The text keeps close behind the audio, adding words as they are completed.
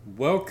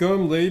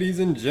Welcome, ladies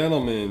and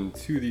gentlemen,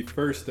 to the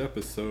first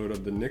episode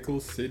of the Nickel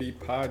City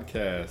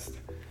Podcast.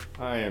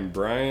 I am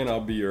Brian.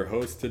 I'll be your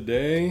host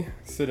today.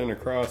 Sitting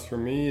across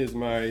from me is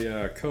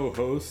my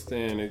co-host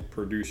and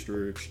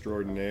producer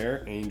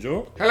extraordinaire,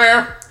 Angel.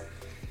 Hello.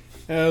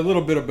 A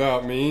little bit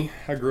about me.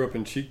 I grew up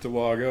in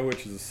Cheektowaga,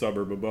 which is a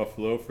suburb of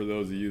Buffalo, for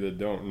those of you that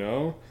don't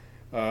know.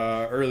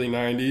 Early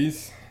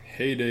 90s,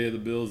 heyday of the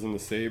Bills and the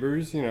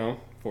Sabres,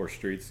 4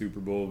 straight Super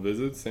Bowl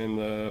visits, and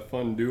the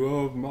fun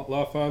duo of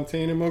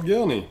LaFontaine and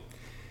Mogilny.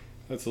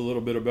 That's a little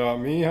bit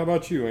about me. How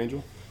about you,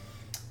 Angel?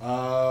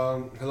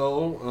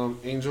 Hello,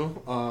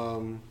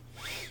 Angel.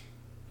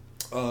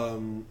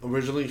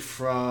 Originally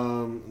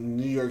from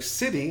New York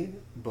City,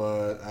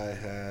 but I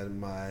had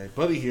my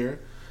buddy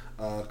here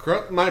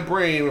corrupt my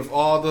brain with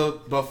all the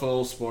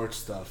Buffalo sports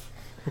stuff.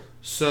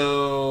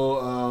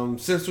 So,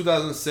 since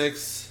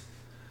 2006,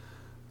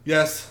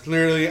 yes,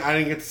 literally, I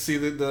didn't get to see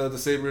the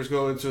Sabres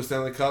go into a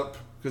Stanley Cup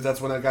because that's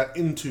when I got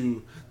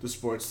into the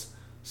sports.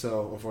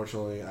 So,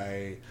 unfortunately,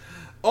 I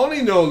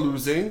only know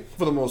losing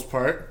for the most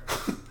part.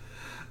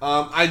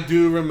 I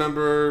do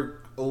remember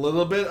a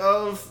little bit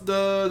of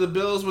the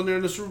Bills when they're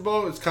in the Super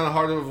Bowl. It's kind of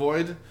hard to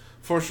avoid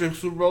 4 straight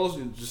Super Bowls.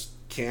 You just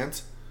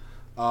can't.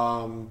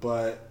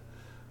 But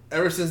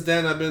ever since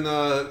then, I've been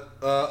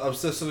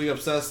obsessively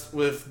obsessed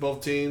with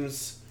both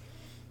teams.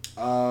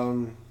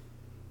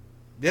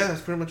 Yeah,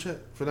 that's pretty much it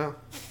for now.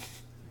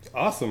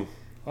 Awesome,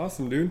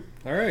 dude.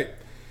 All right.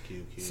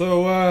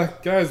 So,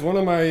 guys, one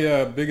of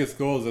my biggest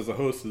goals as a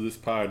host of this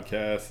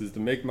podcast is to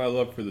make my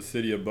love for the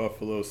city of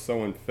Buffalo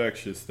so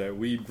infectious that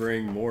we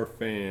bring more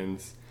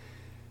fans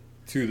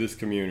to this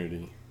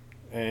community.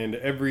 And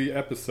every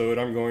episode,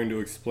 I'm going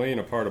to explain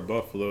a part of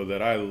Buffalo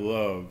that I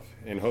love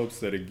in hopes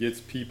that it gets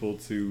people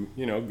to,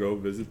 go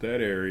visit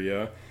that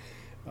area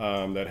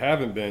that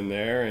haven't been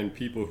there, and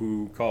people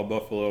who call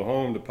Buffalo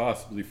home to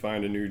possibly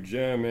find a new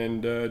gem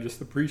and just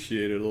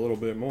appreciate it a little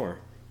bit more.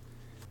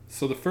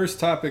 So the first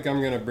topic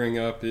I'm going to bring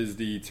up is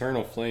the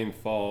Eternal Flame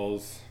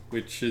Falls,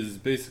 which is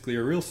basically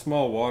a real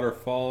small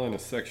waterfall in a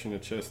section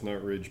of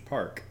Chestnut Ridge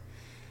Park.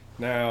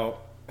 Now,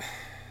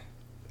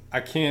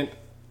 I can't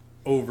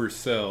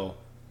oversell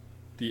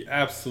the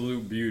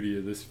absolute beauty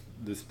of this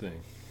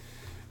thing.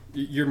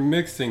 You're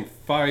mixing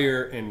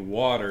fire and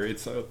water.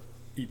 It's a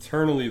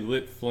eternally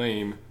lit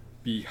flame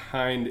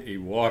behind a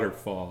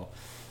waterfall.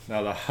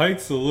 Now the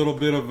height's a little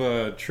bit of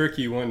a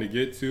tricky one to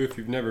get to if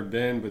you've never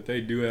been, but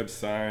they do have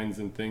signs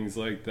and things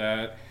like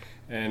that,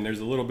 and there's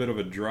a little bit of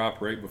a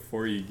drop right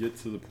before you get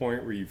to the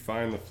point where you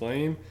find the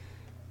flame,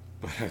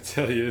 but I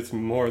tell you, it's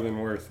more than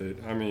worth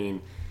it. I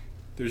mean,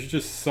 there's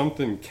just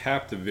something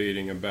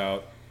captivating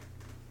about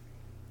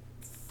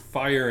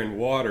fire and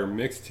water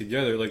mixed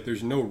together. Like,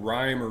 there's no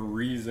rhyme or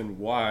reason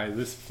why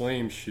this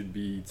flame should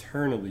be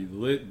eternally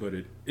lit, but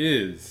it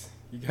is.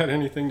 You got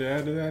anything to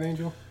add to that,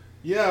 Angel?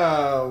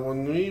 Yeah,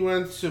 when we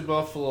went to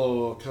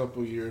Buffalo a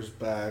couple years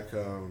back,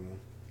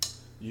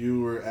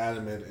 you were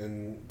adamant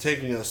in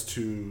taking us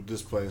to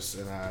this place,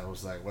 and I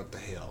was like, what the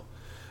hell?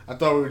 I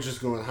thought we were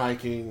just going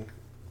hiking,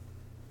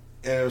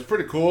 and it was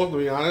pretty cool, to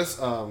be honest.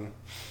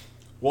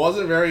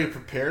 Wasn't very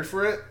prepared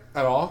for it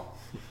at all.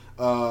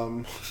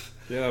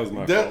 Yeah, that was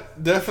my fault.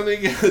 Definitely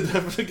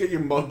get your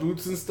mud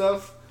boots and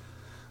stuff.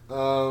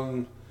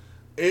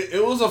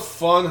 It was a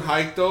fun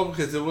hike though,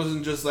 because it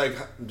wasn't just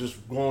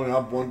going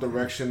up one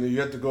direction. You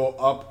had to go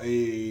up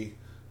a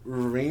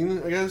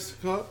ravine, I guess.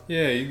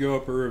 Yeah, you go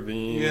up a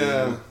ravine.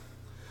 Yeah,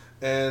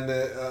 and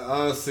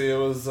honestly, it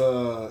was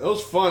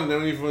fun.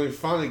 Then when we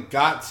finally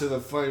got to the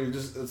flame,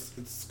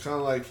 it's kind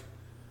of like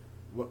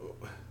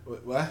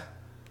what?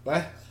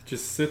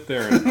 Just sit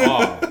there in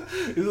awe.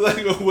 It's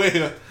like,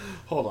 wait,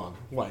 hold on,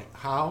 wait,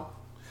 how?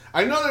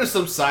 I know there's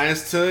some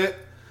science to it.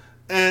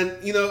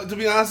 And to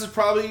be honest, it's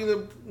probably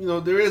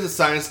there is a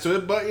science to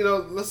it, but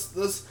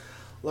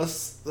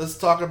let's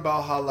talk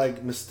about how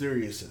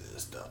mysterious it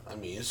is. Though I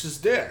mean, it's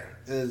just there,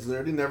 and it's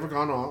literally never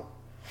gone off,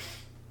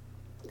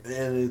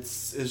 and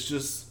it's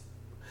just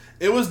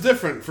it was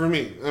different for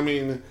me. I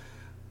mean,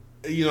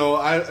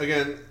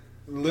 I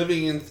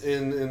living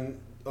in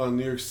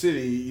New York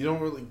City, you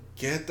don't really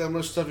get that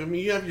much stuff. I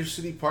mean, you have your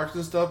city parks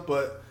and stuff,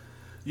 but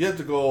you have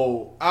to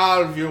go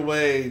out of your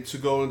way to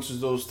go into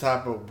those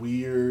type of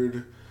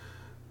weird.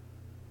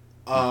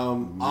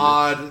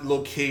 Odd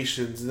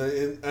locations,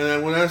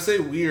 and when I say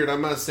weird,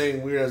 I'm not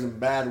saying weird as in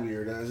bad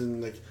weird, as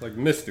in like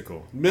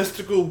mystical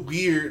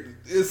weird.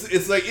 It's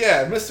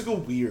mystical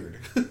weird.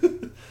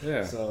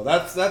 Yeah. So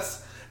that's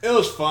it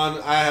was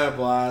fun. I had a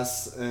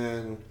blast,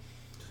 and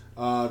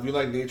if you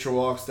like nature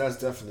walks, that's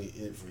definitely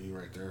it for you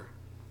right there.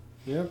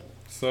 Yep.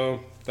 So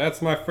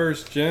that's my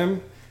first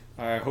gem.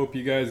 I hope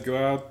you guys go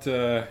out,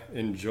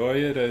 enjoy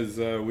it as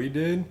we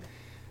did,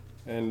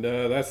 and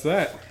that's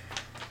that.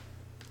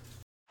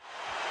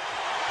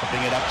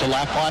 Putting it up to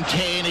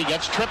LaFontaine. He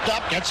gets tripped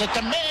up, gets it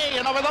to May,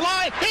 and over the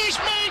line. He's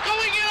May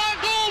going in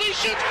on goal. He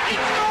shoots. He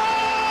scores!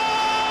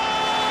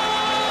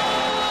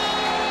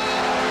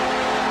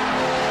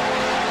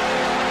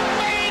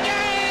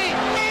 Mayday!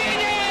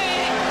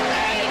 Mayday!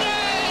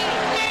 Mayday!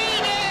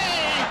 Mayday!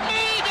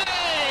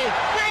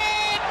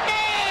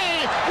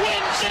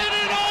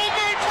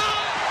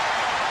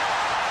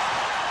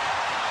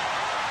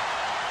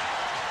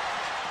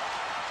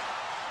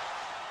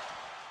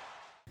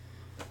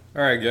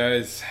 All right,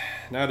 guys.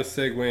 Now to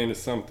segue into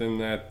something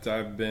that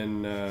I've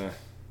been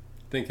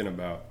thinking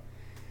about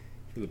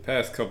for the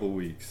past couple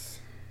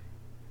weeks.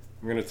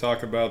 I'm going to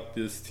talk about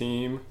this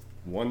team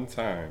one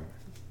time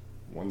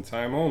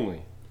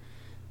only,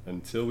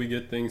 until we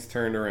get things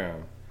turned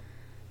around.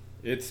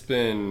 It's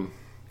been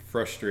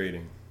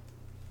frustrating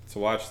to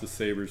watch the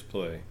Sabres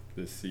play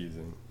this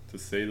season, to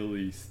say the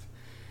least.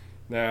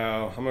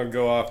 Now, I'm going to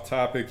go off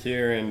topic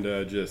here and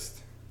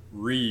just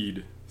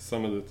read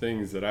some of the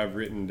things that I've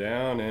written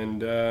down,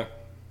 and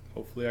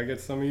hopefully I get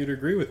some of you to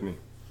agree with me.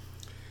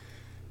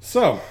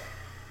 So,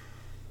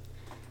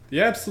 the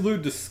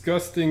absolute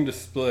disgusting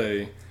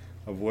display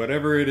of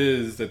whatever it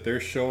is that they're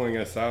showing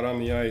us out on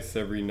the ice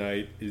every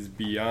night is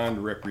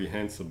beyond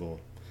reprehensible.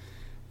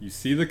 You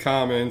see the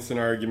comments and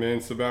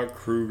arguments about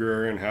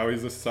Kruger and how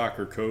he's a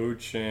soccer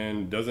coach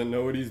and doesn't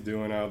know what he's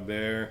doing out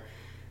there.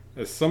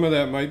 As some of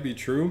that might be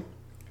true,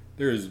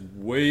 there is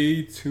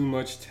way too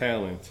much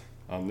talent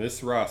on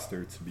this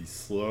roster to be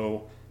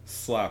slow,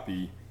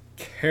 sloppy,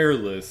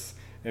 careless,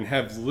 and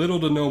have little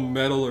to no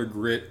mettle or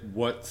grit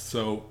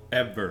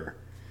whatsoever.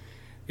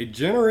 A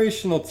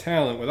generational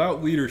talent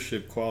without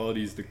leadership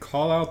qualities to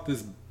call out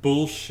this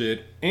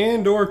bullshit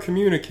and or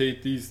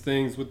communicate these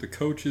things with the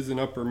coaches and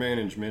upper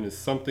management is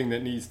something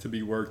that needs to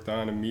be worked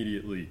on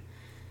immediately.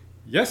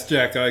 Yes,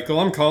 Jack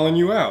Eichel, I'm calling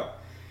you out.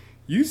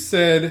 You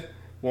said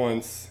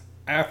once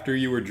after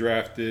you were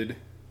drafted,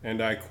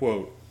 and I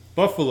quote,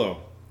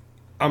 "Buffalo,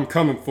 I'm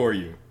coming for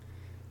you."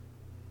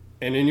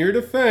 And in your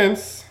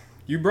defense,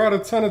 you brought a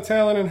ton of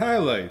talent and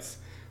highlights,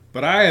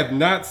 but I have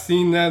not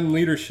seen that in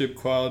leadership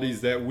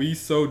qualities that we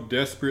so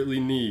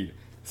desperately need.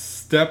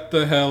 Step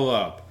the hell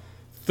up.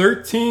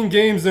 13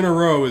 games in a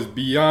row is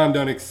beyond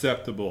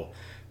unacceptable.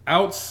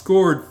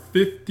 Outscored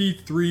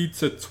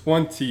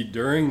 53-20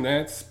 during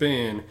that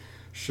span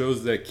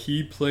shows that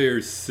key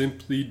players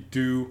simply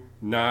do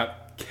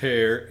not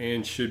care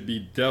and should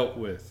be dealt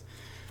with.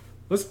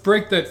 Let's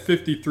break that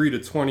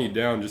 53-20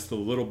 down just a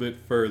little bit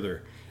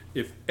further.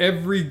 If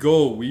every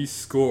goal we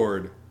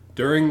scored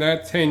during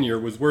that tenure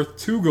was worth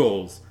 2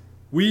 goals,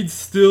 we'd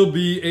still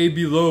be a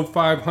below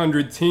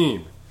 500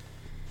 team.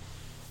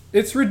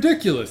 It's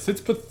ridiculous.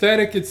 It's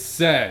pathetic. It's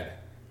sad.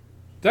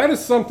 That is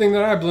something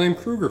that I blame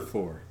Kruger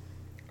for.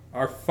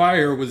 Our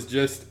fire was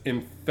just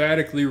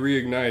emphatically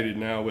reignited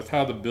now with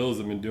how the Bills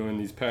have been doing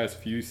these past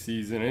few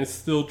seasons, and it's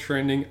still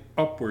trending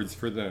upwards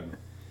for them.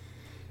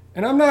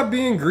 And I'm not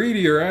being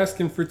greedy or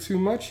asking for too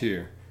much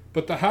here,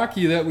 but the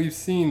hockey that we've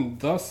seen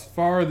thus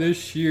far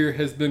this year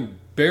has been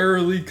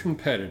barely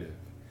competitive.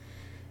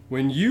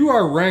 When you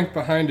are ranked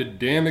behind a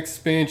damn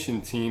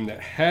expansion team that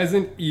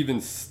hasn't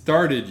even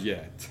started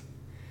yet,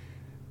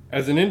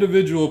 as an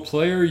individual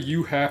player,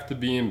 you have to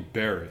be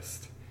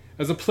embarrassed.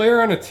 As a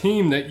player on a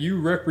team that you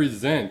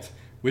represent,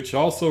 which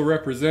also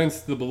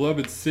represents the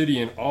beloved city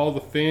and all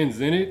the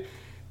fans in it,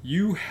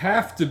 you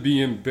have to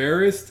be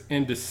embarrassed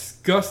and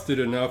disgusted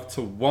enough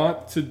to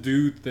want to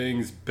do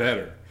things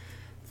better.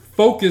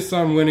 Focus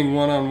on winning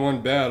one-on-one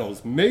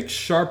battles. Make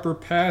sharper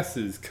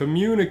passes.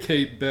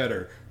 Communicate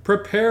better.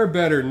 Prepare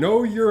better.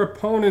 Know your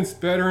opponents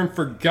better. And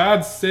for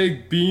God's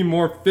sake, be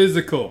more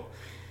physical.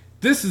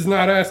 This is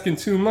not asking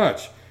too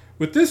much.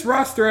 With this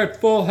roster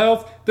at full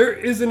health, there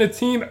isn't a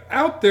team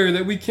out there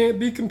that we can't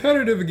be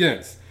competitive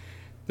against.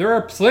 There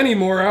are plenty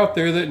more out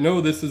there that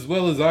know this as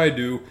well as I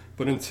do,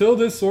 but until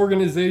this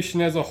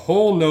organization as a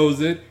whole knows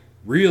it,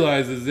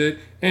 realizes it,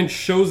 and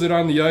shows it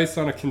on the ice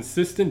on a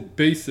consistent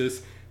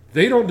basis,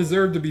 they don't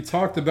deserve to be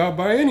talked about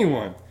by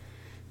anyone.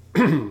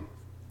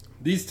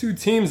 These two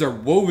teams are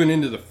woven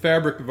into the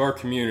fabric of our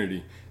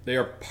community. They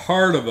are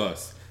part of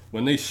us.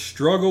 When they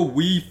struggle,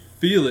 we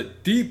feel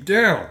it deep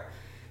down.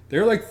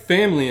 They're like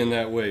family in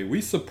that way.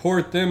 We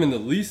support them, and the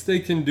least they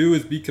can do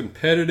is be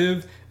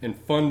competitive and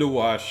fun to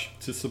watch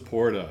to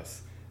support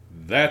us.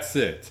 That's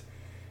it.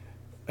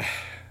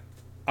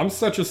 I'm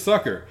such a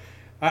sucker.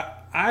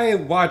 I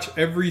watch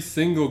every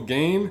single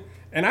game,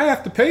 and I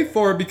have to pay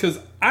for it because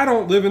I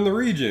don't live in the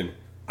region.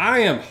 I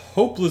am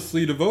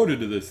hopelessly devoted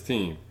to this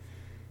team.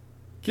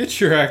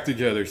 Get your act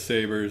together,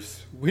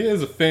 Sabres. We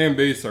as a fan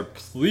base are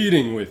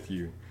pleading with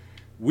you.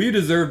 We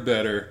deserve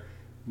better.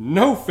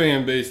 No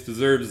fan base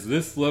deserves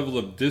this level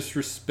of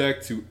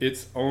disrespect to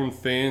its own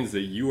fans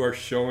that you are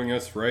showing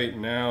us right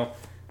now.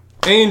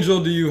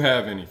 Angel, do you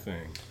have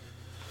anything?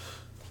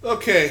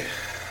 Okay.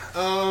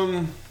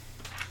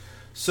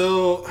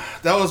 So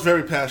that was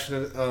very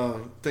passionate.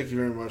 Thank you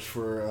very much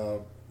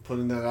for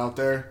putting that out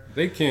there.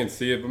 They can't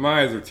see it, but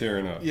my eyes are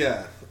tearing up.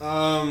 Yeah.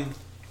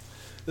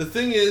 The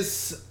thing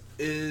is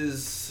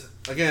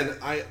again,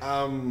 I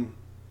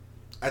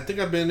think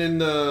I've been in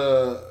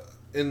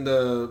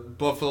the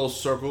Buffalo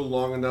circle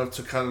long enough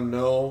to kind of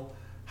know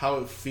how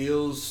it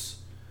feels.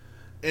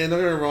 And don't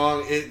get me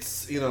wrong,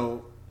 it's, you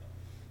know,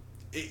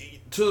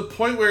 to the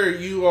point where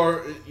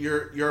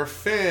you're a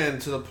fan,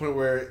 to the point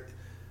where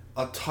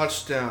a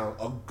touchdown,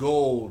 a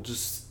goal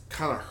just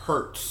kind of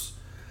hurts.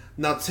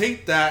 Now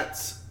take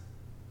that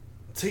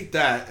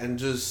and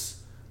just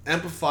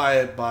amplify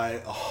it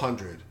by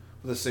 100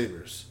 for the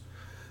Sabres.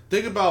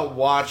 think about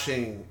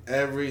watching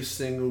every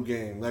single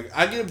game. Like,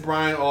 I give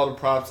Brian all the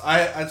props.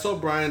 I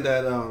told Brian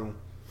that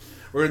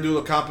we're going to do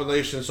a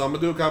compilation. So I'm going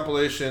to do a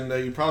compilation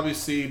that you probably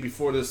see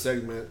before this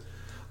segment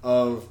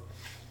of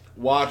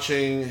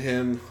watching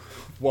him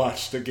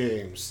watch the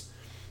games.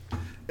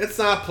 It's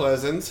not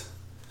pleasant.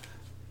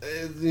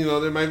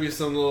 There might be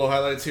some little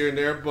highlights here and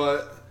there,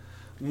 but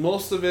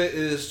most of it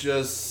is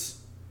just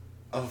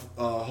a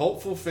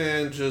hopeful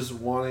fan just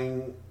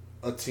wanting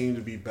a team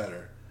to be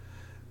better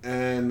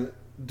and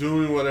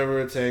doing whatever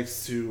it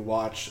takes to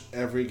watch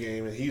every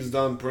game, and he's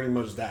done pretty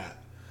much that.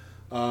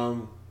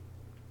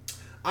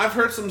 I've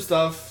heard some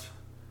stuff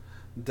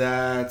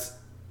that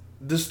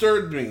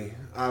disturbed me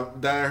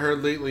that I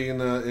heard lately in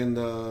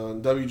the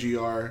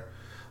WGR.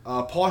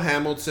 Paul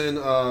Hamilton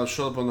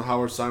showed up on the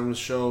Howard Simon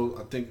show,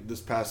 I think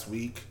this past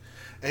week,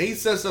 and he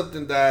said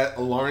something that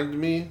alarmed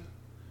me.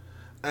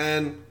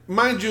 And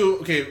mind you,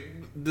 okay,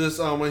 this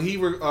when he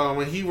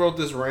wrote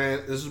this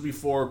rant, this was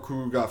before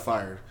Kruger got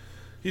fired.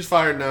 He's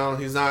fired now.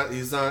 He's not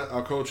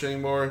a coach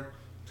anymore.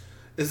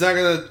 Is that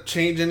gonna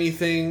change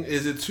anything?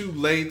 Is it too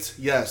late?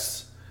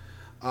 Yes.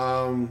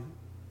 Honestly,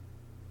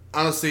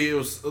 it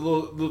was a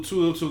little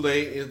too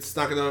late. It's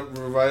not gonna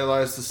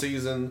revitalize the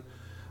season.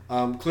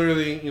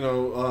 Clearly,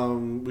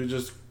 we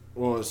just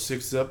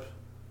 6-0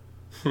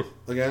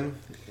 again.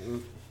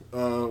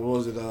 What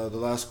was it? The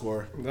last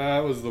score?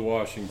 That was the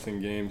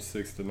Washington game,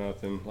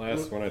 6-0.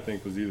 Last one I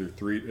think was either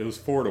 3. It was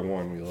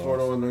 4-1. We lost.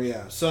 4-1.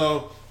 Yeah.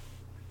 So,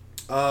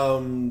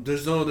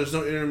 there's no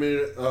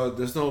intermediate.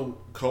 There's no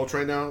coach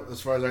right now,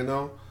 as far as I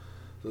know.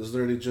 There's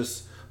literally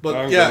just. But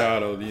Don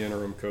Granato, the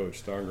interim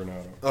coach, Don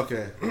Granato.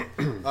 Okay.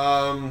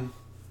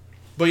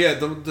 But yeah,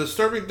 the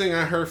disturbing thing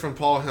I heard from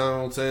Paul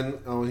Hamilton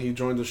when he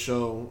joined the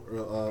show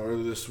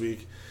earlier this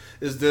week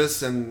is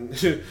this,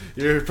 and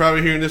you're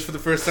probably hearing this for the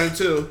first time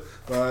too,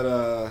 but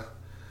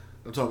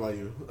I'm talking about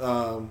you.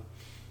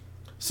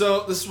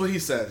 So this is what he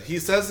said. He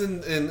says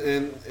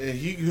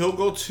he'll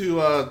go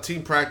to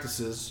team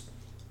practices,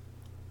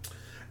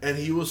 and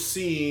he will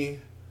see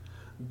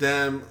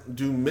them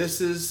do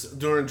misses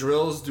during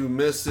drills,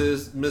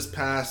 miss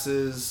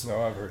passes.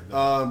 No, I've heard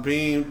that.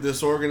 Being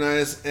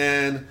disorganized,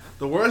 and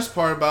the worst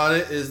part about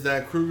it is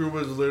that Kruger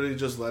would literally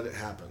just let it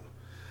happen.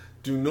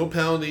 Do no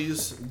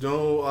penalties,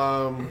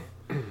 no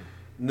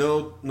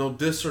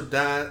this or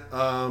that.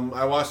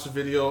 I watched a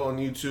video on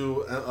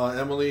YouTube.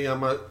 Emily,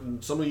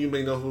 some of you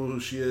may know who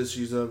she is.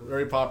 She's a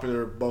very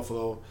popular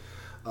Buffalo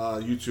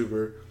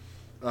YouTuber.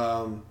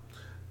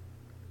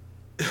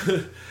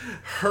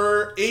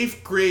 Her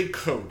 8th grade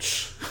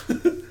coach,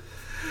 when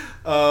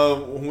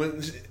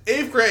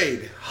 8th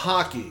grade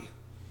hockey,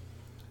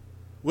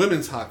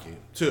 women's hockey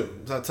too.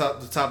 To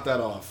top that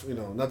off,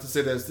 not to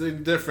say that it's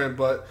different,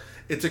 but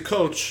it's a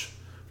coach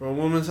from a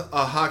women's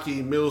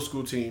hockey middle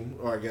school team,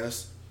 or I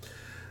guess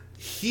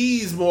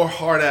he's more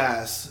hard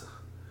ass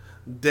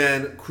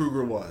than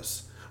Kruger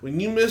was. When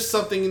you miss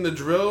something in the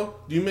drill,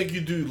 do you make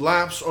you do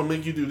laps or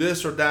make you do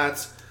this or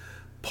that?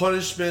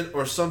 Punishment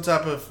or some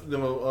type of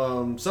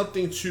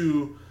something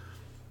to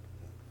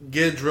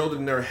get drilled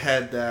in their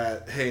head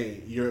that,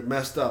 hey, you're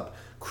messed up.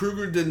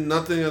 Kruger did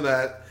nothing of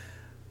that.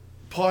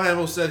 Paul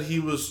Hamill said he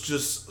was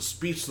just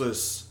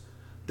speechless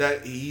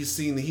that he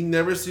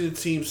never seen a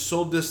team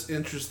so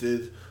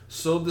disinterested,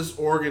 so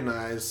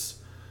disorganized,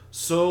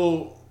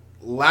 so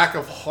lack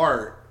of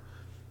heart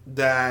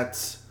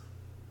that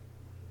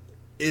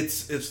I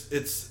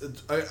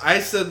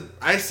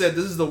said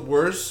this is the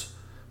worst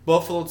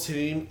Buffalo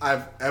team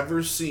I've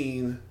ever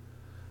seen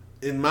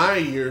in my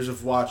years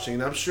of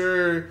watching. I'm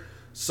sure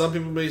some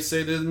people may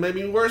say there's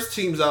maybe worse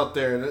teams out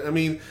there. I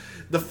mean,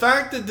 the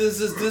fact that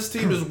this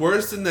team is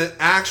worse than the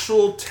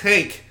actual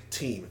tank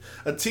team,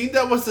 a team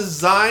that was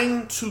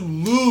designed to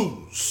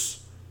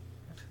lose.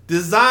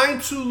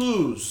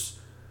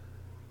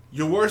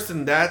 You're worse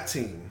than that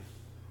team.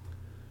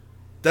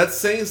 That's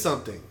saying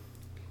something.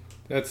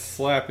 That's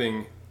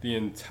slapping the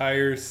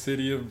entire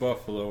city of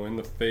Buffalo in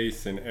the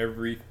face and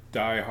every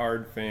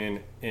die-hard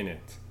fan in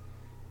it.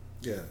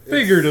 Yeah.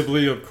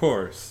 Figuratively, of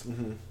course.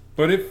 Mm-hmm.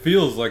 But it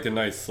feels like a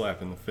nice slap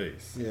in the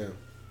face. Yeah.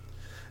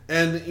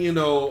 And,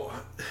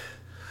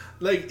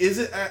 is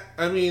it...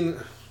 I mean...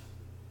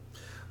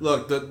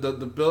 Look, the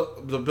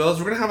Bills,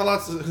 we're going to have a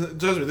lot of...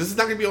 This is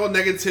not going to be all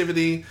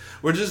negativity.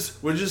 We're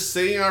just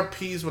saying our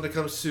piece when it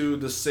comes to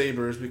the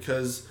Sabres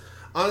because,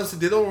 honestly,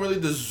 they don't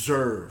really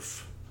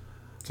deserve...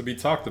 To be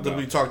talked about. To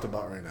be talked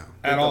about right now.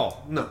 At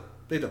all. No,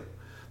 they don't.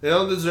 They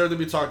don't deserve to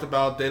be talked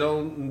about. They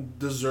don't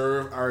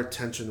deserve our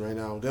attention right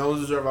now. They don't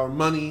deserve our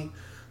money.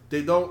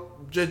 They don't...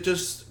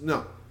 Just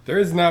no. There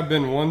has not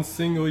been one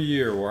single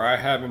year where I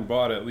haven't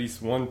bought at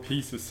least one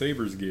piece of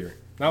Sabres gear.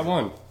 Not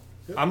one.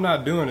 I'm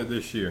not doing it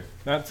this year.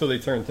 Not until they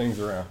turn things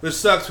around. Which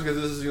sucks because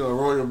this is,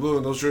 royal blue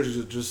and those jerseys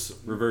are just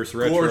reverse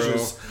retro.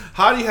 Gorgeous.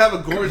 How do you have a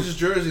gorgeous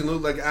jersey and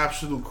look like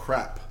absolute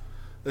crap?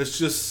 It's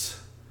just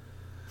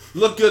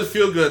look good,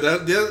 feel good.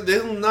 They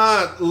do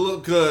not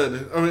look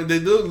good. I mean, they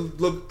do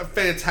look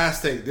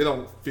fantastic. They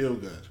don't feel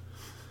good.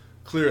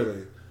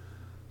 Clearly.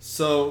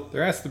 So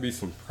there has to be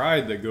some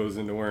pride that goes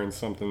into wearing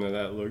something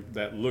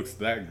that looks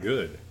that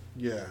good.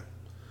 Yeah.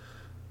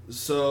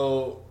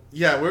 So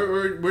yeah,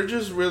 we're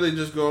just really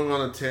just going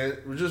on a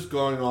tent. We're just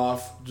going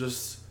off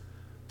just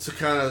to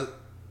kind of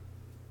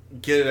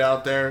get it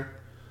out there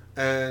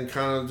and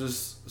kind of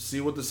just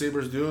see what the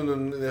Sabres do,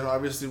 and then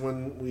obviously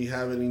when we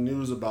have any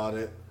news about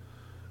it,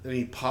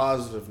 any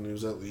positive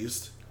news at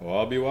least. Well,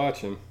 I'll be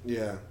watching.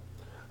 Yeah.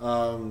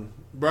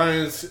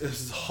 Brian's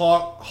is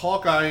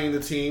hawk-eyeing the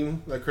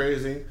team like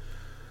crazy,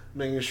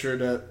 making sure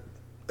that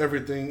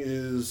everything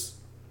is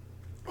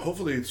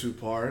hopefully to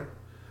par.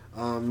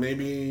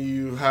 Maybe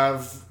you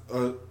have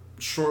a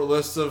short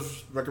list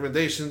of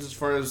recommendations as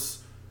far as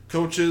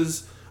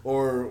coaches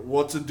or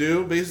what to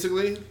do,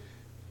 basically.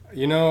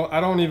 You know, I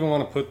don't even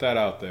want to put that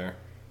out there.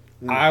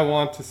 I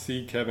want to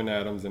see Kevyn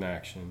Adams in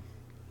action.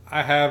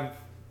 I have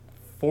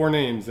 4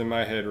 names in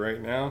my head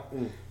right now,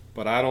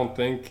 but I don't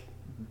think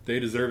they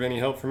deserve any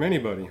help from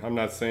anybody. I'm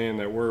not saying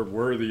that we're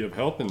worthy of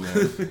helping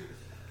them,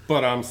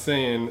 but I'm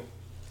saying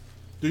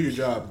do your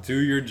job. Do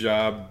your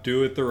job.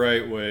 Do it the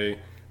right way.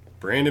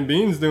 Brandon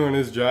Beane's doing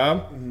his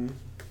job.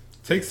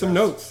 Take some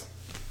notes.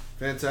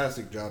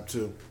 Fantastic job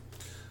too.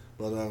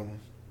 But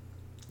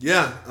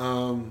yeah,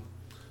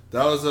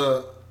 that was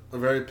a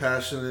very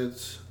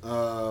passionate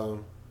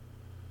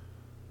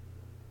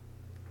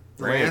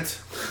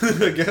rant,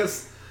 I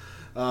guess.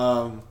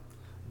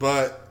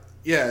 But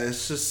yeah,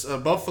 it's just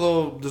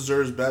Buffalo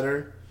deserves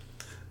better.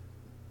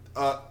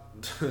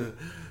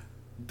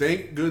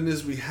 Thank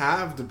goodness we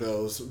have the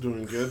Bills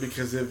doing good,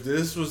 because if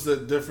this was a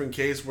different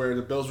case where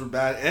the Bills were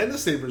bad and the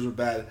Sabres were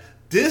bad,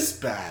 this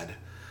bad,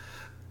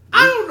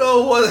 I don't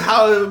know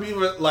how it would be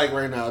like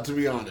right now, to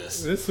be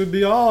honest. This would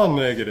be all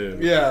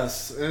negative.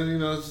 Yes,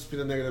 and it's just been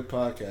a negative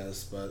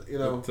podcast, but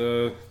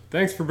But,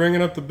 thanks for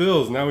bringing up the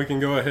Bills. Now we can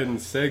go ahead and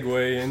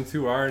segue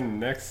into our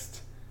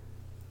next.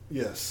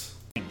 Yes.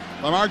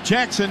 Lamar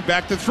Jackson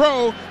back to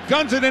throw,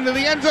 guns it into the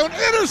end zone,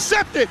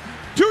 intercepted.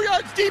 2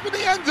 yards deep in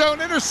the end zone,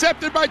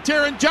 intercepted by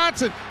Taron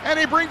Johnson, and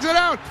he brings it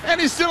out,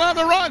 and he's still on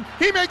the run.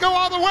 He may go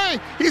all the way.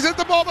 He's at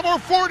the Baltimore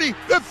 40,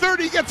 the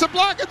 30, gets a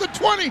block at the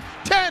 20,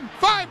 10,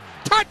 5,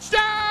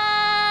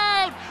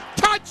 touchdown!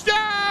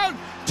 Touchdown!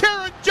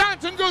 Taron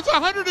Johnson goes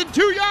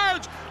 102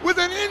 yards with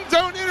an end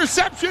zone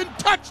interception.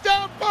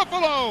 Touchdown,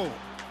 Buffalo!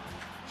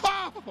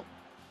 Oh. All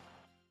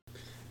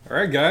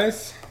right,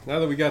 guys. Now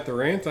that we got the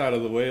rant out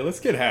of the way, let's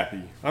get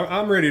happy.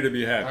 I'm ready to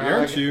be happy,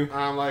 aren't you?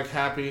 I'm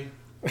happy.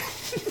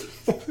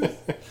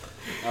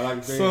 I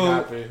like being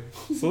happy.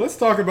 So let's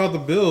talk about the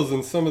Bills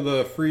and some of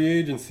the free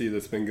agency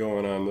that's been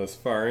going on thus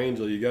far.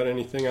 Angel, you got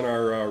anything on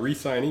our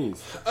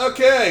re-signees?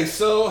 Okay,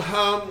 so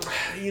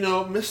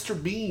Mr.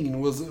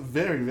 Bean was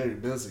very, very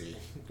busy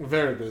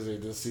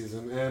this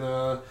season, and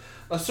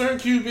a certain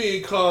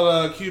QB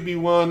called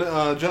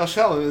QB1 Josh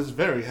Allen is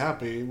very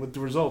happy with the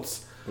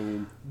results.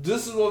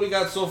 This is what we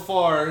got so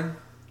far.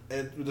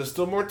 There's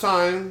still more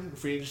time.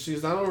 Free agency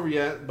is not over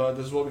yet, but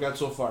this is what we got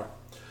so far.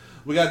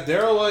 We got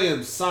Darrell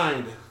Williams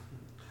signed.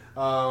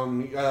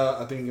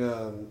 I think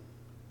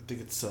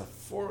it's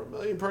 $4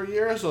 million per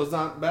year, so it's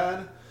not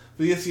bad.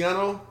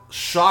 Feliciano,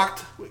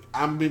 shocked.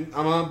 I'm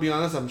gonna be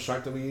honest. I'm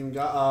shocked that we even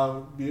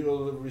got be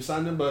able to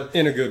re-sign him, but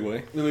in a good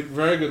way. In a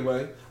very good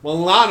way.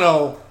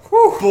 Milano,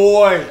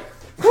 boy,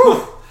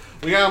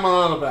 we got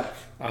Milano back.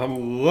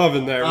 I'm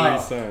loving that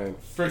re-sign.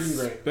 Freaking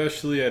great,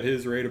 especially at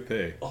his rate of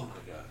pay. Oh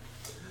my god.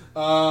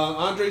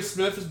 Andre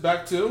Smith is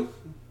back too.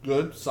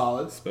 Good,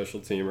 solid. Special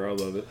teamer, I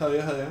love it. Hell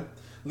yeah.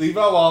 Levi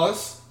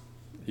Wallace.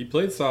 He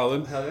played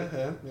solid. Hell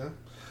yeah.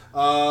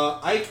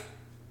 Ike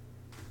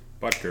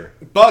Butker.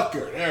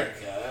 There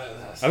you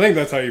go. I think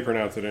that's how you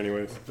pronounce it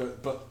anyways. But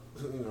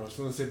I was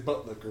going to say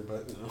buttlicker,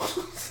 but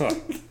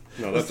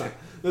No, that's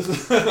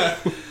not.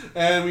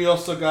 And we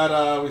also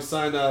got, we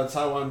signed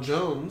Taiwan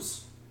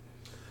Jones.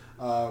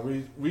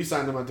 We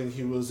signed him, I think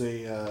he was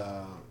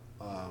a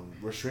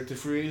restricted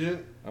free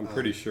agent. I'm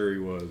pretty sure he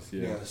was,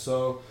 yeah.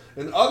 So,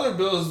 in other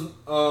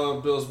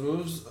Bills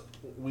moves,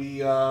 we,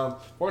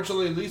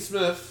 fortunately, Lee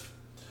Smith,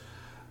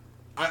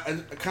 I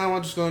kind of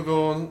want just going to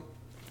go on.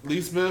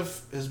 Lee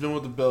Smith has been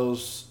with the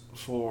Bills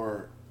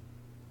for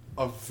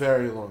a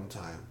very long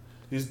time.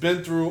 He's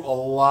been through a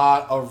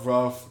lot of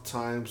rough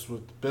times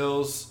with the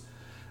Bills,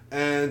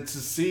 and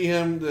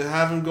to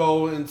have him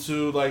go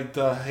into like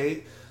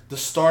the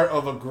start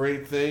of a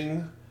great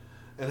thing,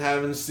 and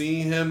having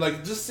seen him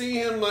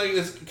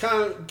it's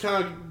kind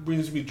of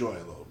brings me joy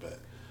a little bit.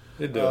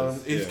 It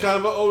does. He's kind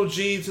of an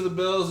OG to the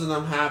Bills, and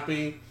I'm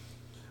happy.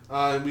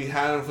 We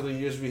had him for the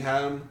years we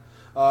had him.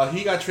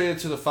 He got traded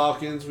to the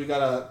Falcons. We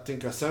got a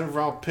 7th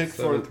round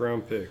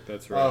pick.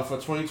 That's right. For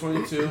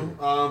 2022.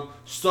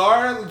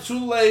 Star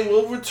Lotulelei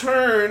will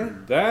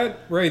return.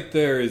 That right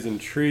there is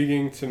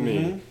intriguing to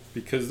me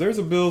because there's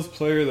a Bills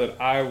player that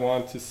I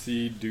want to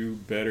see do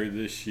better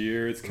this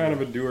year. It's kind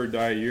of a do or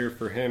die year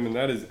for him, and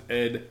that is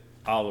Ed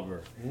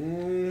Oliver.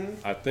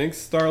 I think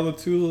Star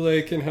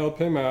Lotulelei can help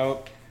him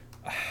out.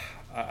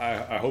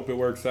 I hope it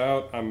works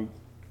out. I'm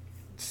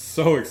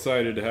so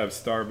excited to have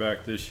Star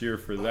back this year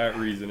for that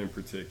reason in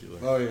particular.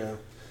 Oh, yeah.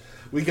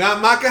 We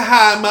got Micah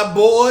Hyde, my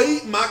boy.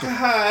 Micah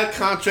Hyde,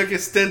 contract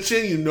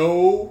extension, you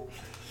know.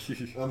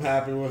 I'm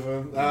happy with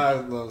him. I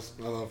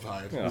love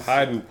Hyde. Yeah,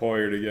 Hyde and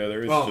Poyer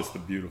together is just a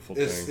beautiful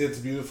thing. It's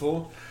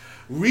beautiful.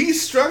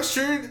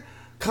 Restructured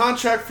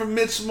contract for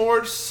Mitch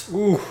Morse.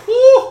 Ooh.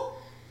 Woo!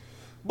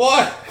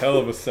 Boy. Hell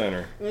of a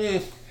center.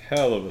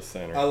 Hell of a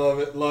center. I love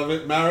it. Love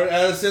it. Maurer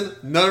Addison,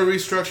 another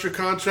restructured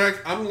contract.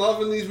 I'm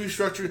loving these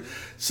restructured.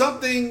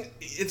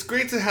 It's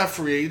great to have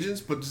free agents,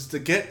 but just to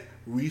get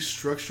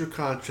restructured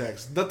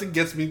contracts, nothing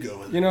gets me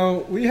going. You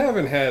know, we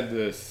haven't had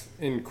this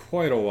in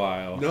quite a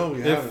while. No, we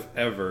if haven't.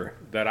 ever,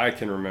 that I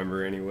can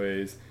remember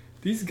anyways.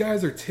 These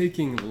guys are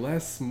taking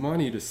less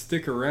money to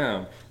stick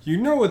around. You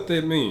know what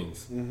that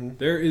means. Mm-hmm.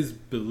 There is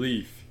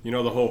belief. You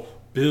know, the whole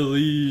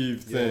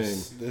believe thing.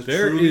 Yes,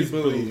 there is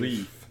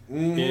belief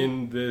mm-hmm.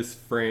 in this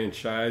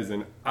franchise,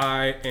 and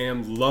I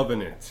am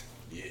loving it.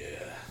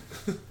 Yeah.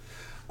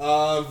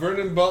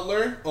 Vernon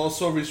Butler,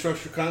 also a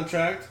restructured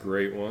contract.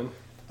 Great one.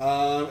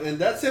 And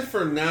that's it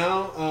for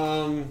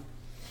now.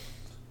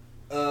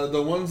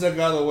 The ones that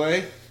got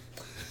away.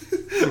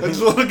 I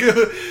just want to give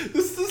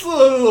this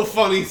little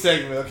funny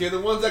segment. Okay, the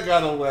ones that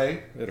got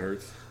away. It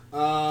hurts.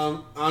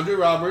 Andre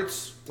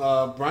Roberts.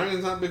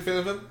 Brian's not a big fan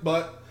of him,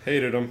 but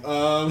hated him.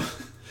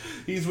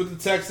 He's with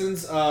the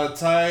Texans.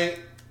 Ty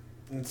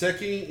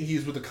Nsekhe,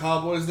 he's with the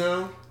Cowboys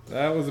now.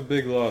 That was a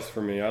big loss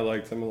for me. I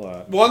liked him a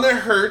lot. One that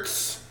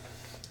hurts,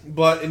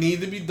 but it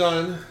needed to be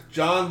done.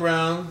 John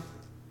Brown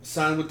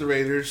signed with the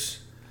Raiders.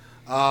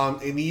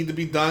 It needed to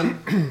be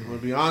done. I'm gonna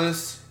be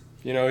honest.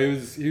 You know, he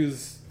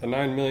was a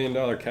 $9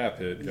 million cap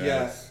hit,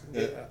 guys.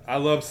 Yeah. I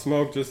love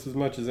Smoke just as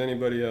much as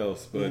anybody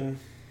else, but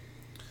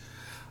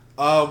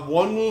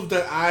one move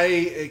that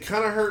it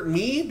kind of hurt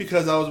me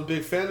because I was a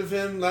big fan of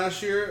him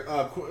last year.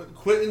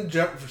 Quentin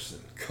Jefferson.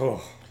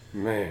 Oh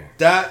man,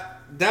 that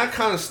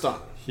kind of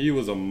stung. He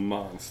was a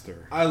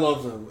monster. I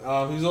loved him.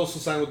 He's also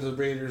signed with the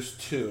Raiders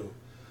too.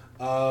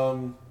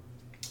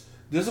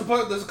 There's a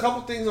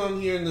couple things on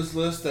here in this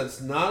list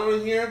that's not on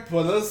here,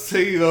 but let's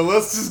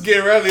just get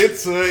right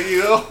into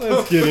it,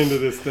 Let's get into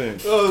this thing.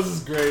 Oh, this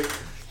is great.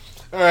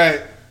 All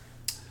right.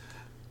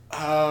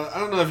 I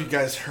don't know if you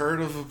guys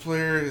heard of a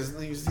player.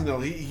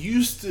 He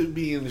used to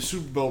be in the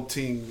Super Bowl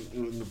team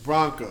in the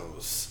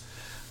Broncos.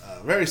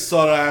 Very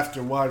sought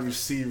after wide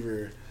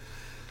receiver.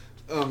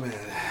 Oh man,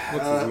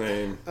 what's his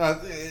name?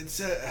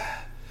 It's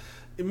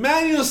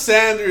Emmanuel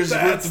Sanders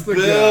That's with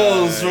the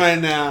Bills right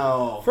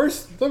now.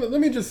 First, let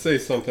me just say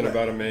something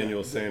about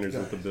Emmanuel Sanders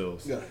with the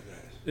Bills. Go ahead.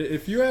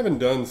 If you haven't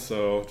done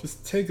so,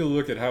 just take a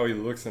look at how he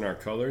looks in our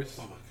colors.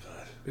 Oh my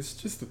god, it's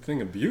just a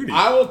thing of beauty.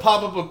 I will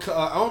pop up a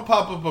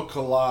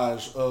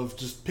collage of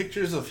just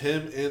pictures of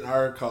him in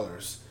our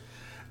colors,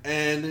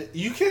 and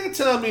you can't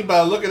tell me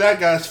by look at that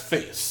guy's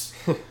face.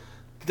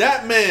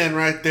 That man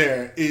right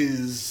there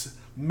is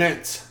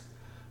meant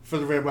for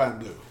the red, white, and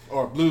blue,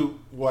 or blue,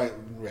 white,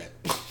 and red.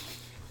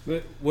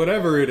 But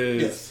whatever it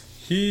is, yes.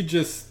 He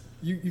just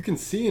you can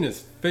see in his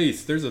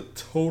face there's a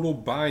total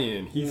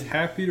buy-in. He's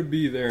happy to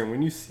be there, and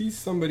when you see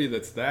somebody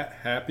that's that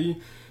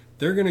happy,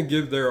 they're gonna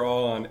give their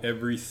all on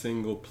every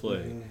single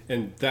play,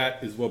 and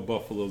that is what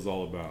Buffalo's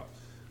all about.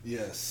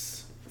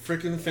 Yes,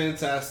 freaking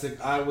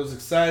fantastic! I was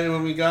excited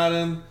when we got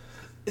him.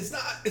 It's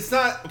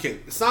not okay.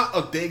 It's not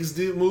a Diggs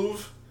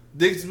move.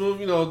 Diggs move,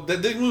 the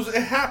Diggs moves.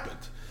 It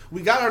happened.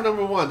 We got our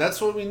number one. That's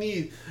what we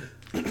need.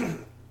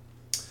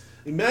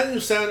 Emmanuel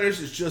Sanders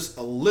is just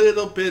a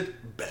little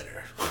bit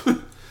better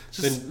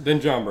than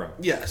John Brown.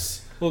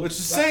 Yes, which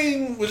is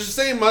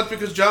saying much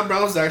because John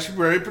Brown is actually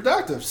very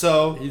productive.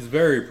 So he's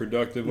very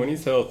productive when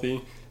he's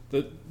healthy.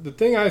 The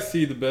thing I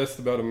see the best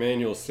about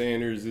Emmanuel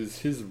Sanders is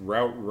his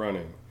route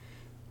running.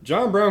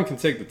 John Brown can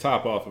take the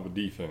top off of a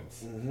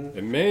defense.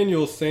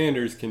 Emmanuel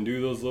Sanders can do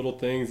those little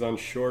things on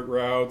short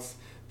routes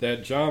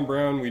that John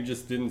Brown, we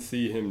just didn't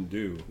see him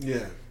do.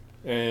 Yeah.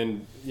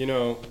 And,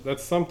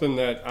 that's something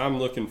that I'm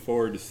looking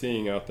forward to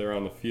seeing out there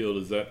on the field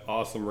is that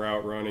awesome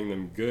route running,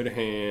 them good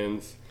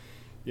hands.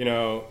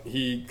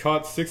 He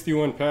caught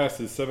 61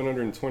 passes,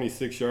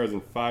 726 yards,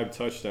 and 5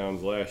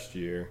 touchdowns last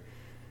year.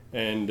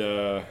 And,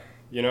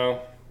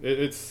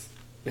 it's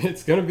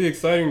going to be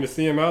exciting to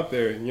see him out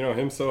there.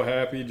 Him so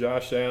happy,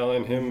 Josh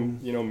Allen, him,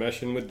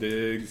 meshing with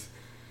Diggs.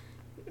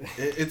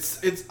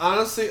 It's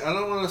honestly, I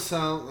don't want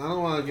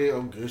to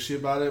get gushy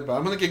about it, but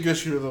I'm going to get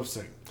gushy with those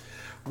things.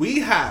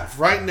 We have,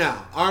 right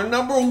now, our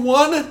number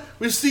one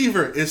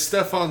receiver is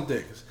Stephon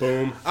Diggs.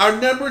 Boom. Our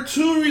number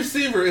 2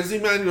 receiver is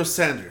Emmanuel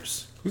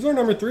Sanders. Who's our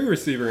number 3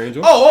 receiver,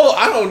 Angel? Oh,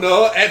 I don't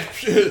know.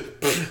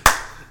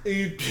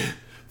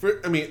 For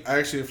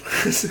a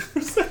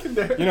second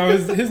there.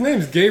 His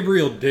name's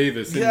Gabriel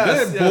Davis, and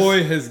that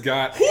boy has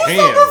got Who's hands.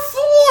 number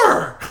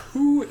 4?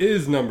 Who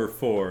is number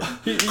 4?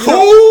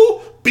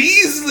 Cole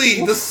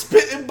Beasley, the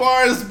spitting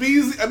bars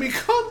Beasley. I mean,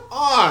 come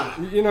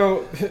on.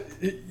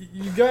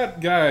 You got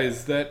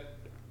guys that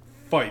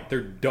fight.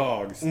 They're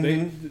dogs.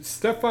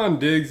 Stephon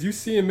Diggs, you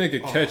see him make a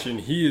catch, and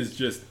he is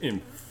just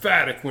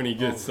emphatic when he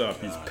gets up.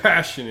 God. He's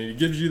passionate. He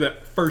gives you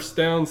that first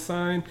down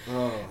sign.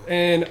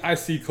 And I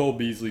see Cole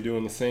Beasley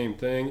doing the same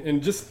thing.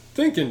 And just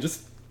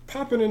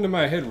popping into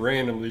my head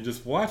randomly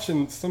just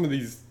watching some of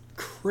these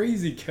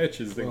crazy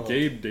catches that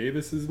Gabe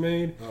Davis has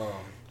made.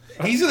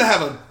 He's going to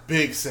have a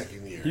big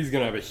second year. He's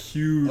going to have a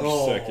huge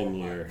second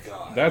year.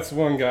 God. That's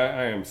one guy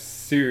I am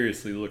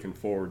seriously looking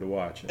forward to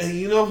watching. And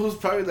you know who's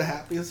probably the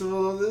happiest of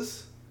all of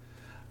this?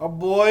 Our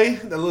boy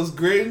that looks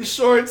great in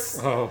shorts.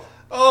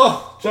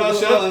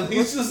 Josh Allen.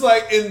 He's just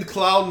like in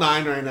cloud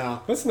 9 right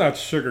now. Let's not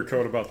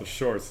sugarcoat about the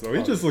shorts, though.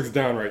 He just looks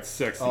downright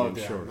sexy in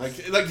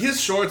shorts. Like his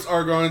shorts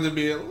are going to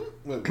be...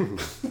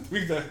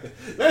 we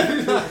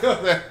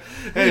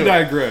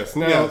digress.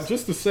 Now,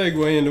 just to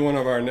segue into one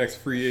of our next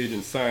free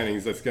agent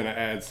signings that's going to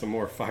add some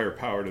more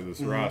firepower to this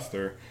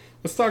roster,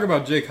 let's talk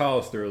about Jake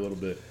Hollister a little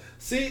bit.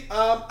 See,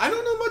 I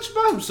don't know much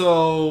about him,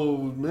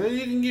 so maybe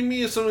you can give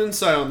me some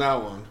insight on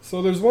that one.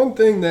 So there's one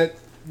thing that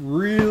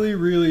really,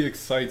 really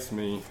excites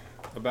me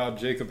about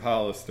Jacob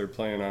Hollister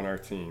playing on our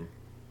team.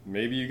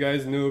 Maybe you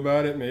guys knew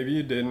about it, maybe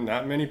you didn't.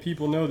 Not many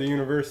people know the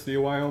University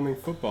of Wyoming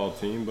football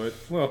team, but,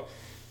 well,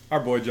 our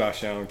boy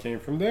Josh Allen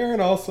came from there,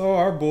 and also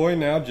our boy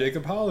now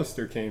Jacob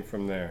Hollister came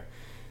from there.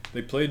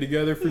 They played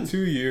together for 2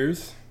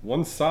 years,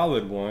 one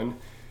solid one.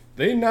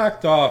 They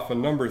knocked off a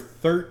number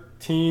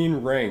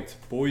 13 ranked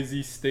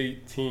Boise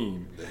State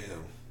team.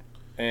 Damn.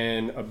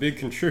 And a big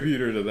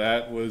contributor to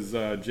that was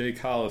Jake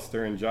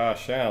Hollister and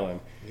Josh Allen.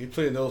 He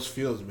played in those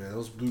fields, man.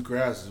 Those blue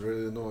grass is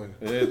really annoying.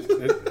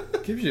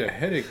 It gives you a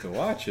headache to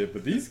watch it,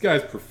 but these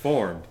guys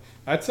performed.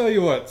 I tell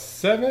you what,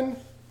 7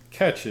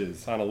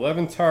 catches on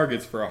 11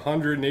 targets for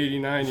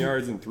 189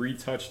 yards and 3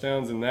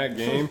 touchdowns in that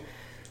game.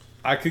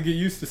 I could get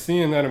used to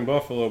seeing that in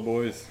Buffalo,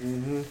 boys.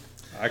 Mm-hmm.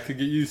 I could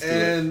get used to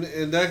it.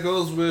 And that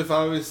goes with,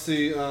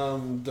 obviously,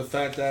 the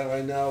fact that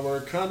right now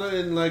we're kind of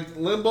in, like,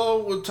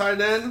 limbo with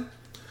tight end.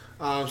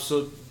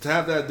 So to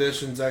have that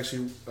addition is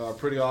actually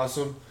pretty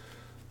awesome.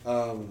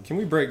 Can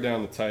we break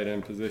down the tight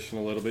end position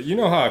a little bit? You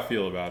know how I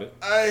feel about it.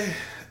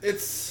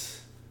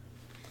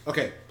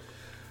 Okay.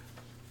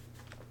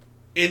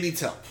 It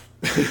needs help.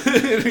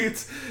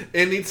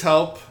 it needs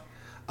help.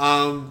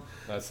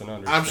 That's an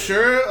understatement. I'm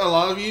sure a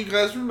lot of you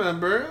guys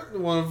remember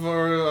one of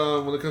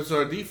our when it comes to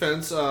our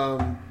defense.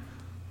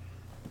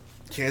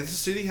 Kansas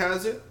City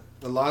has it.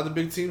 A lot of the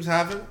big teams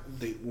haven't.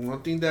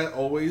 One thing that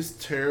always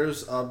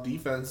tears up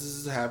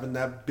defenses is having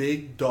that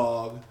big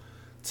dog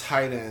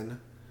tight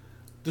end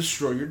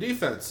destroy your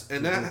defense,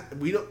 and that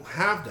we don't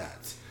have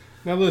that.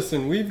 Now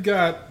listen, we've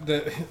got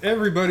the.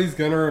 Everybody's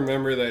gonna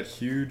remember that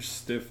huge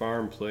stiff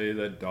arm play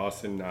that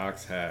Dawson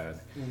Knox had.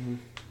 Mm-hmm.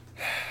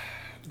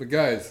 But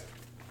guys,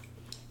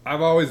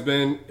 I've always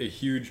been a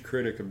huge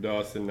critic of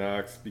Dawson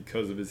Knox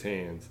because of his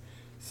hands.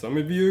 Some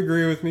of you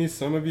agree with me,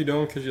 some of you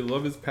don't because you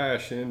love his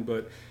passion,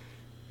 but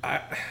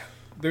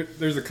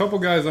there's a couple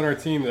guys on our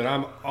team that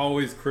I'm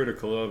always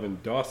critical of,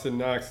 and Dawson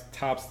Knox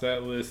tops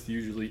that list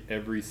usually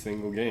every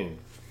single game.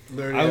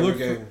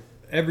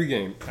 Every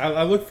game.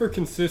 I look for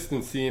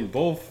consistency in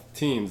both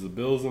teams, the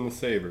Bills and the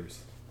Sabres.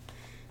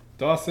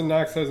 Dawson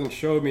Knox hasn't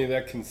showed me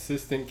that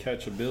consistent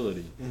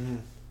catchability. Mm-hmm.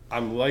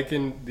 I'm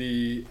liking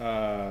the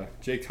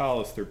Jake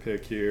Hollister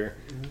pick here.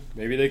 Mm-hmm.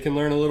 Maybe they can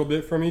learn a little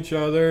bit from each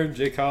other.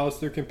 Jake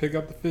Hollister can pick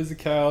up the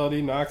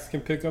physicality. Knox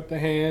can pick up the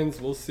hands.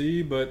 We'll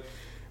see. But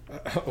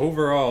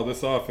overall,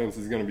 this offense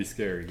is going to be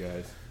scary,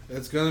 guys.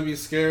 It's going to be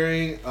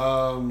scary.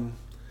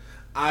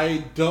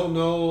 I don't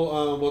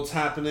know what's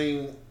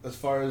happening as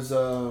far as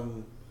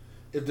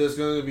if there's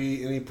going to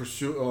be any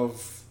pursuit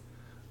of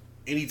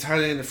any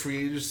tight end in the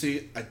free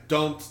agency. I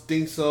don't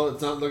think so.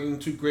 It's not looking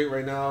too great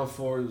right now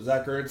for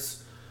Zach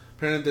Ertz.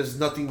 Apparently there's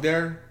nothing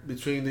there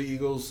between the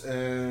Eagles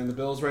and the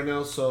Bills right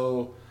now,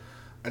 so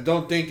I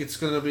don't think it's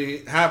going to be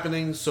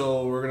happening.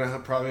 So we're going to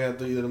probably have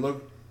to either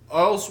look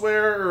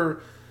elsewhere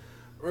or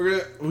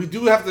we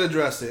do have to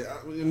address it.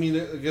 I mean,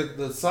 again,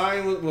 the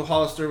sign with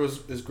Hollister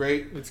is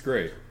great. It's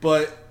great.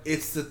 But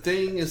it's the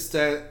thing is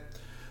that,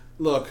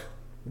 look,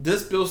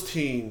 this Bills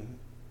team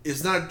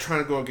is not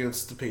trying to go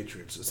against the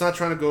Patriots. It's not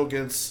trying to go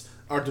against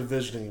our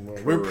division anymore.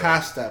 Correct. We're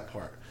past that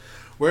part.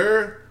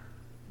 Where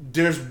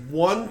there's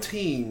one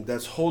team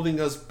that's holding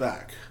us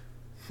back.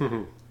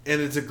 And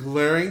it's a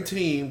glaring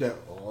team that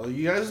all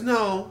you guys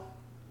know,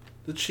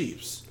 the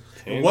Chiefs.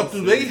 And what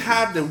do they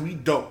have that we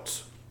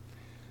don't?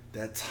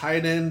 That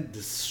tight end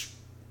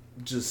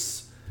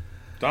just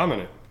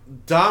dominant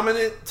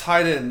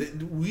tight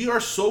end. We are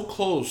so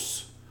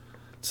close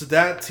to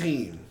that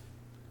team.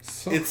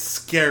 It's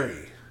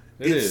scary.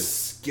 It's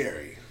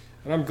scary.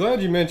 And I'm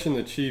glad you mentioned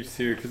the Chiefs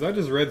here because I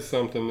just read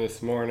something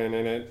this morning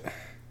and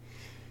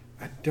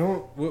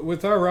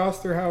with our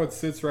roster how it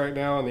sits right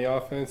now on the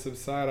offensive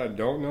side, I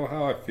don't know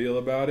how I feel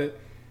about it.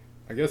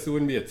 I guess it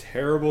wouldn't be a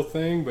terrible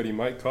thing, but he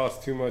might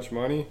cost too much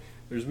money.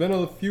 There's been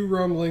a few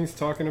rumblings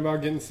talking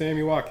about getting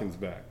Sammy Watkins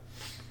back.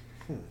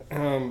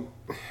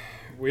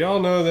 We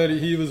all know that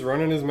he was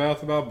running his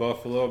mouth about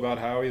Buffalo, about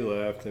how he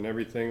left and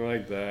everything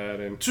like that.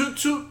 And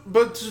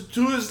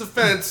to his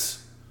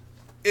defense,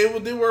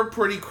 they were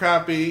pretty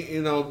crappy,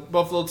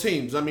 Buffalo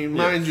teams. I mean,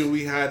 mind you,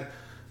 we had,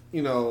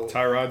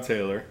 Tyrod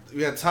Taylor.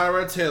 We had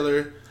Tyrod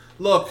Taylor.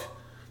 Look,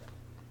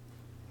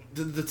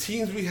 the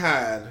teams we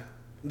had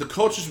the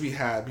coaches we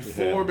had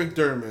before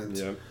McDermott.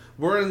 Yep.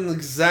 Weren't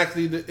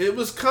exactly. It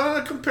was kind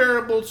of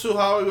comparable to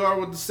how we are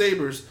with the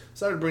Sabres.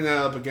 Sorry to bring that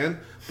up again,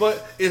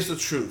 but it's the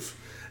truth.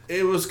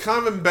 It was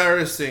kind of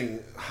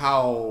embarrassing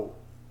how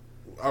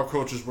our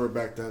coaches were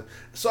back then.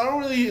 So I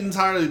don't really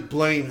entirely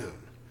blame him.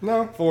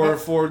 No, for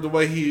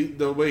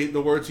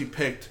the words he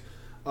picked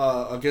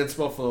against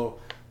Buffalo,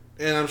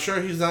 and I'm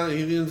sure he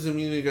didn't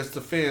mean against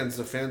the fans.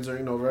 The fans are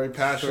very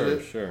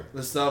passionate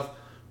and stuff.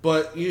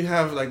 But you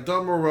have like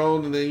Doug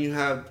Marrone, and then you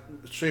have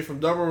straight from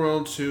Doug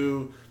Marrone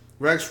to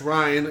Rex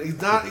Ryan. He's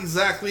not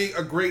exactly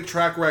a great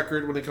track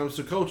record when it comes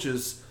to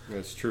coaches.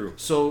 That's true.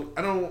 So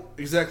I don't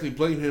exactly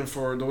blame him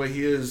for the way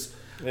he is.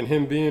 And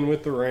him being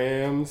with the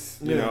Rams,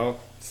 you know,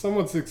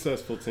 somewhat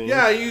successful team.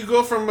 Yeah, you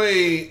go from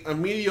a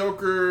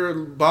mediocre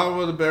bottom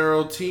of the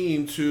barrel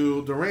team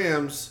to the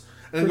Rams,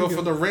 and go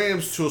from the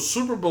Rams to a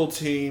Super Bowl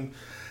team.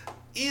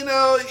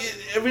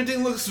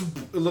 Everything looks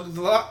a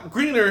lot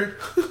greener.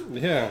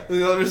 Yeah, on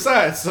the other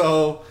side.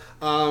 So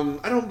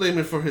I don't blame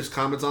him for his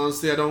comments.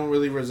 Honestly, I don't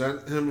really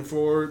resent him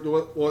for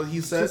what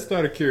he said. Just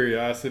out of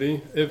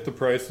curiosity, if the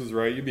price was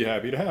right, you'd be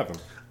happy to have him.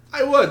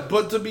 I would,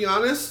 but to be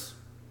honest,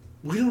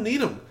 we don't need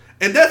him.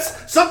 And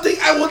that's something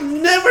I would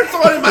never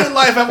thought in my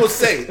life I would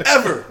say,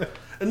 ever.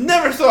 I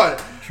never thought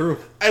True.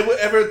 I would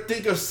ever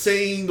think of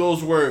saying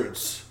those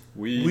words.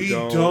 We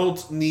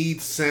don't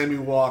need Sammy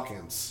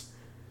Watkins.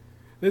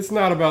 It's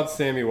not about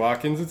Sammy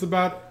Watkins. It's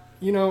about,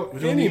 we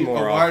don't need a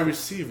wide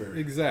receiver.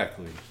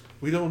 Exactly.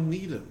 We don't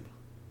need him.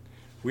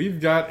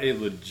 We've got a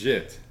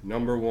legit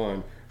number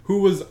one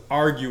who was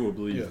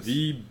arguably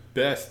the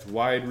best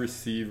wide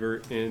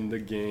receiver in the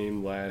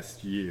game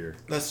last year.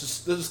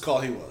 Let's just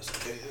call he was.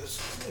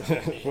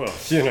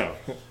 Well,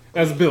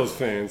 as Bills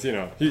fans,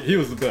 he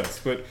was the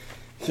best. But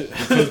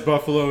because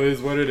Buffalo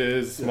is what it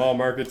is, small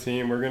market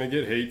team, we're going to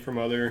get hate from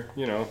other,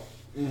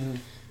 Mm-hmm.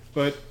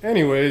 But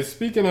anyways,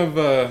 speaking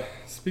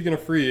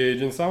of free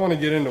agents, I want to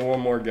get into one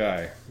more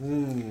guy.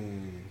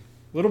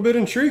 A little bit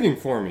intriguing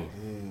for me.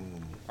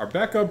 Our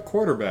backup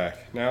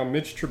quarterback, now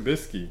Mitch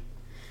Trubisky.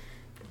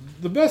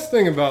 The best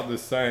thing about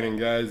this signing,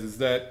 guys, is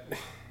that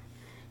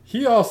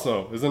he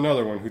also is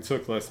another one who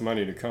took less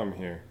money to come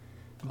here.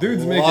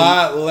 Dude's making a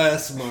lot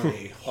less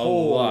money. a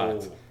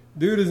lot.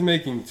 Dude is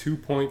making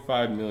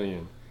 $2.5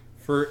 million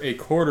for a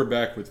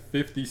quarterback with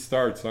 50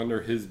 starts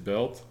under his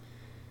belt.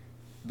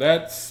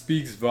 That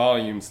speaks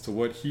volumes to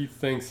what he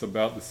thinks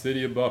about the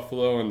city of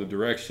Buffalo and the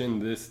direction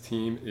this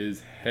team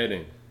is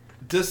heading.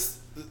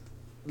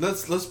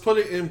 Let's put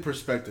it in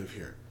perspective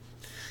here.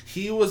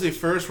 He was a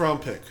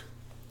first-round pick.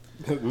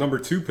 Number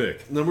 2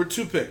 pick.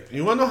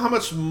 You want to know how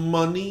much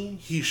money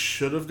he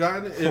should have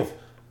gotten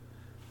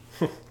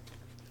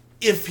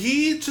if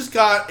he just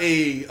got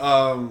a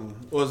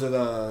there's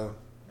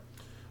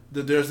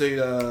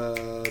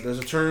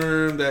a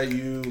term that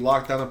you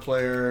lock down a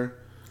player.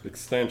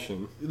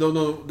 Extension.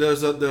 No.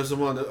 There's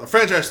a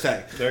franchise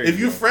tag. If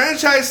you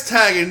franchise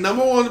tag a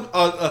number one,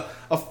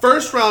 a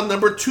first round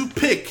number 2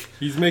 pick,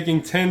 he's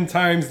making 10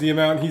 times the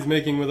amount he's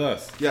making with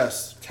us.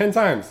 Yes, 10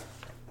 times.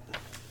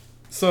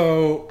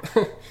 So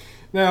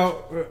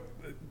now,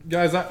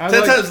 guys, I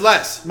 10 times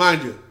less,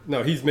 mind you.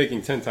 No, he's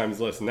making 10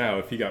 times less now.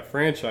 If he got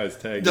franchise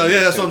tagged. No,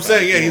 yeah, that's what I'm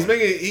saying. Yeah, he's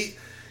making.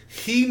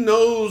 He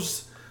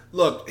knows.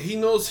 Look, he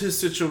knows his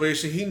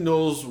situation. He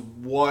knows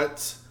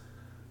what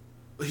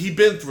he's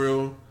been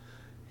through.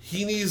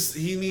 He needs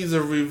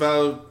a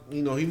reval.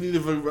 He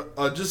needs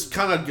to just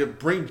kind of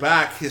bring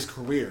back his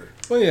career.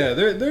 Well, yeah,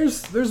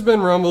 there's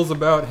been rumbles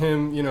about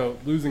him,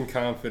 losing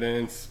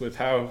confidence with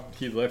how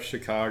he left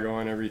Chicago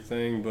and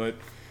everything, but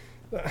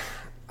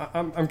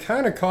I'm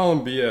kind of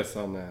calling BS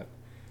on that.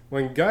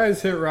 When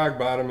guys hit rock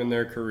bottom in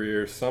their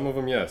career, some of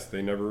them, yes,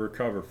 they never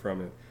recover from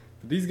it.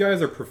 But these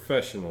guys are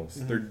professionals.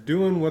 Mm-hmm. They're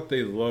doing what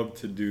they love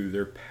to do.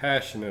 They're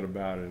passionate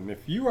about it. And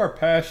if you are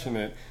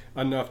passionate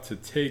enough to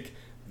take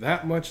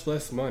that much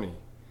less money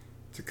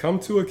to come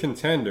to a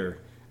contender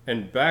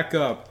and back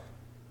up,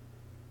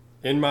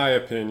 in my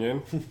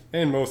opinion,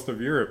 and most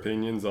of your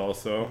opinions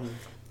also,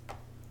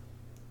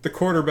 the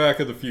quarterback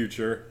of the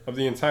future of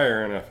the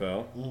entire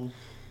NFL,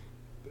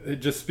 it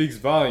just speaks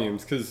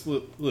volumes. Because,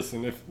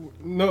 listen,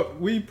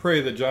 we pray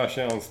that Josh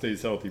Allen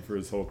stays healthy for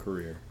his whole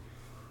career.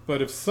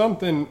 But if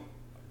something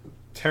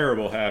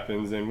terrible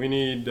happens and we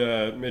need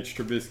Mitch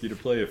Trubisky to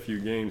play a few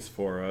games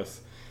for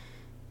us,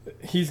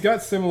 he's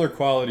got similar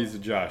qualities to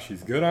Josh.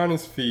 He's good on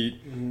his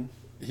feet. Mm-hmm.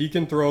 He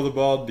can throw the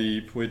ball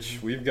deep, which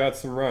we've got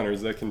some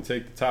runners that can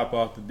take the top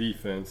off the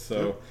defense.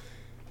 So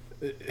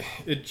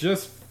it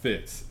just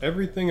fits.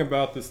 Everything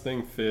about this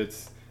thing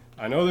fits.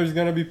 I know there's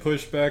going to be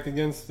pushback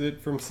against it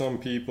from some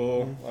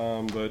people,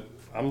 but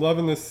I'm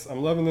loving this.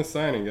 I'm loving this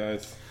signing,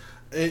 guys.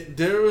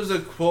 There was a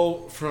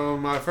quote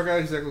from, I forgot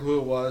exactly who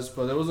it was,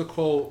 but there was a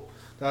quote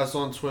that was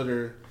on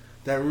Twitter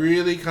that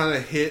really kind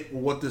of hit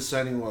what this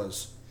signing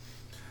was.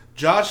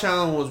 Josh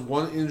Allen was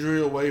one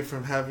injury away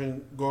from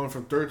going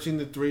from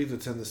 13-3 to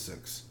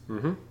 10-6.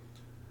 Mm-hmm.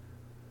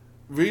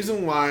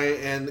 Reason why,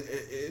 and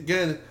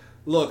again,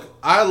 look,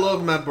 I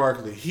love Matt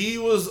Barkley. He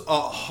was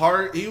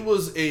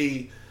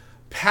a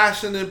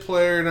passionate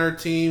player in our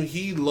team.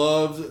 He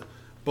loved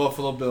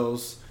Buffalo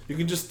Bills. You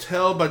can just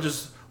tell by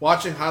just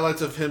watching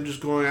highlights of him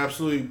just going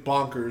absolutely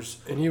bonkers.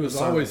 And he was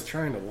always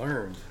trying to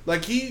learn.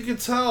 Like, you can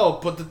tell,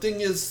 but the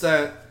thing is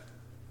that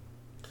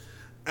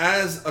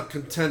as a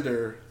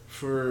contender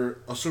for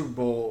a Super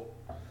Bowl,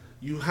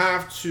 you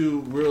have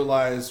to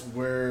realize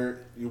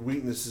where your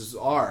weaknesses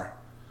are.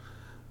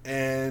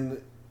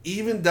 And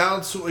even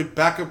down to a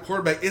backup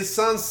quarterback, it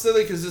sounds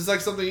silly because it's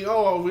like something, we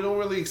don't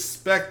really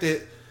expect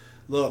it.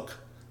 Look,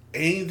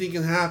 anything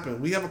can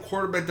happen. We have a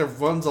quarterback that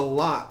runs a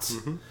lot,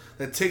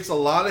 that takes a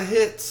lot of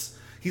hits.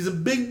 He's a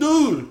big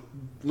dude,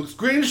 looks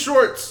great in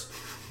shorts,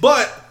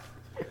 but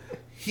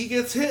he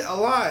gets hit a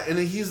lot, and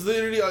he's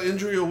literally an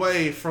injury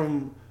away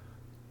from,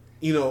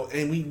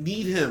 and we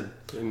need him.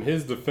 In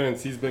his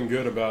defense, he's been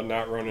good about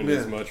not running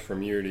as much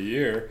from year to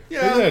year.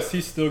 Yeah. But yes,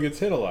 he still gets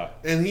hit a lot.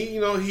 And he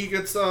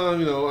gets,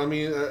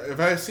 if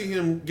I see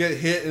him get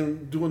hit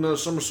and do another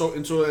somersault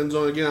into an end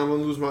zone again, I'm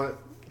going to lose my...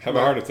 Have a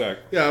heart attack.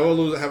 Yeah, I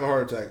will have a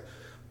heart attack.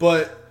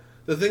 But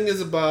the thing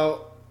is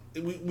about,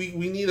 we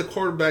need a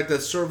quarterback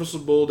that's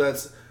serviceable,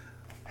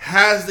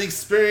 has the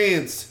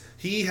experience.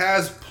 He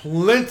has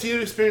plenty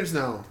of experience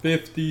now.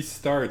 50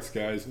 starts,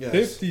 guys. Yes.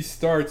 50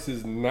 starts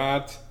is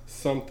not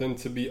something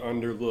to be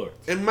underlooked.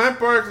 And Matt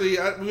Barkley,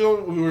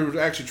 we were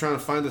actually trying to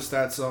find the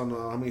stats on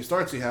how many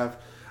starts he have.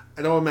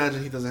 I don't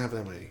imagine he doesn't have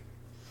that many.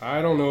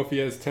 I don't know if he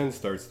has 10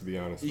 starts, to be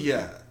honest with you.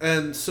 Yeah,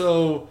 and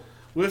so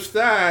with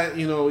that,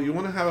 you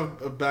want to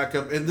have a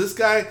backup. And this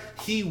guy,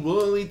 he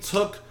willingly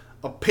took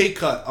a pay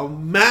cut, a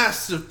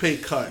massive pay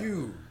cut.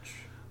 Huge.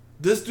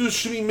 This dude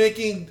should be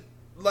making,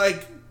 some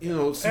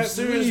At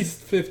serious...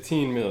 least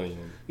 $15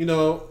 million.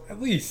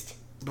 At least.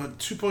 But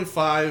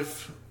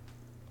 2.5,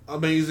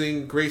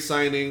 amazing, great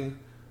signing.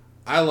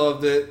 I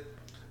loved it.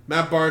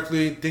 Matt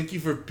Barkley, thank you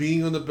for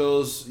being on the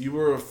Bills. You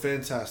were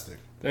fantastic.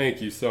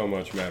 Thank you so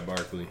much, Matt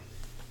Barkley.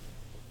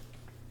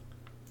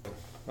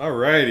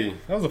 Alrighty.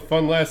 That was a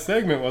fun last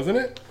segment, wasn't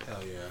it?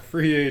 Hell yeah.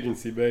 Free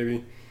agency,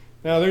 baby.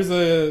 Now, there's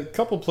a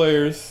couple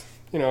players,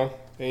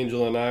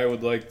 Angel and I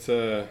would like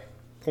to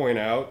point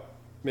out,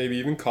 maybe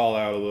even call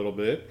out a little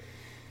bit.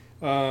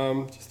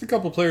 Just a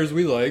couple players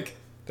we like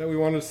that we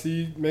want to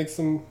see make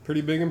some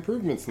pretty big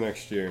improvements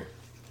next year.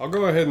 I'll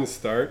go ahead and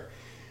start.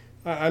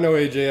 I know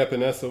A.J.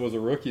 Epinesa was a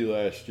rookie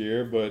last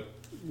year, but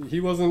he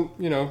wasn't,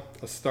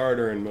 a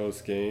starter in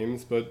most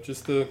games. But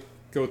just to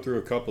go through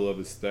a couple of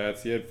his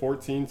stats, he had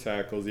 14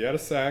 tackles, he had a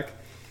sack,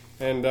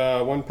 and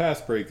 1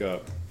 pass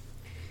breakup.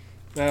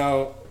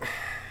 Now,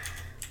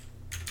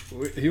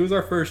 he was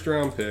our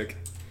first-round pick.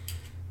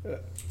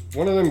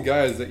 One of them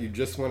guys that you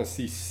just want to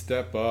see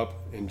step up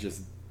and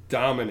just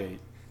dominate.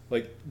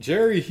 Like,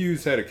 Jerry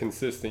Hughes had a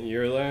consistent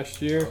year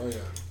last year. Oh, yeah.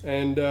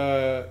 And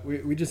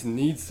we just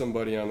need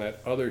somebody on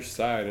that other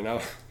side. And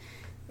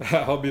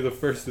I'll be the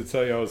first to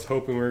tell you I was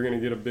hoping we were going to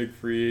get a big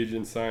free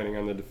agent signing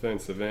on the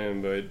defensive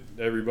end, but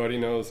everybody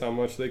knows how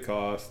much they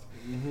cost.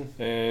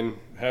 Mm-hmm. And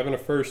having a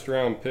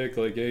first-round pick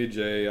like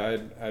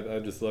AJ,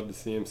 I'd just love to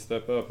see him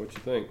step up. What you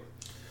think?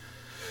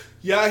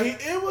 Yeah,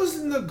 it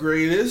wasn't the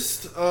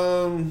greatest.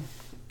 When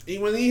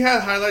he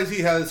had highlights,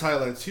 he had his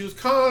highlights. He was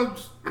kind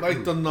of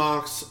like the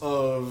Knox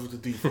of the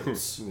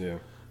defense. Yeah.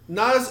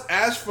 Not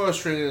as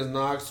frustrating as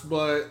Knox,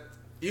 but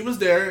he was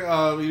there.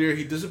 Either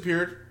he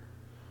disappeared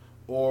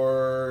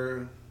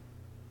or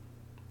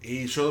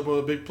he showed up with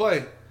a big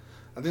play.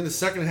 I think the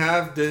second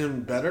half did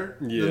him better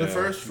than the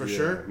first, for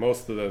sure.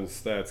 Most of those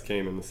stats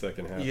came in the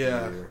second half.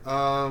 Yeah. Of the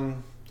year.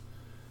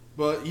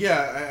 But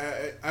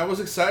yeah, I was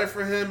excited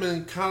for him,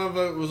 and kind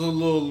of was a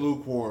little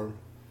lukewarm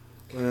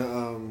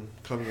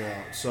coming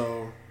out.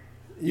 So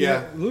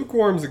yeah,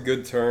 lukewarm's a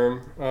good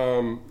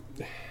term.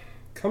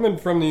 Coming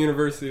from the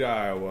University of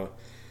Iowa,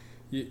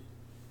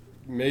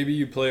 maybe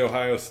you play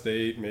Ohio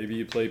State, maybe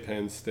you play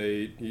Penn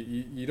State.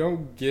 You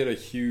don't get a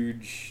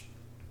huge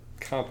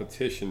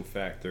competition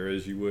factor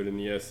as you would in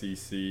the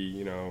SEC,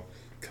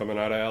 coming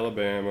out of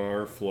Alabama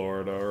or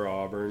Florida or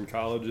Auburn,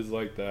 colleges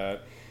like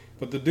that.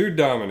 But the dude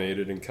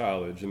dominated in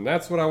college, and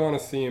that's what I want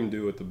to see him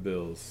do with the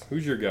Bills.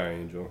 Who's your guy,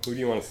 Angel? Who do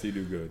you want to see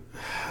do good?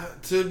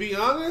 To be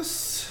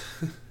honest,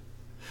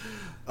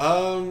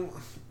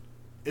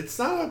 it's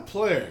not a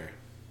player.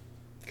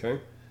 Okay.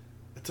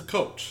 It's a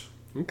coach.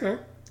 Okay.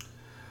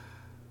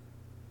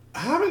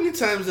 How many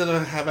times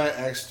have I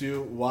asked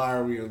you, why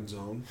are we on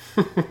zone?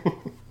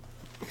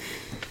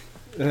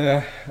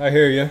 I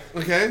hear you.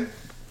 Okay?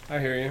 I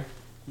hear you.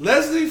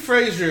 Leslie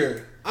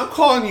Frazier, I'm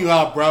calling you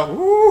out, bro.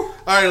 Woo. All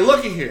right,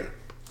 looky here.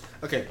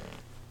 Okay.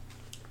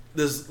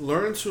 There's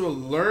learn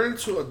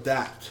to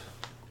adapt.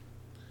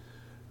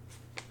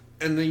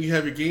 And then you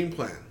have your game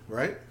plan,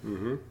 right?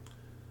 Mm-hmm.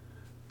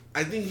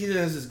 I think he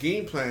has his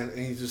game plan and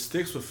he just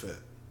sticks with it.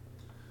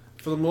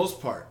 For the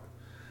most part.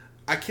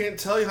 I can't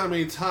tell you how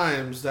many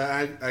times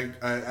that I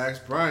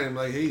asked Brian,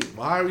 like, hey,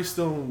 why are we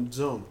still in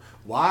zone?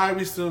 Why are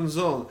we still in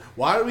zone?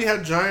 Why do we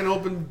have giant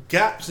open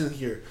gaps in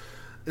here?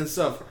 And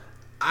stuff.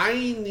 I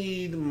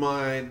need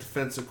my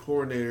defensive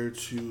coordinator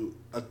to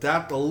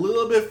adapt a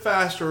little bit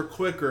faster or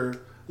quicker, a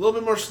little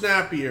bit more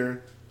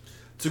snappier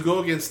to go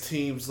against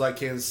teams like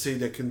Kansas City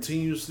that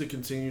continuously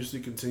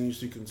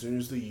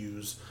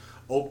use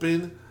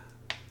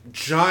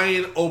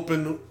giant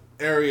open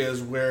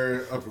areas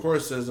where, of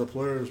course, there's a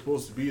player who's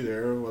supposed to be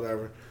there or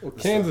whatever. Well,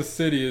 Kansas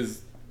City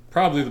is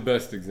probably the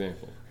best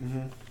example.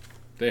 Mm-hmm.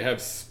 They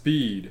have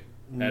speed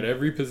at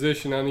every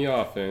position on the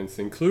offense,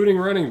 including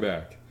running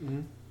back,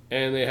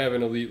 and they have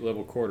an elite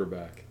level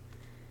quarterback.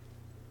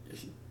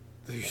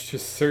 There's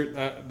just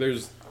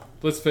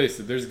let's face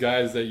it, there's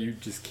guys that you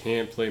just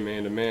can't play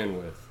man-to-man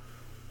with.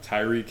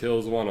 Tyreek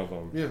Hill's one of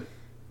them. Yeah.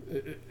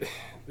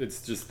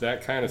 It's just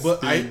that kind of speed.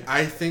 But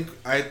I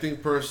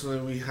think personally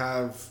we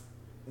have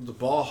the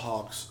ball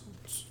hawks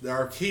that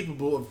are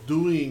capable of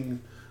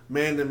doing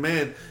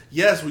man-to-man.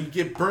 Yes, when you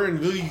get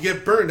burned, you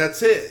get burned.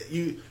 That's it.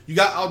 You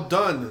got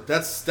outdone.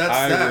 That's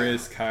high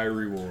risk, high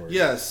reward.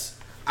 Yes.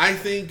 I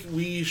think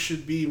we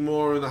should be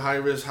more in the high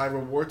risk, high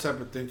reward type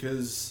of thing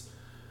because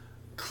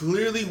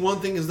clearly one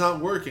thing is not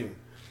working.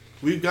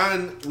 We've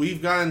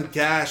gotten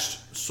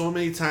gashed so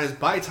many times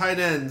by tight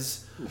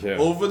ends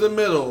over the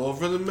middle,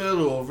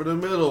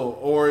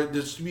 or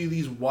there should be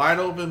these wide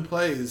open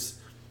plays.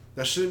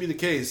 That shouldn't be the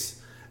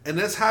case. And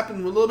that's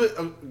happened a little bit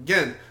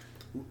again.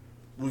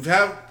 We've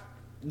had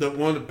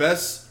one of the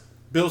best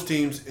Bills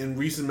teams in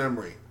recent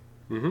memory.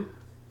 Mm-hmm.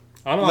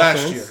 On last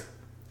offense. year.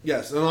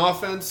 Yes, on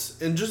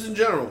offense and just in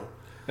general.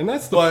 And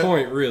that's the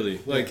point, really.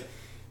 Like,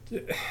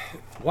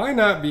 why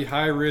not be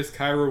high risk,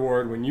 high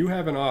reward when you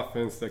have an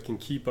offense that can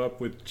keep up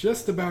with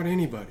just about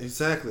anybody?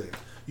 Exactly.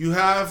 You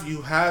have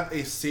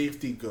a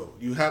safety goat.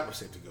 You have a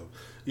safety goat.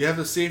 You have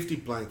the safety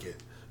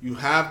blanket. You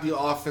have the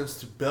offense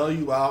to bail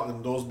you out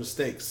in those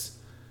mistakes.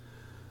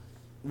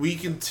 We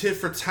can tit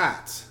for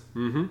tat.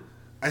 Mm-hmm.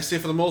 I say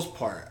for the most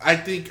part. I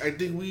think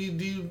we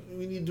need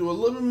to do a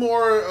little bit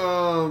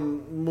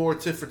more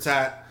tit for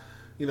tat.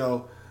 You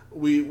know,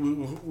 we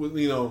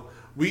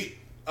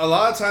a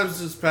lot of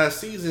times this past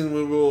season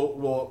we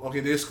will okay,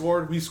 they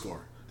scored, we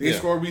score. They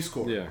scored, we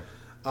score. Yeah.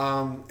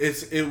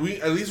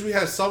 We at least we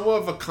have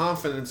somewhat of a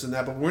confidence in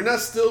that, but we're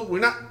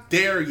not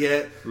there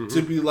yet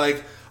to be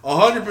like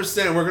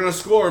 100% we're gonna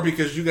score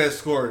because you guys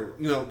scored.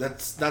 You know,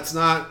 that's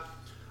not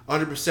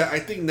 100%. I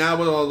think now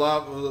with a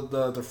lot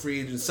of the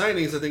free agent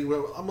signings, I think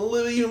I'm a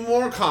little even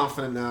more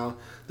confident now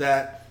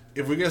that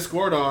if we get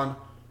scored on,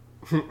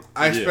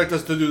 I expect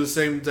us to do the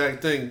same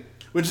exact thing.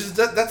 Which is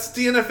that's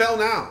the NFL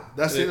now.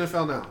 That's the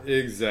NFL now.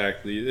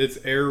 Exactly. It's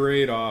air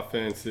raid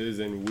offenses,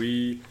 and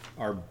we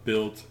are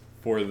built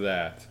for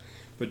that.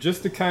 But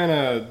just to kind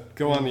of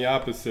go on the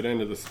opposite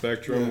end of the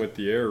spectrum with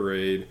the air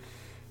raid,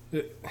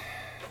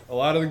 a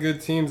lot of the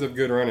good teams have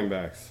good running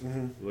backs.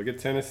 Mm-hmm. Look at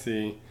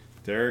Tennessee,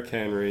 Derrick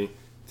Henry.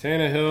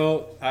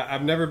 Tannehill,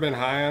 I've never been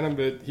high on him,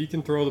 but he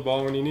can throw the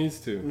ball when he needs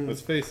to.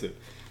 Let's face it.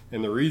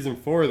 And the reason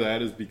for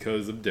that is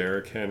because of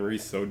Derrick Henry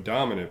so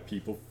dominant.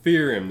 People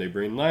fear him. They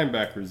bring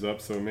linebackers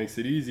up, so it makes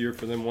it easier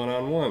for them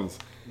one-on-ones.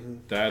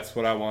 That's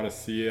what I want to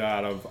see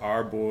out of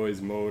our boys,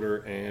 Motor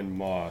and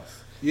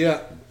Moss.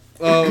 Yeah.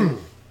 I'm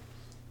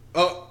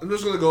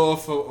just going to go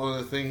off on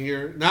a thing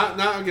here.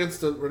 Not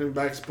against the running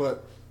backs,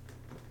 but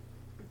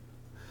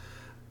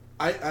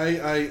I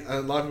a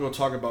lot of people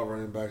talk about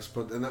running backs,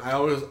 but and I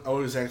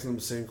always ask them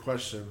the same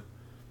question.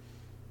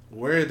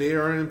 Where they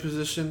are in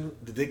position,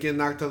 did they get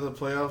knocked out of the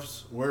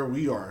playoffs? Where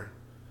we are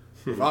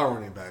with our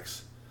running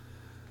backs.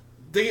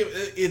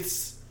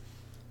 It's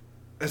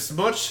as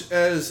much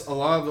as a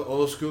lot of the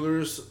old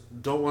schoolers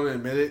don't want to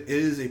admit it, it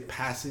is a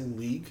passing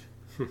league.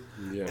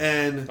 Yeah.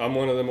 And I'm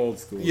one of them old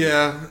schoolers.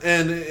 Yeah,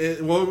 and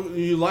whether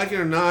you like it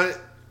or not,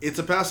 it's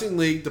a passing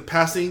league. The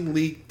passing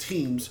league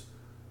teams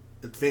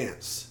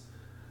advance.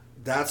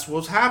 That's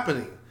what's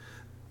happening.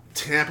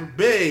 Tampa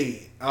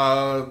Bay,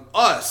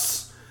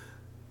 us.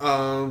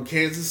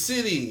 Kansas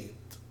City,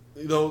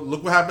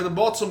 look what happened in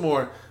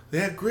Baltimore. They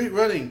had great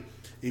running.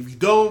 If you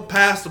don't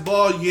pass the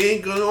ball,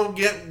 you're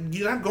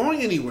not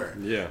going anywhere.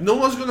 Yeah. No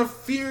one's gonna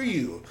fear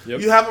you. Yep.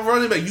 You have a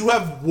running back. You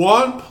have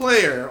one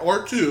player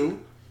or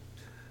two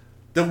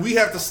that we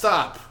have to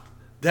stop.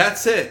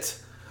 That's it.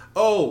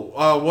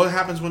 What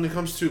happens when it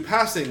comes to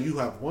passing? You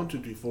have 1, 2,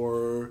 3,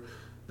 4.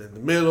 Then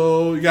the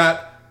middle, you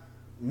got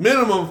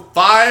minimum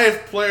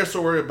 5 players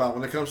to worry about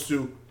when it comes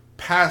to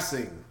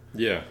passing.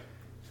 Yeah.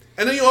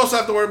 And then you also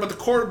have to worry about the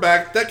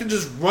quarterback that can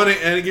just run it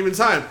at any given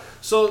time.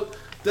 So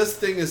this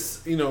thing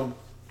is,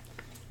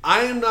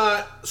 I am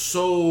not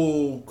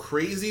so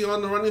crazy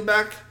on the running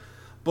back,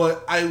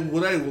 but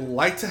would I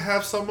like to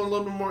have someone a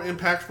little bit more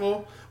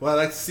impactful? Would I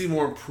like to see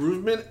more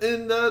improvement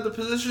in the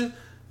position?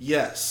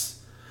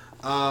 Yes.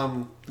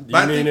 Do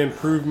you mean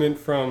improvement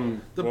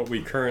from what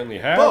we currently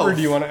have, both. Or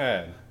do you want to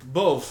add?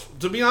 Both.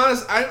 To be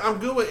honest, I'm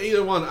good with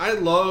either one. I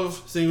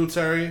love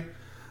Singletary.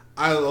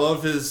 I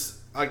love his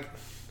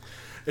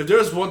if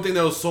there's one thing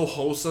that was so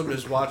wholesome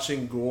is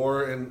watching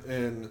Gore and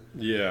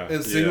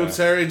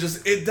Singletary,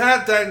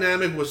 that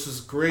dynamic was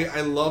just great. I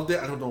loved it.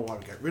 I don't know why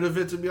we got rid of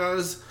it, to be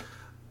honest,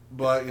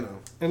 but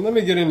And let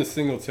me get into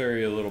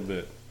Singletary a little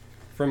bit.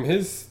 From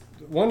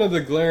one of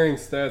the glaring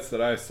stats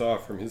that I saw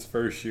from his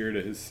first year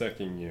to his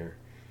second year,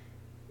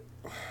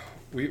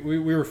 we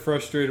were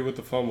frustrated with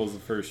the fumbles the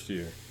first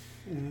year.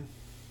 Mm-hmm.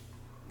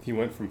 He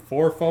went from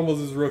 4 fumbles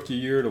his rookie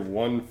year to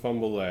 1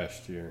 fumble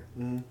last year.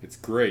 Mm-hmm. It's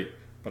great,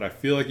 but I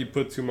feel like he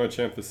put too much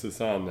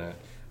emphasis on that.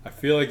 I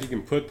feel like he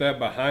can put that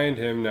behind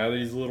him now that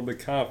he's a little bit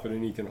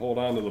confident. He can hold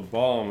on to the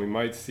ball, and we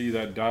might see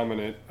that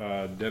dominant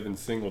Devin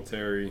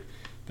Singletary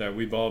that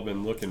we've all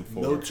been looking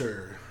for.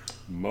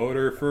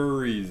 Motor for a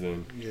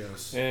reason.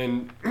 Yes.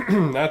 And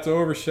not to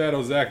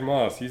overshadow Zach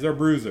Moss. He's our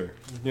bruiser.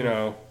 Mm-hmm. You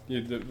know,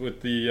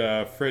 with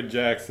the Fred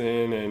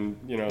Jackson and,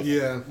 you know,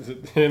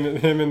 him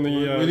and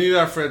the... we need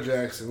our Fred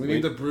Jackson. We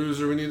need the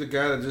bruiser. We need the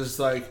guy that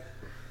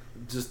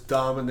just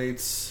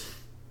dominates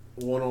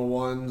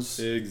one-on-ones.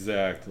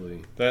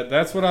 Exactly.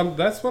 That's what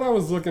I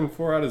was looking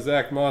for out of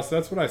Zach Moss.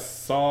 That's what I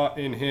saw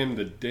in him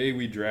the day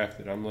we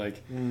drafted. I'm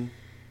like,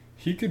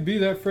 he could be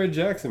that Fred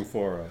Jackson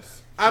for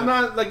us. I'm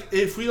not, like,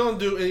 if we don't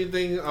do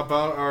anything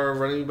about our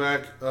running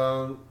back,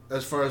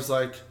 as far as,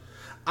 like,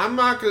 I'm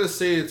not going to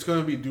say it's going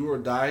to be do or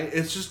die.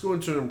 It's just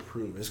going to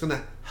improve. It's going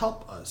to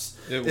help us.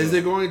 Is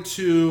it going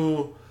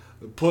to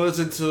put us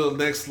into the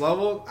next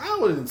level? I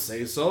wouldn't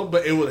say so,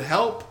 but it would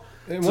help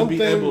to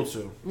be able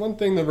to. One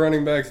thing the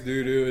running backs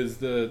do is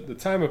the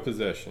time of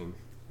possession.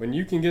 When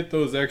you can get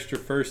those extra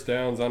first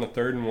downs on a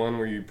 3rd and 1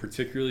 where you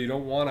particularly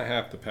don't want to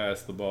have to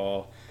pass the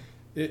ball,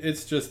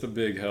 it's just a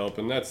big help,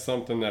 and that's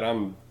something that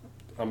I'm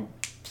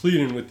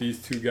pleading with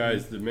these 2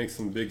 guys to make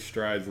some big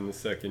strides in the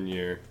second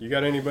year. You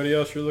got anybody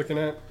else you're looking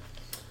at?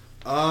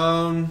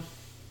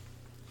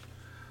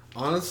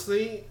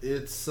 Honestly,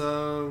 it's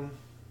I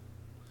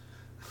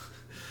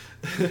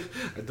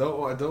don't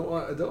want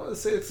to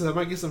say it because I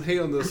might get some hate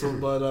on this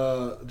one,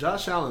 but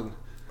Josh Allen.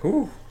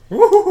 Ooh.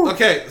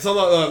 Okay, so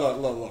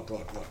look.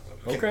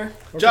 Okay.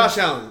 Josh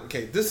Allen.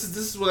 Okay, this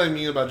is what I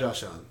mean about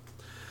Josh Allen.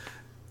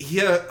 He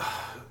had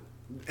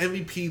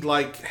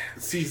MVP-like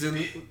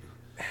season.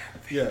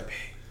 Yeah.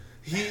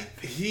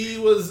 He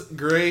was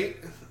great.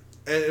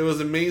 It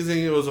was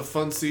amazing. It was a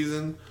fun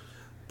season.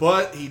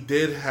 But he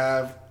did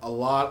have a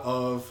lot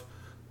of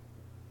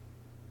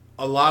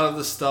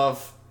the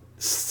stuff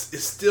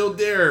is still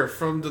there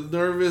from the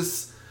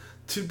nervous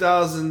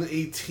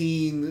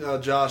 2018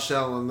 Josh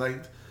Allen,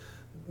 like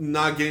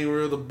not getting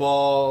rid of the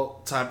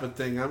ball type of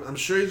thing. I'm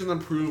sure he's going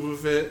to improve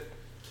with it.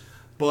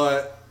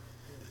 But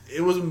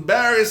it was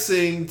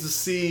embarrassing to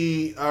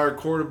see our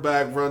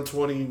quarterback run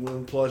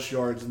 21 plus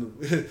yards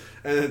and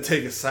then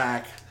take a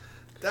sack.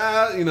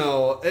 That, you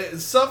know,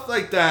 stuff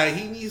like that.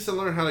 He needs to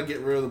learn how to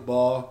get rid of the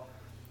ball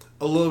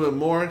a little bit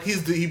more.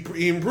 He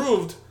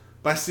improved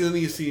by stealing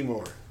the EC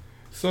more.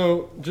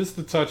 So just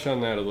to touch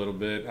on that a little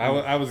bit,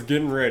 I was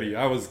getting ready.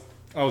 I was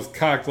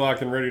cock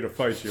blocking, ready to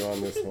fight you on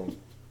this one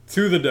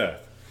to the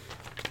death.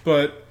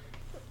 But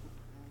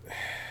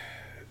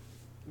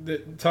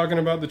talking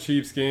about the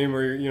Chiefs game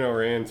where, you know,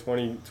 ran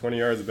 20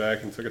 yards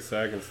back and took a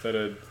sack instead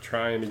of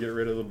trying to get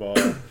rid of the ball.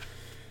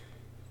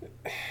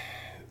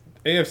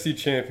 AFC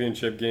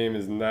Championship game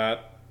is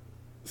not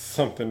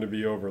something to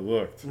be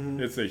overlooked.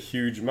 Mm-hmm. It's a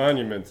huge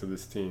monument to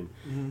this team.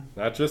 Mm-hmm.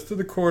 Not just to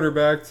the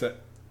quarterback, to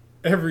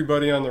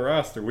everybody on the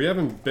roster. We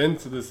haven't been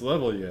to this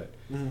level yet.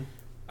 Mm-hmm.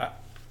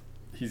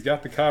 He's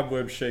got the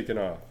cobwebs shaken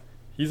off.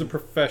 He's a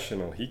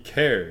professional. He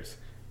cares.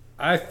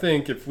 I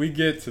think if we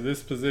get to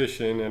this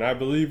position, and I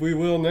believe we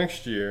will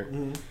next year,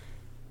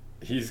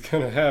 he's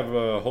going to have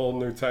a whole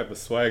new type of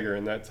swagger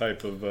in that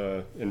type of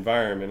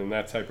environment and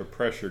that type of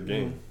pressure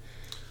game.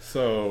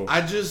 So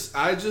I just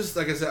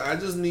like I said, I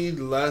just need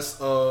less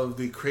of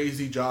the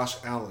crazy Josh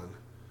Allen.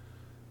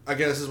 I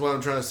guess is what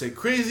I'm trying to say.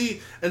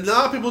 Crazy, and a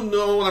lot of people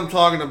know what I'm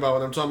talking about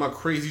when I'm talking about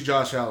crazy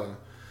Josh Allen.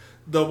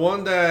 The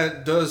one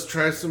that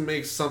tries to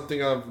make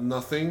something out of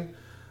nothing.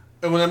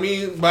 And what I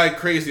mean by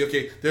crazy,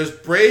 okay, there's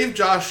brave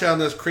Josh Allen,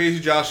 there's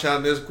crazy Josh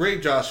Allen, there's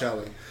great Josh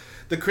Allen.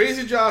 The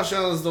crazy Josh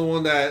Allen is the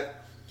one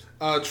that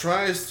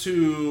tries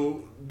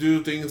to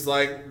do things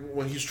like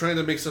when he's trying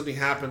to make something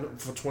happen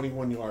for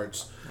 21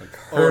 yards. Like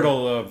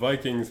hurdle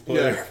Vikings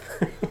player.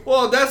 Yeah.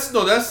 Well, that's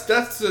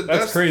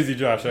crazy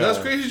Josh Allen. That's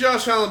crazy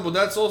Josh Allen, but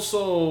that's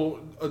also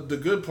the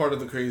good part of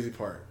the crazy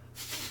part.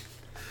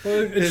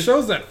 Well, it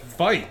shows that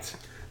fight.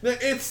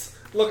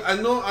 Look, I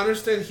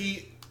understand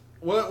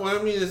What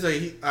I mean is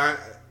that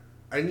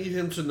I need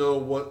him to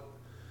know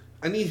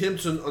I need him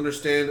to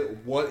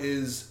understand what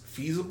is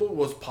feasible,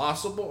 what's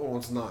possible, and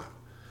what's not.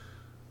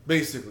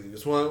 Basically,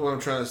 that's what I'm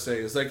trying to say.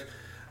 It's like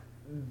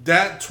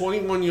that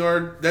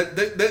 21-yard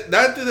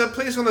that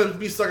play's gonna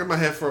be stuck in my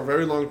head for a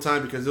very long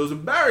time because it was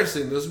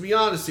embarrassing. Let's be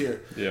honest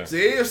here. Yeah. It's the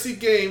AFC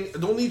game. I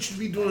don't need you to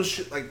be doing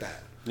shit like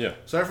that. Yeah.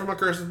 Sorry for my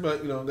cursing,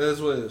 but you know that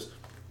is what it is.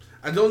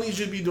 I don't need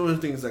you to be doing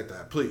things like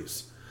that,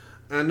 please.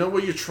 And I know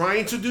what you're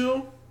trying to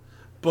do.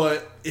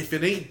 But if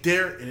it ain't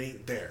there, it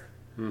ain't there.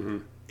 Mm-hmm.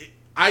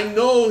 I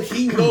know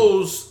he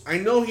knows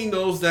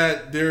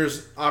that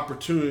there's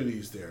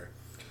opportunities there.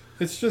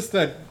 It's just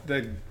that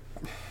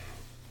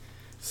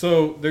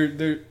so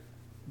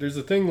there's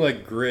a thing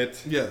like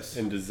grit, yes,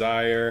 and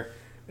desire,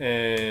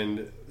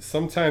 and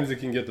sometimes it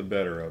can get the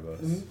better of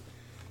us. Mm-hmm.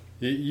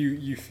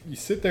 You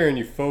sit there and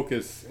you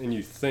focus and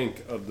you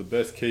think of the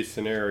best case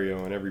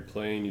scenario in every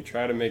play and you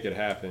try to make it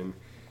happen.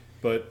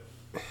 But,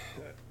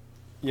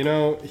 you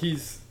know,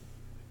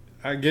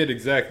 I get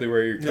exactly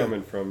where you're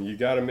coming from. You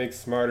got to make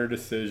smarter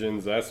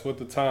decisions. That's what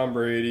the Tom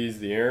Brady's,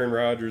 the Aaron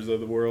Rodgers of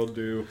the world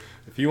do.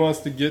 If he wants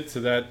to get to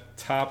that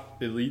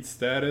top elite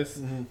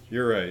status,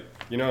 you're right.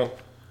 You know,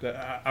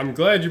 I'm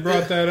glad you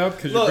brought that up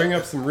because you bring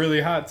up some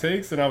really hot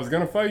takes, and I was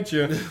going to fight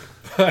you.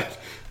 But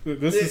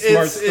this is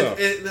smart stuff.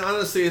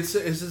 Honestly, it's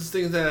just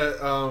things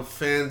that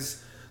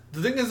fans.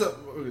 The thing is that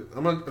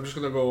I'm just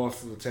going to go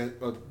off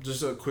the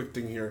just a quick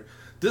thing here.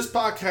 This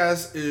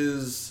podcast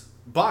is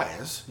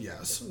biased,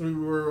 yes.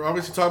 We're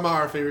obviously talking about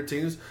our favorite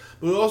teams,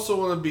 but we also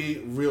want to be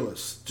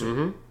realists too.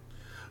 Mm-hmm.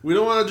 We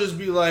don't want to just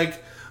be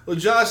like, well,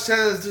 Josh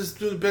Allen's just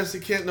do the best he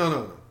can.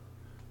 No.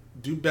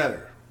 Do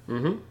better.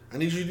 Mm-hmm. I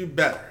need you to do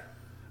better.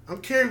 I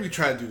don't care if you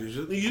try to do this.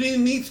 You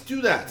didn't need to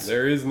do that.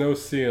 There is no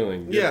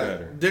ceiling.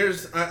 Get better.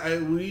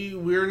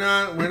 We're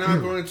not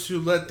going to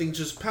let things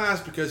just pass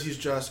because he's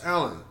Josh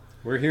Allen.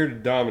 We're here to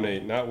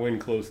dominate, not win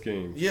close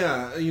games.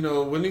 Yeah,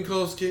 winning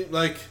close games,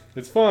 like,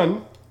 it's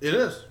fun. It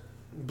is,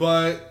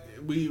 but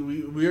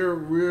we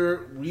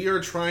are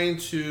trying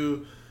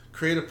to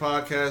create a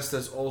podcast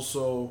that's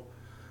also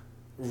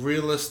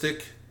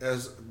realistic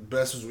as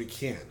best as we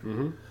can.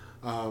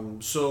 Mm-hmm.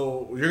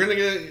 So you're gonna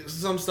get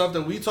some stuff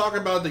that we talk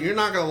about that you're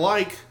not gonna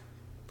like,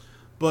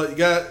 but you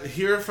got to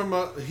hear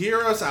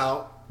us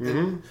out,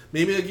 and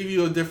maybe it'll give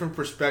you a different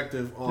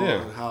perspective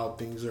on how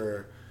things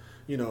are,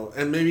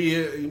 and maybe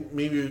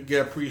you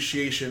get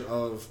appreciation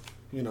of,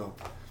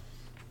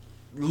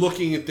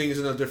 looking at things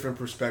in a different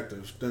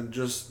perspective than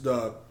just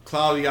the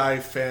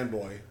cloudy-eyed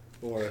fanboy.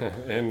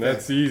 And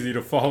that's easy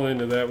to fall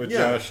into that with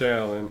Josh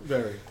Allen.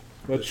 Very.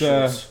 But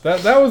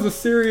that was a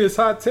serious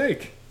hot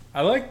take.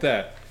 I like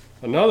that.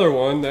 Another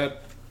one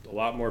that a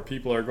lot more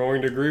people are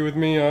going to agree with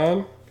me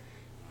on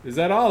is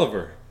that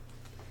Oliver.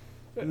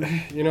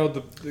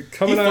 The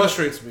coming out. He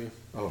frustrates me.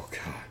 Oh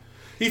God.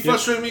 He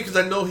frustrates me because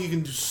I know he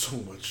can do so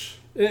much.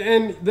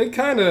 And they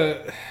kind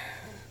of,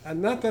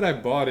 not that I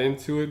bought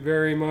into it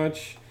very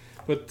much,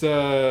 but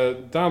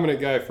dominant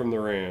guy from the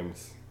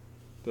Rams,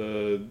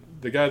 the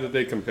guy that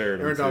they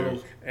compared him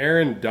to,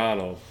 Aaron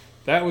Donald.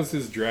 That was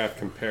his draft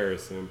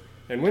comparison.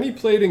 And when he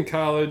played in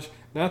college,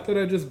 not that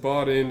I just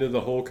bought into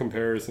the whole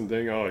comparison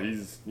thing, oh,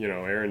 he's,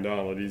 Aaron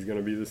Donald, he's going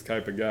to be this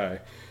type of guy.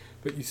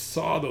 But you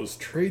saw those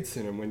traits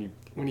in him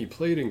when he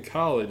played in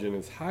college in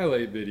his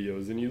highlight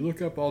videos, and you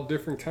look up all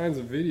different kinds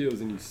of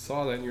videos, and you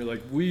saw that, and you're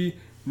like, we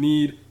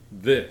need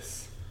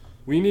this.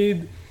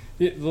 The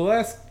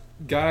last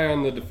guy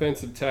on the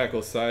defensive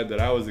tackle side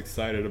that I was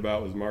excited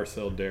about was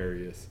Marcel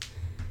Darius.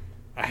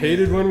 I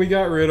hated when we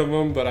got rid of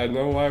him, but I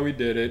know why we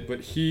did it. But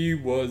he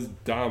was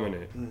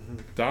dominant. Mm-hmm.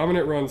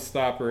 Dominant run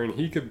stopper, and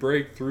he could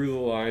break through the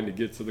line to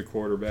get to the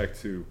quarterback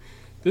too.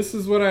 This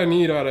is what I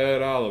need out of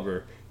Ed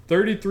Oliver.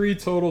 33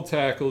 total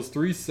tackles,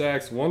 3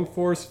 sacks, 1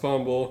 forced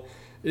fumble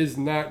is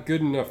not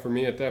good enough for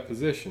me at that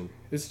position.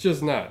 It's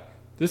just not.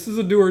 This is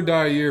a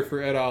do-or-die year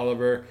for Ed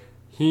Oliver.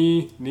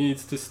 He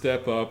needs to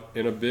step up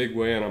in a big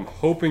way, and I'm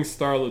hoping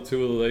Star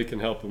Lotulelei can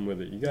help him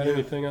with it. You got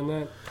anything on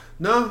that?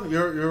 No,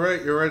 you're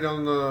right. You're right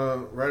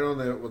on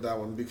there with that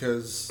one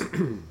because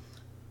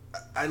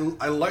I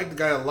like the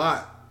guy a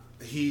lot.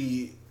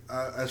 He,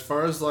 as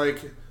far as like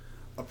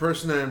a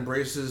person that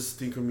embraces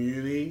the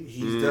community,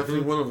 he's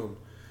definitely one of them.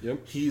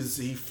 Yep. He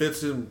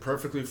fits in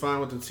perfectly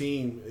fine with the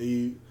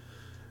team.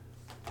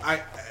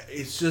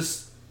 It's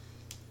just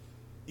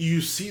you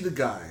see the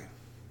guy.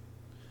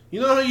 You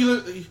know how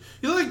you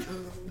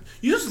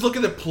just look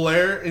at the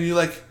player and you're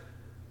like,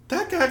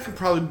 that guy can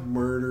probably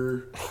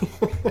murder.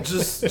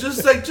 just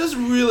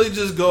really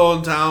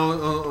go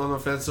down on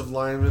offensive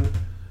linemen.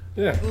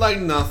 Yeah. Like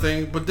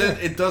nothing. But then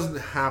it doesn't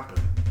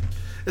happen.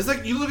 It's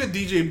like you look at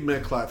DJ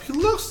Metcalf. He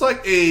looks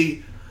like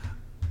a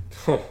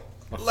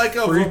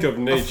freak of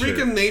nature. A freak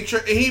of nature,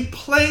 and he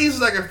plays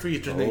like a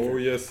freak of nature. Oh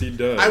yes, he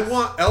does. I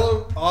want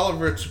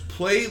Oliver to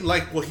play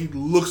like what he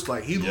looks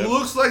like. He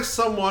looks like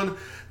someone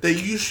that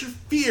you should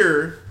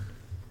fear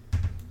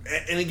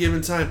at any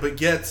given time, but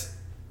yet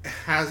it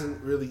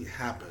hasn't really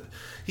happened.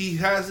 He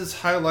has his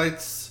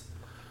highlights,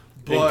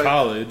 but in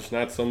college,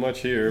 not so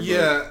much here.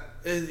 Yeah,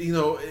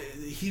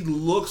 he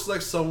looks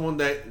like someone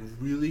that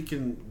really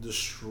can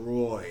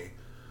destroy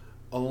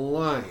a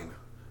line,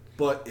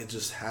 but it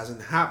just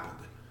hasn't happened.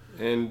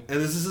 And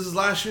this is his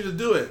last year to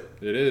do it.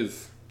 It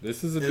is.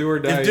 This is a do or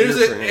die year for him. If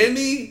there's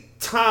any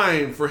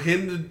time for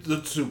him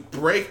to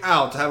break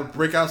out, to have a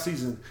breakout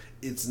season,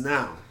 it's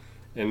now.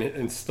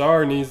 And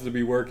Starr needs to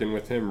be working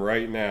with him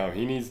right now.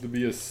 He needs to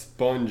be a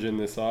sponge in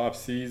this off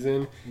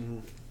season. Mm-hmm.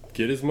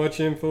 Get as much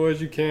info as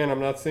you can.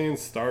 I'm not saying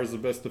Starr's the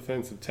best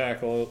defensive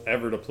tackle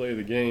ever to play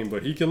the game,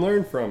 but he can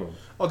learn from him.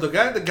 Oh, the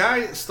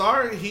guy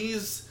Starr,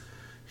 he's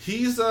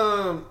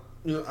I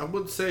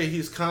would say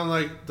he's kind of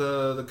like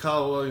the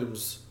Kyle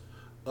Williams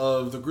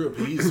of the group.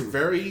 He's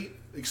very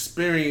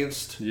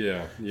experienced.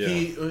 Yeah.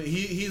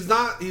 He's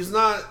not he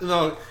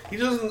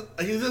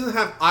doesn't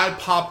have eye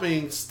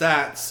popping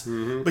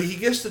stats, but he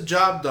gets the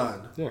job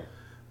done. Yeah.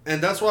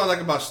 And that's what I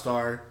like about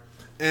Star.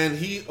 And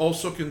he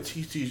also can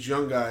teach these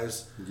young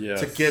guys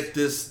to get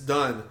this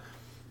done.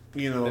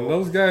 And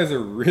those guys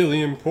are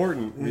really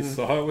important. We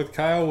saw it with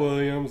Kyle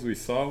Williams. We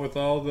saw it with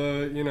all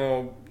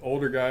the,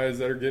 older guys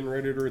that are getting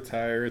ready to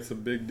retire. It's a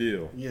big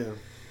deal. Yeah.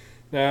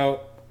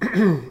 Now,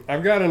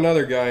 I've got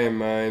another guy in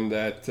mind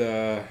that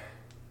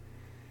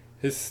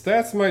his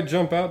stats might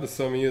jump out to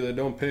some of you that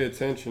don't pay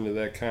attention to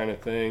that kind of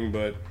thing,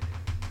 but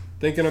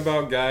thinking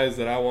about guys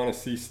that I want to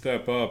see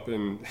step up,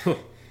 and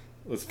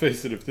let's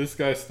face it, if this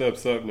guy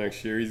steps up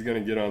next year, he's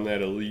going to get on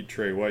that elite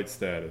Trey White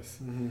status.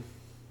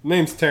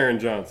 Name's Taron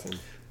Johnson.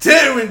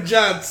 Taron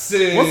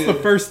Johnson! What's the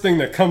first thing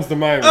that comes to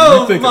mind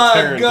when you think of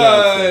Taron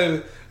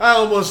Johnson? I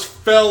almost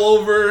fell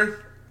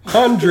over.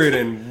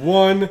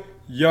 101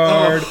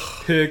 yard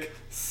pick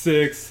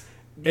 6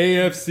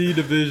 AFC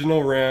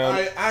divisional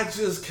round. I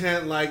just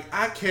can't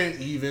I can't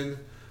even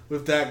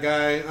with that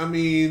guy. I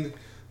mean,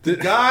 the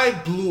guy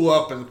blew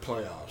up in the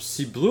playoffs.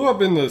 He blew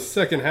up in the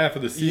second half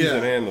of the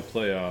season and the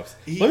playoffs.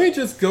 Let me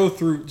just go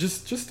through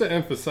just to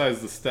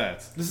emphasize the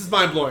stats. This is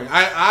mind blowing.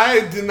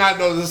 I did not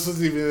know this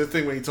was even a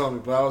thing when he told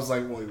me, but I was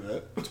like, wait a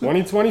minute.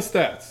 2020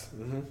 stats.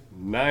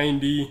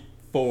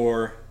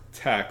 94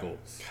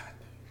 tackles.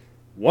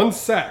 1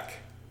 sack.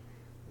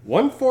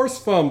 1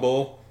 forced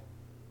fumble.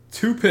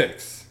 2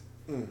 picks.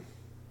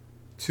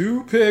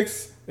 2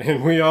 picks,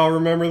 and we all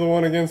remember the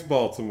one against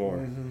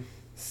Baltimore.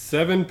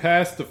 7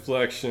 pass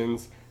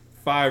deflections,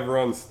 5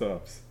 run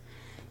stops.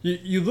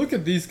 You look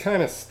at these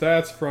kind of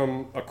stats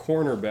from a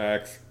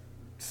cornerback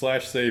 /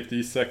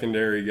 safety,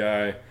 secondary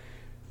guy.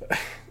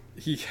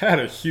 He had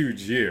a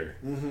huge year.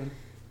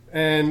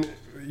 And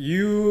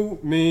you,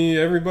 me,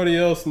 everybody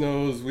else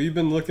knows we've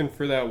been looking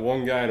for that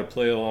one guy to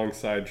play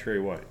alongside Trey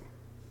White.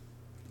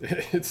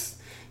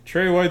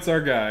 Trey White's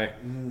our guy.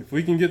 If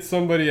we can get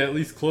somebody at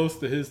least close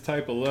to his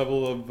type of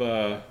level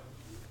of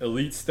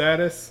elite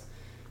status,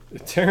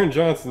 if Taron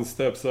Johnson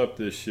steps up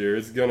this year,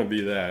 it's going to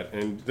be that.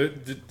 And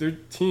their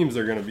teams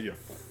are going to be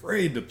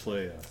afraid to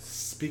play us.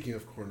 Speaking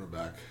of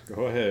cornerback.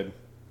 Go ahead.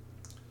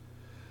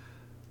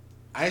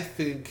 I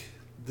think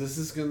this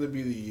is going to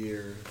be the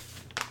year.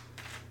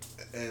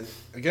 And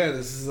again,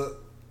 I'm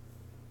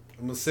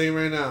going to say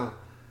right now,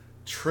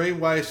 Trey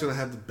White's going to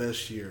have the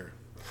best year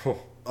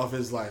of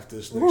his life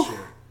this next year.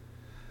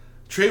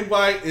 Trey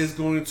White is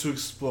going to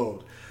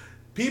explode.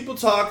 People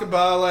talk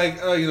about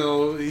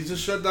he's a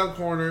shutdown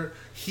corner.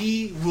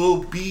 He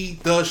will be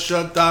the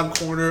shutdown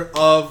corner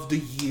of the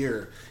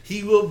year.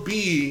 He will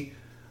be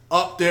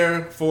up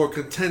there for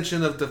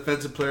contention of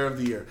Defensive Player of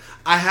the Year.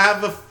 I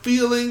have a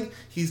feeling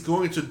he's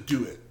going to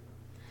do it.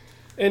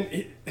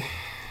 And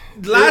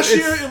last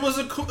year it was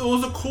a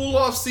cool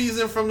off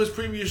season from his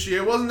previous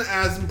year. It wasn't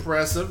as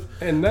impressive,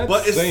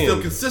 but it's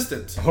still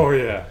consistent. Oh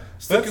yeah.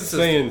 That's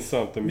saying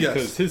something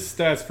because his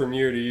stats from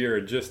year to year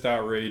are just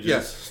outrageous.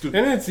 Yes, stupid.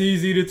 And it's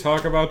easy to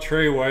talk about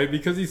Trey White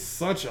because he's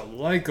such a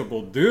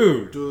likable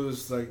dude. Dude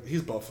is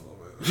he's Buffalo,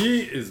 man.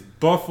 He is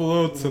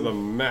Buffalo to the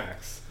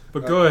max.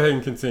 But go ahead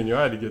and continue.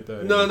 I had to get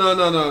that. No.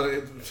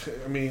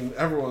 I mean,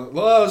 everyone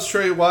loves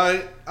Trey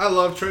White. I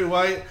love Trey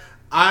White.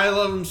 I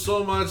love him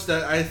so much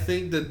that I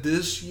think that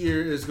this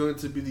year is going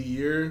to be the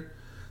year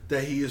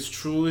that he is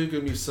truly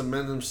going to be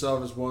cementing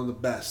himself as one of the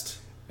best.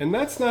 And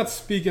that's not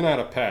speaking out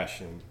of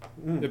passion.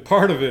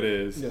 Part of it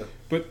is. Yeah.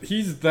 But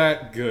he's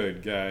that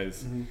good,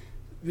 guys.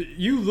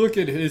 You look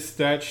at his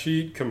stat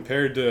sheet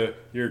compared to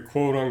your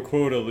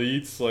quote-unquote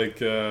elites, like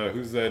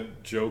who's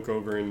that joke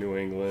over in New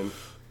England?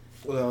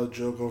 Well, a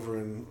joke over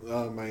in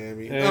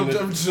Miami. I'm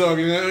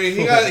joking. I mean,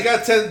 he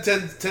got 10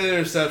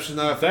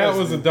 interceptions. That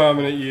was a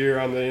dominant year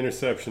on the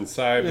interception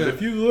side. But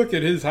if you look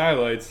at his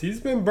highlights, he's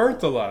been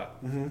burnt a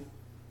lot.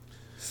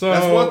 So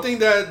that's one thing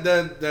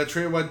that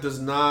Trey White does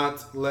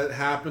not let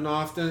happen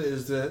often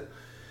is that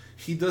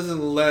he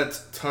doesn't let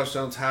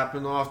touchdowns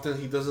happen often.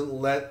 He doesn't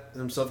let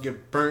himself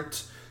get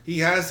burnt. He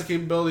has the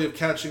capability of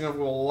catching up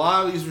with a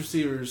lot of these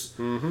receivers,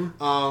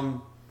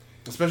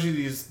 especially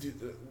these.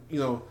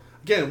 Again,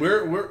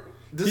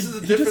 this is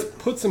a different. He just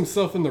puts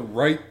himself in the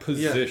right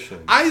position.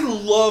 Yeah. I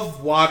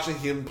love watching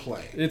him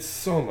play. It's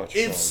so much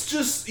fun. It's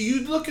just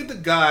you look at the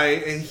guy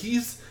and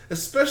he's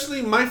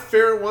especially my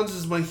favorite ones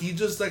is when he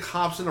just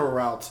hops in a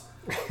route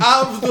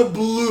out of the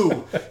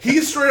blue.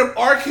 He straight up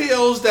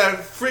RKO's that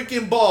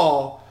freaking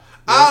ball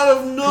out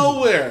of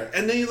nowhere,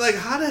 and then you're like,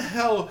 how the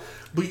hell?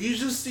 But you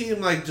just see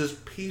him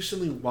just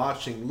patiently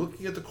watching,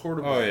 looking at the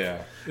quarterback. Oh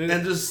yeah,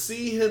 and just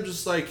see him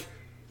just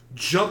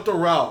jump the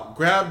route,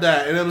 grab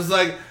that, and it was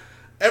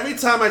every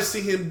time I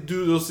see him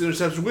do those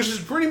interceptions, which is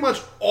pretty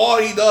much all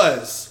he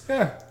does,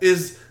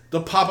 is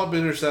the pop-up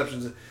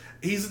interceptions.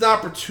 He's an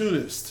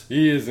opportunist.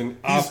 He is an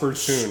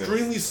opportunist.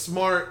 Extremely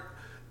smart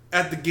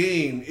at the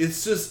game.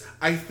 It's just,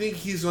 I think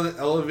he's going to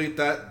elevate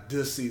that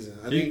this season.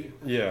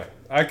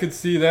 I could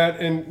see that.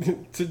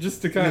 And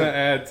to kind of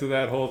add to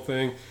that whole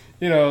thing,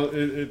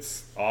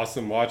 it's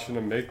awesome watching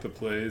him make the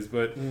plays,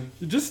 but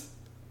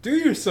do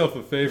yourself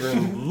a favor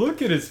and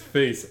look at his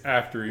face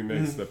after he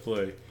makes the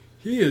play.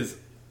 He is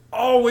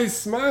always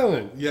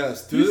smiling.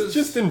 Yes, dude. He's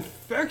just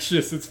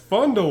infectious. It's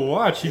fun to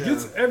watch. He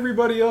gets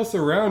everybody else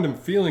around him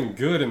feeling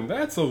good, and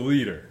that's a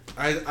leader.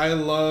 I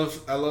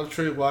love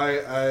Trey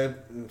White.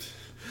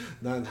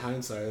 Not in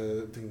hindsight,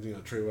 I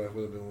think Trey White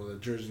would have been one of the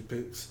jersey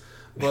picks.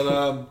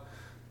 But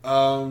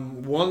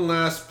one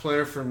last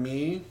player for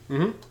me,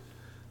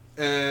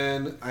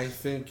 and I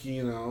think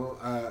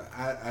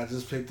I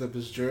just picked up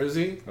his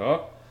jersey.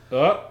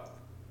 Dawkins,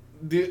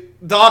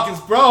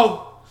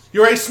 bro. You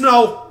already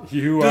snow.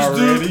 You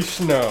already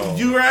snow.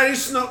 You already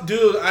snow.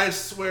 Dude, I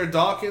swear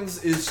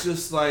Dawkins is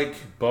just like...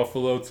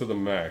 Buffalo to the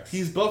max.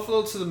 He's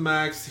Buffalo to the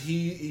max.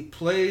 He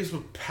plays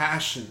with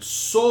passion.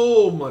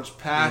 So much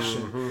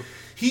passion.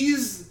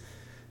 He's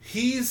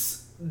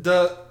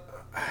the...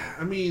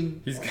 I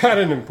mean... He's got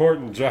an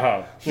important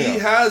job. He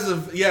has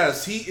a...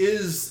 Yes, he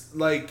is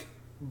like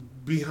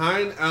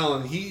behind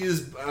Allen. He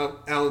is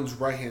Allen's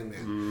right-hand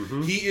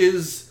man. He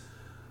is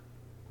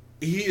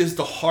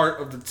the heart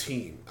of the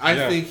team.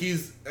 I think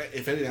he's,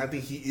 if anything, I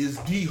think he is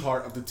the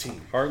heart of the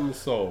team. Heart and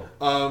soul.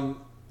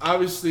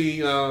 Obviously,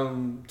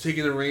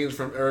 taking the reins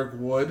from Eric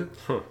Wood.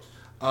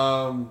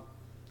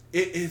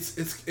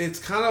 It's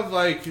kind of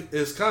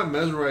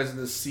mesmerizing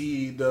to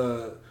see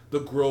the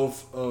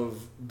growth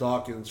of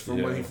Dawkins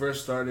from when he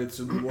first started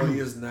to what he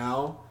is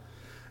now,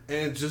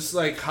 and just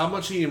like how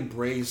much he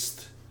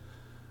embraced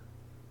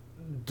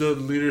the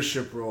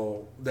leadership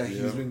role that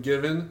he's been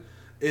given.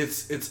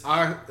 It's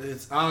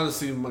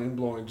honestly mind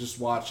blowing just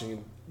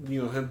watching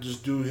him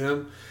just do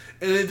him,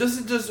 and it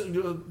doesn't just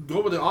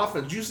go with the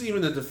offense. You see him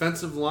in the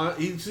defensive line.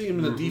 You see him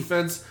in the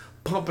defense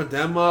pumping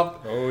them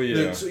up. Oh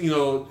yeah.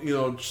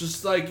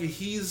 Just like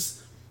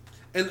he's,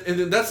 and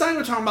that's not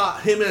even talking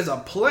about him as a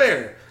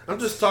player. I'm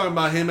just talking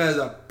about him as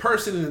a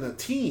person in a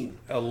team.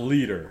 A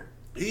leader.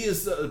 He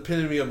is the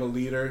epitome of a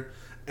leader,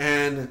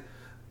 and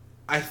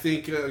I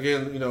think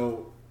again,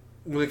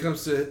 when it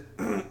comes to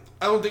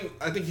I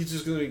think he's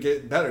just going to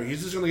get better.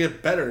 He's just going to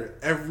get better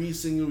every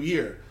single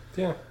year.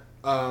 Yeah.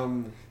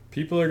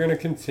 People are going to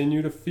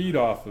continue to feed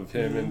off of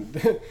him, and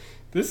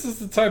this is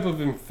the type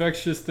of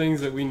infectious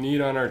things that we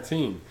need on our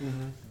team.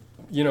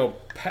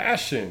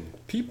 Passion.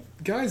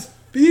 Guys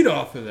feed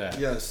off of that.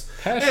 Yes.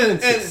 Passion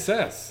and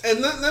success. And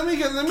let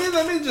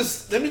me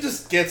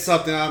just get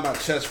something out of my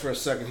chest for a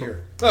second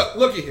here.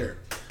 Looky here.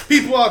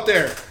 People out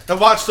there that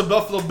watch the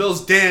Buffalo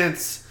Bills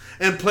dance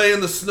and play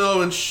in the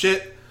snow and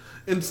shit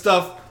and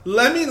stuff.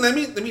 Let me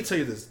tell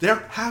you this.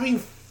 They're having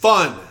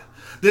fun.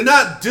 They're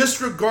not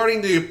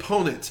disregarding the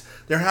opponent.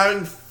 They're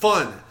having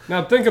fun.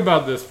 Now think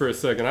about this for a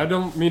second. I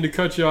don't mean to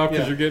cut you off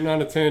because you're getting on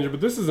a tangent,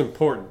 but this is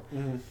important.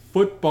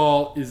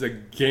 Football is a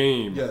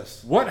game.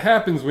 Yes. What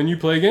happens when you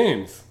play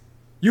games?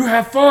 You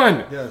have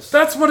fun. Yes.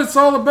 That's what it's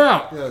all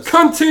about. Yes.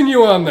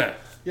 Continue on that.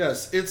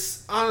 Yes.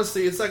 It's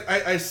honestly, it's like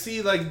I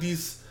see like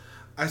these,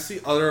 I see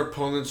other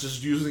opponents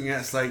just using it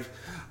as like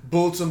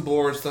bulletin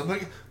board stuff.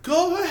 Like,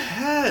 go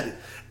ahead.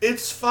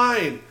 It's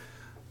fine.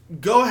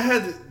 Go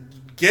ahead.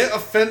 Get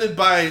offended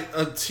by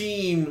a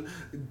team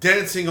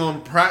dancing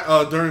on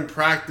during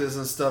practice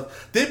and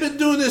stuff. They've been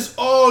doing this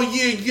all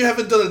year. You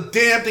haven't done a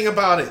damn thing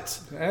about it.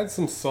 Add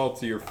some salt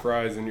to your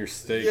fries and your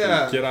steak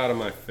and get out of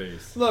my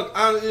face. Look,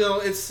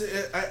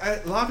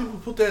 a lot of people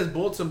put that as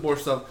bulletin board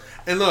stuff.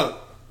 And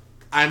look,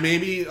 I may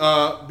be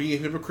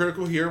being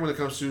hypocritical here when it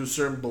comes to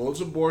certain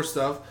bulletin board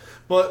stuff,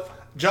 but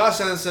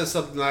Josh Allen said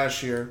something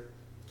last year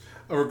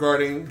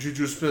regarding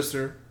Juju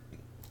Smith-Schuster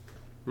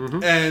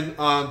and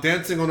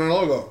dancing on our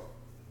logo.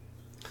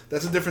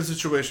 That's a different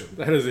situation.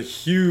 That is a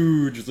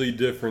hugely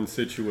different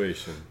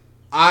situation.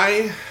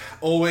 I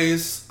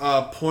always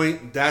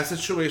point that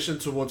situation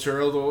to what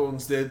Terrell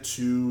Owens did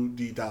to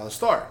the Dallas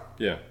Star.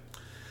 Yeah.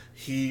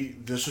 He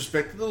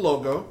disrespected the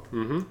logo.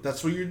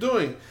 That's what you're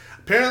doing.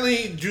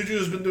 Apparently,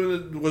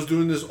 Juju was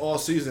doing this all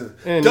season.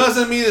 And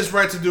doesn't mean it's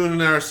right to do it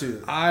in our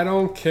season. I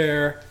don't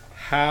care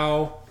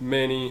how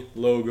many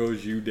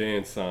logos you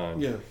dance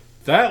on. Yeah.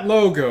 That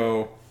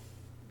logo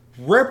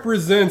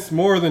represents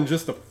more than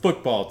just a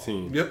football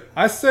team. Yep.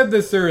 I said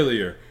this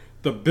earlier.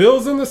 The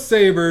Bills and the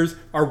Sabres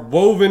are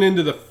woven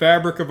into the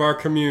fabric of our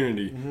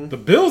community. The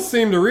Bills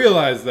seem to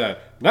realize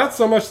that. Not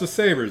so much the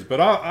Sabres,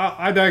 but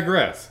I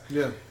digress.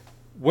 Yeah.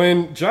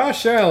 When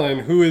Josh Allen,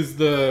 who is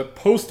the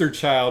poster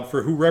child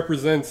for who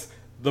represents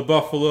the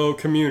Buffalo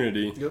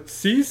community,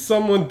 sees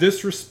someone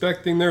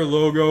disrespecting their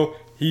logo,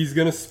 he's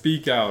going to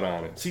speak out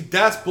on it. See,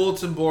 that's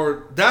bulletin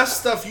board. That's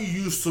stuff you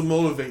use to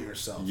motivate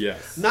yourself.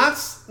 Yes.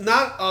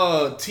 Not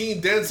a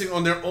team dancing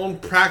on their own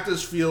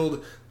practice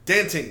field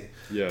dancing.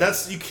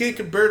 Yes. You can't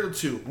compare the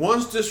two.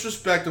 One's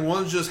disrespect and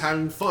one's just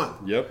having fun.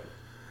 Yep.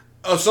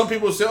 Some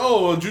people say,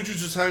 oh, well,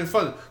 Juju's just having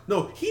fun.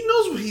 No, he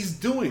knows what he's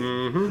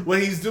doing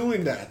when he's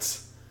doing that.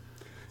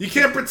 You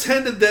can't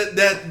pretend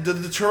that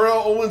the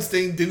Terrell Owens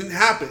thing didn't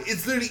happen.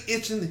 It's literally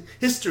in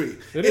history.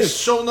 It's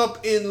shown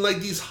up in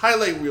like these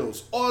highlight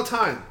reels all the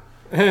time.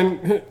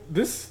 And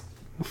this,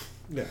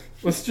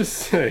 let's just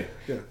say,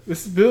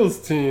 this Bills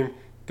team,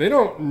 they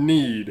don't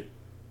need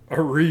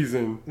a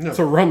reason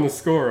to run the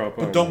score up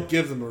on But don't you.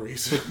 give them a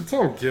reason.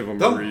 Don't give them a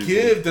Don't reason.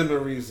 give them a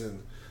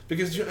reason.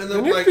 Because you end up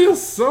And like... it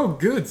feels so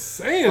good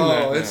saying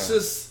that. Oh, it's now.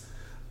 just...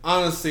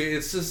 Honestly,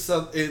 it's just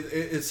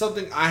it's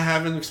something I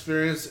haven't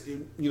experienced.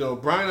 You know,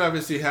 Brian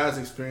obviously has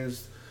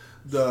experienced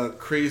the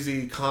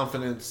crazy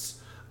confidence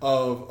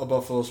of a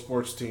Buffalo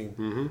sports team.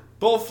 Mm-hmm.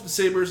 Both the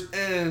Sabres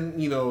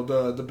and, you know,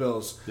 the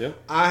Bills. Yep.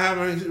 I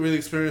haven't really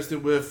experienced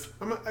it with...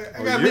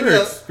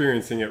 You're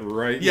experiencing it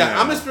right now.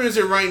 Yeah, I'm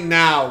experiencing it right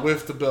now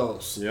with the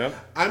Bills. Yep.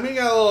 I maybe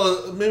got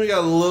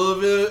a little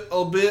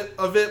bit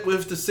of it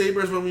with the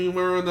Sabres when we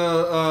were on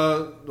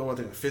a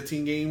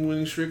 15-game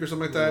winning streak or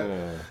something like that.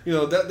 Yeah. You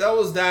know, that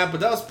was that, but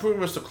that was pretty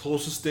much the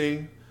closest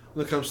thing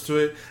when it comes to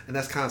it, and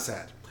that's kind of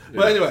sad. Yeah.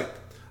 But anyway,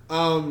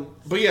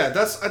 but yeah,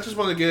 I just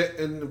want to get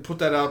and put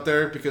that out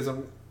there because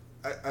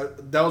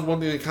that was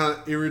one thing that kind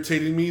of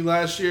irritated me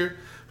last year.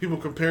 People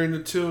comparing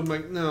the two, I'm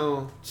like,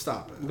 no,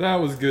 stop it. That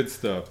was good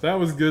stuff. That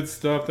was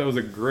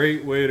a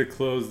great way to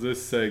close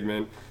this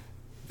segment.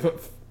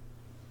 But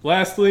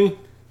lastly,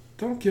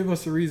 don't give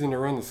us a reason to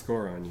run the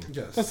score on you.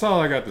 Yes. That's all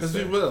I got to say.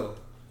 Because we will.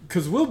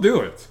 Because we'll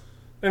do it.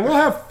 And we'll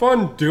have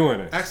fun doing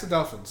it. Ask the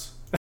Dolphins.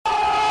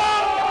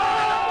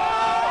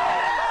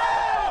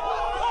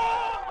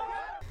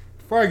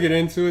 Before I get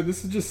into it,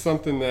 this is just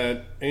something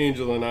that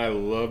Angel and I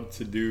love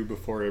to do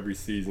before every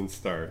season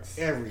starts.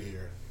 Every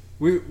year.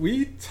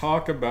 We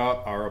talk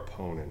about our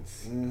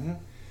opponents. Mm-hmm.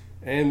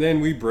 And then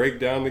we break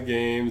down the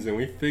games and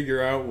we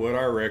figure out what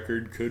our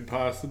record could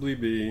possibly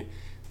be.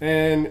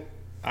 And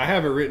I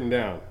have it written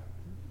down.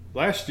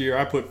 Last year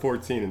I put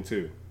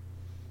 14-2.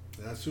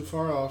 Not too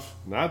far off.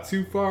 Not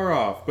too far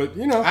off, but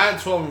you know. I had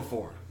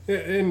 12-4.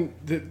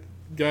 And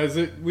guys,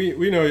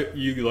 we know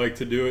you like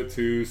to do it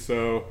too,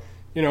 so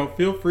you know,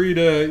 feel free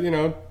to, you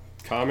know,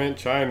 comment,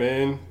 chime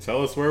in,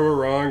 tell us where we're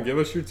wrong, give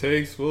us your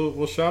takes.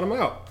 We'll shout them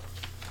out.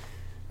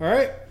 All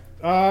right,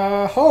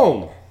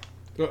 home.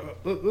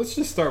 Let's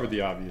just start with the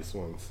obvious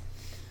ones.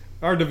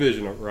 Our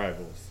division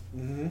rivals.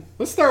 Mm-hmm.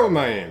 Let's start with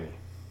Miami.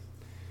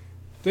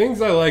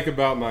 Things I like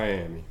about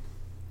Miami.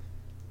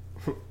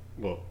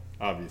 Well,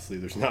 obviously,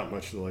 there's not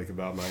much to like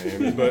about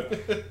Miami,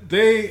 but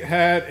they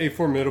had a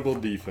formidable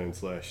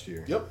defense last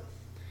year. Yep.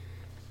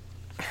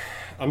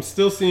 I'm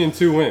still seeing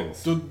 2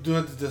 wins. Do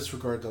not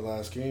disregard the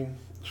last game.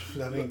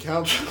 That didn't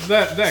count.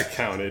 That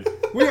counted.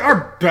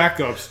 Our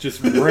backups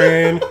just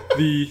ran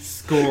the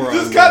score.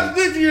 Just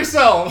contradict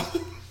yourself.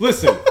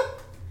 Listen,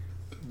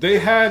 they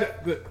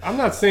had. I'm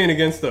not saying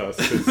against us.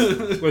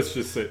 'Cause let's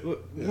just say,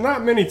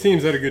 not many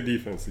teams had a good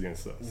defense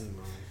against us.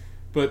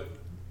 But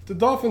the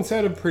Dolphins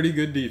had a pretty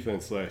good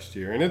defense last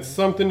year, and it's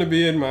something to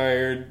be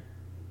admired.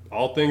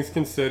 All things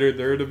considered,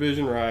 they're a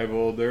division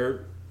rival.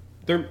 They're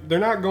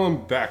not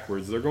going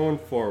backwards. They're going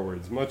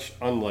forwards, much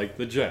unlike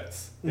the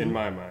Jets, in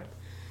my mind.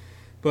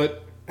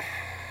 But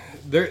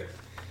they're,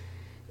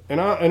 in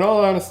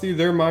all honesty,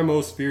 they're my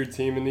most feared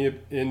team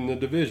in the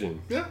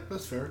division. Yeah,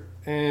 that's fair.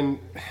 And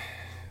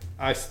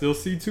I still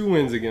see 2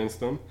 wins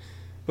against them.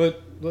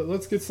 But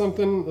let's get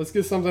something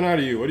out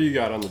of you. What do you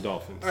got on the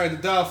Dolphins? All right, the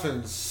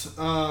Dolphins.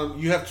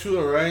 You have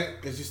Tua, right?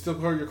 Is he still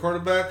your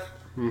quarterback?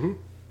 Mm-hmm.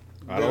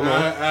 I don't know.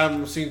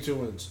 I'm seeing 2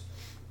 wins.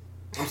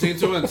 I'm seeing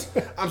 2 wins.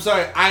 I'm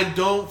sorry. I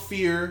don't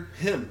fear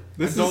him.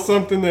 This is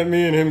something that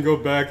me and him go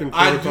back and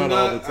forth on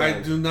all the time. I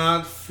do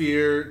not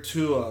fear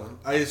Tua.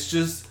 It's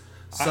just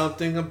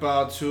something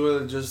about Tua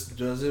that just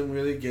doesn't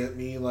really get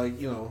me. Like,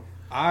 you know.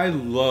 I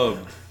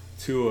loved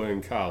Tua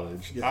in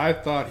college. Yeah. I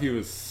thought he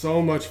was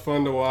so much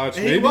fun to watch.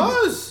 Maybe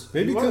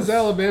because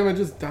Alabama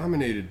just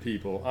dominated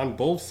people on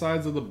both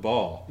sides of the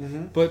ball.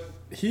 Mm-hmm. But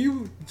he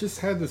just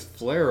had this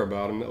flair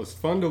about him that was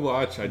fun to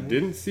watch. I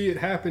didn't see it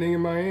happening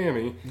in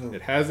Miami. No.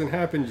 It hasn't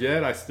happened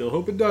yet. I still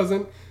hope it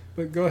doesn't.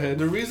 But go ahead.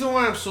 The reason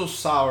why I'm so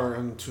sour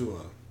on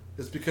Tua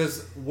is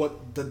because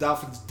what the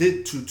Dolphins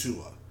did to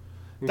Tua.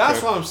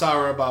 That's why I'm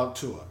sour about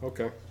Tua.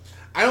 Okay.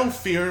 I don't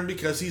fear him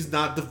because he's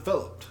not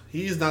developed.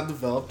 He's not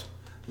developed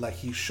like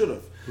he should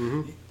have.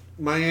 Mm-hmm.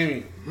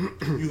 Miami,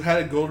 you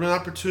had a golden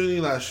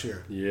opportunity last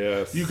year.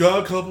 Yes. You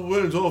got a couple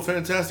wins. Oh,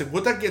 fantastic.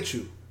 What'd that get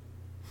you?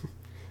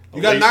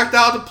 You got knocked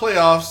out of the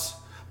playoffs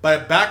by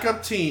a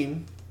backup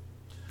team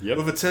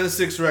with a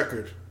 10-6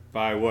 record.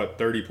 By what,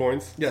 30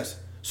 points? Yes.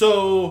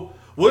 So,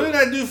 what did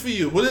I do for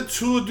you? What did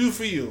Tua do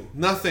for you?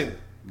 Nothing.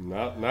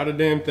 Not a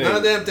damn thing.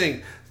 Not a damn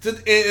thing.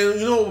 And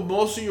you know,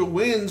 most of your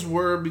wins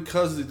were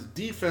because of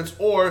the defense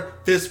or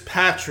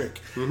Fitzpatrick.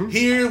 Mm-hmm.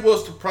 Here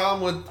was the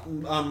problem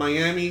with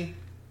Miami.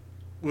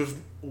 This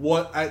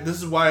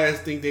is why I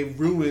think they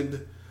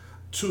ruined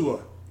Tua.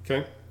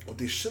 Okay. What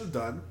they should have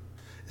done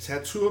is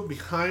had Tua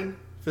behind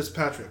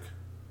Fitzpatrick.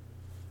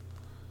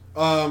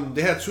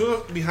 They had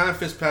Tua behind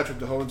Fitzpatrick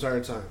the whole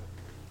entire time.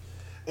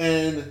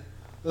 And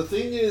the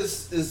thing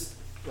is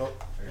oh,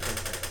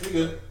 you're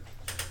good.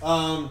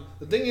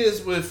 The thing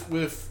is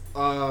with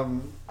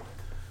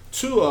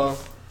Tua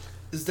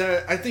is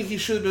that I think he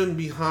should have been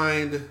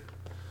behind.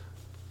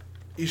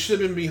 He should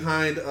have been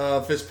behind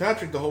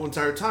Fitzpatrick the whole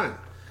entire time.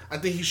 I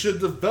think he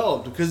should have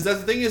developed because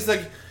that's the thing is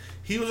like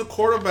he was a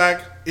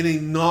quarterback in a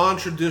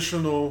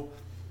non-traditional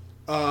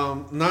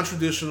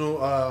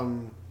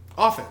non-traditional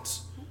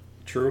offense.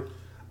 True.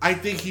 I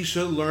think he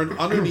should learn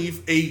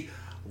underneath a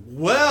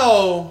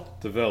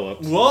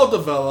well-developed,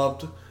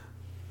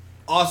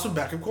 awesome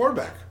backup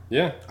quarterback.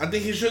 Yeah. I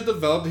think he should have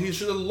developed. He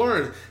should have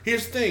learned.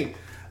 Here's the thing.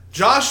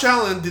 Josh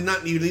Allen did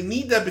not really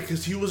need that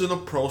because he was in a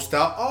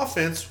pro-style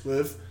offense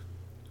with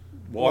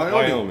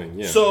Wyoming.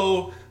 Yeah.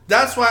 So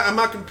that's why I'm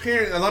not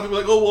comparing. A lot of people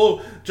are like, oh,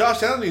 well,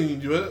 Josh Allen didn't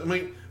do it. I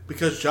mean,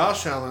 because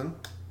Josh Allen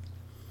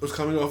was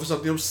coming off of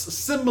something that was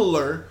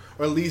similar,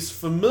 or at least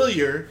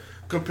familiar,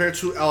 compared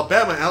to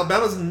Alabama.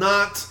 Alabama's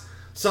not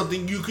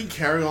something you can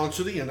carry on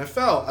to the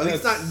NFL. At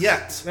least not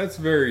yet. That's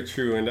very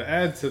true. And to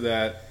add to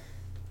that,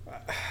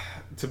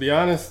 to be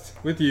honest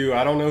with you,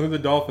 I don't know who the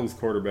Dolphins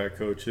quarterback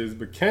coach is,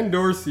 but Ken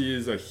Dorsey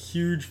is a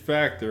huge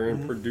factor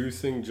in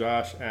producing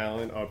Josh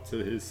Allen up to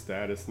his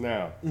status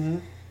now. Mm-hmm.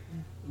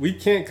 We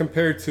can't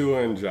compare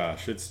Tua and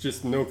Josh. It's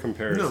just no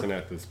comparison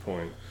at this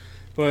point.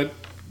 But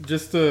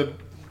just to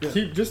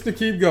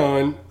keep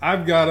going,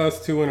 I've got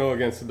us 2-0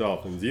 against the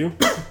Dolphins. You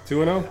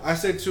 2-0? I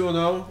say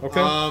 2-0. Okay.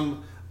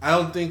 I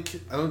don't think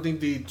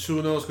the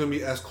 2-0 is going to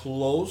be as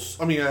close.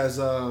 I mean, as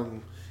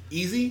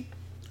easy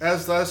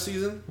as last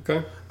season.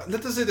 Okay.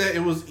 Not to say that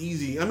it was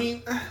easy. I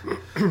mean,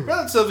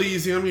 relatively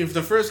easy. I mean, for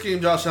the first game,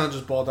 Josh Allen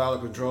just balled out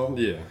of control.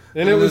 Yeah,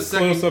 and it was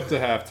close up to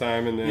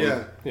halftime, and then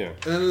yeah. And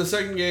then in the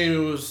second game, it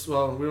was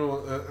we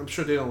don't. I'm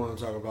sure they don't want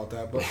to talk about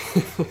that, but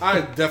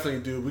I definitely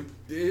do.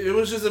 It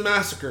was just a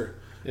massacre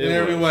in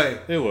every way.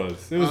 It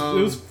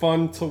was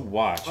fun to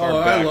watch. Oh,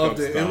 I loved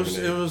it.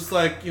 It was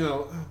like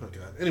oh my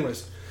god.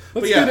 Anyways,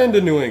 let's get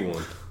into New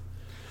England.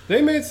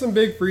 They made some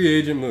big free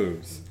agent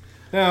moves.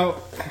 Now,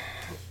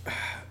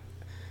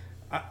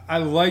 I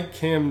like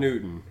Cam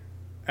Newton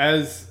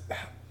as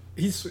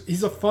he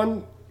was a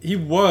fun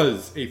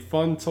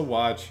to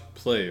watch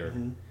player.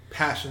 Mm-hmm.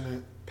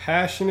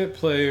 Passionate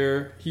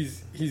player.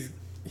 He's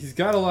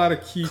got a lot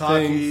of key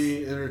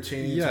things.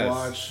 Entertaining to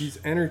watch.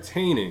 He's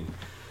entertaining.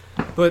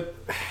 But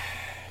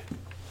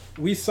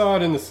we saw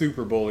it in the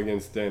Super Bowl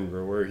against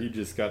Denver where he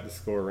just got the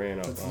score ran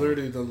up. That's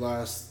literally the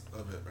last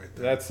of it right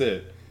there. That's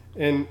it.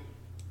 And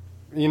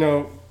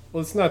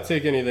let's not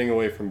take anything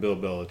away from Bill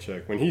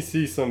Belichick. When he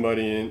sees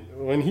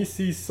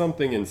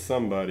something in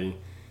somebody,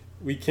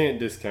 we can't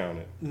discount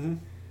it. Mm-hmm.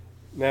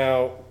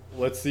 Now,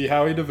 let's see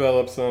how he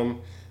develops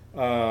them.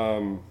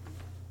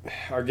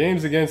 Our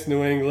games against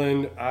New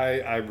England,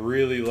 I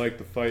really like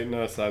the fighting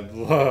us. I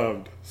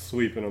loved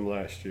sweeping them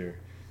last year.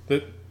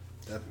 That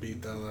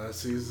beat them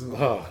last season.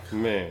 Oh,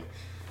 man.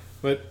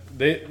 But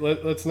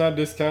let's not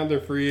discount their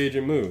free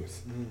agent moves.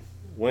 Mm-hmm.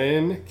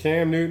 When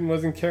Cam Newton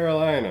was in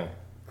Carolina,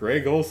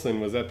 Greg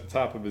Olsen was at the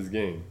top of his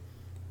game.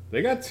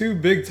 They got 2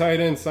 big tight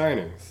end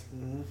signings.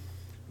 Mm-hmm.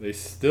 They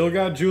still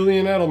got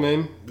Julian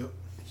Edelman,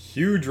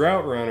 huge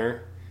route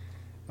runner.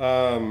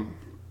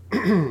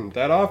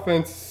 That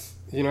offense,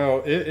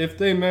 if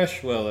they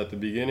mesh well at the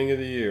beginning of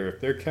the year, if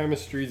their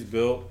chemistry's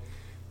built,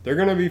 they're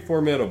going to be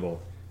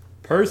formidable.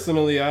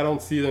 Personally, I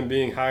don't see them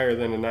being higher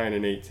than a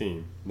 9-8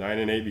 team.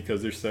 9-8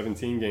 because there's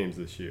 17 games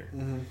this year.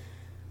 Mm-hmm.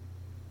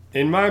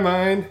 In my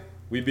mind,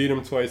 we beat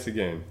them twice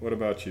again. What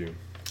about you?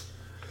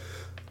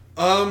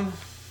 I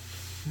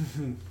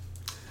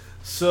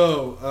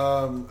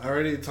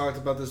already talked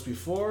about this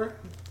before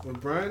with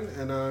Brian,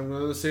 and I'm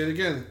going to say it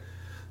again.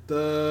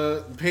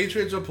 The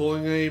Patriots are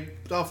pulling a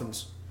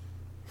Dolphins.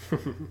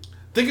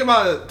 Think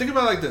about it. Think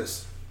about it like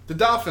this. The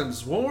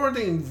Dolphins, what were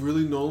they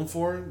really known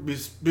for?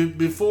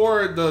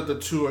 Before the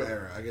Tua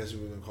era, I guess you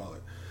would call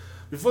it.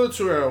 Before the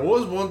Tua era,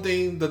 what was one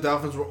thing the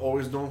Dolphins were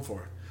always known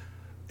for?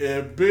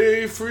 A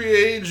big free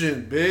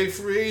agent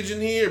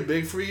here,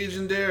 big free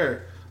agent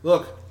there.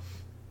 Look,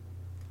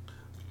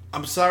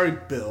 I'm sorry,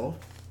 Bill,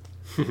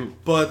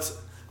 but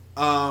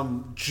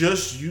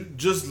just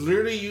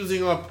literally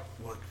using up,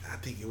 I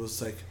think it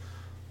was like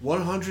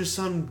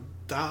 100-some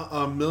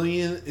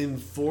million in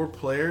 4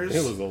 players.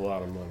 It was a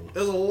lot of money. It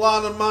was a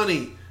lot of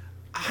money.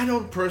 I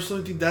don't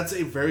personally think that's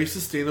a very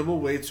sustainable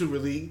way to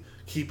really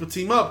keep a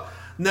team up.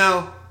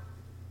 Now,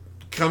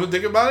 come to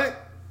think about it,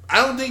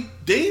 I don't think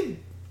they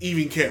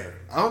even care.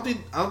 I don't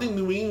think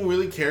New England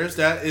really cares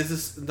that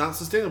is not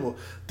sustainable.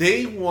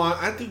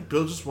 I think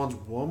Bill just wants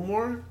one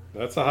more.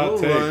 That's a hot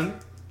take. Run.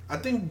 I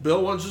think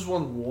Bill just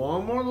wants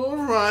one more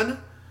little run,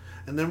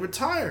 and then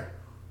retire.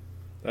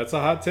 That's a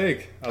hot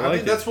take. I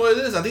think that's what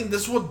it is. I think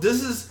this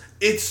is.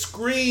 It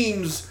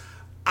screams,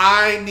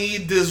 I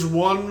need this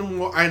one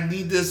more. I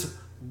need this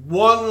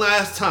one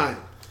last time,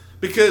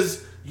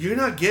 because you're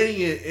not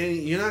getting it, and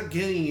you're not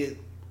getting it.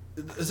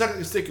 It's not going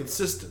to stay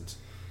consistent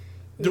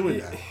doing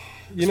that.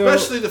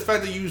 Especially the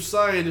fact that you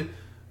signed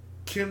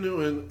Cam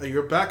Newton,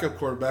 your backup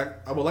quarterback.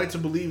 I would like to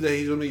believe that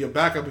he's going to be your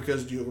backup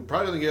because you're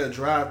probably going to get a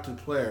drafted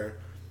player.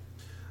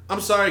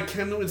 I'm sorry,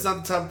 Cam Newton's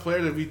not the type of player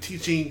to be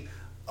teaching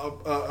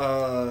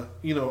a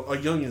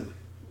youngin.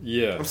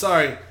 Yeah. I'm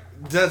sorry.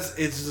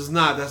 That's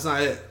not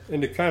it.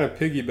 And to kind of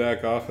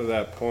piggyback off of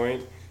that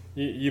point,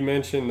 you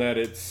mentioned that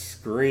it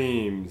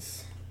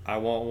screams, I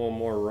want one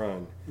more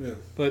run. Yeah.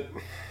 But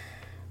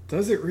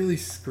does it really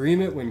scream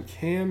it when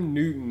Cam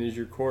Newton is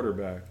your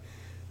quarterback?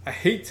 I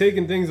hate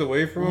taking things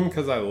away from him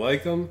because I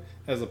like him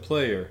as a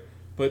player,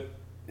 but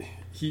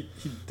he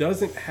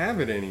doesn't have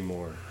it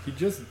anymore. He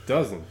just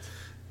doesn't.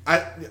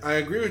 I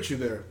agree with you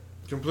there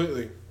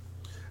completely.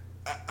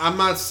 I'm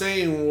not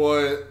saying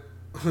what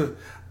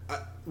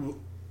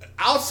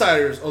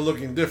outsiders are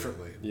looking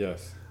differently.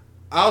 Yes.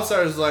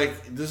 Outsiders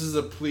like this is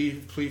a plea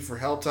for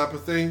help type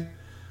of thing,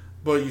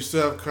 but you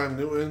still have Cam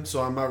Newton,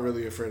 so I'm not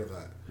really afraid of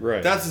that.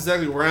 Right. That's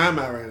exactly where I'm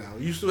at right now.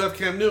 You still have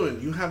Cam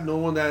Newton. You have no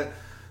one that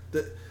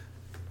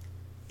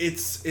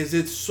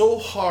it's so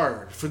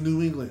hard for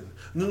New England,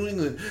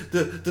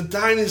 the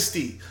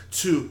dynasty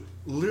to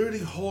literally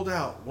hold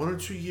out 1 or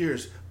 2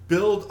 years,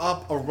 build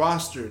up a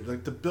roster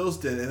like the Bills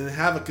did, and then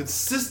have a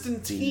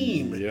consistent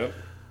team. Yep.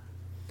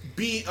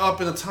 Be up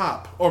in the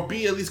top or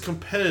be at least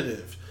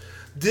competitive.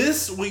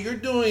 What you're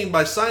doing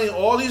by signing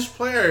all these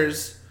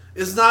players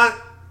is not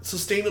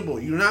sustainable.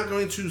 You're not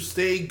going to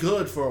stay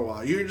good for a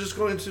while. You're just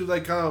going to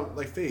kind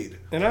of fade.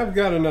 And I've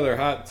got another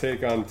hot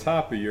take on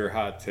top of your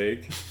hot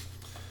take.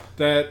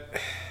 That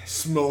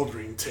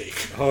smoldering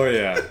take. Oh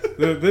yeah,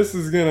 this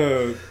is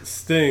gonna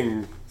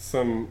sting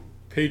some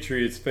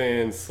Patriots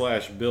fans /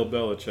 Bill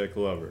Belichick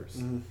lovers.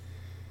 Mm-hmm.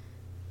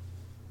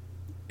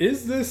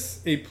 Is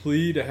this a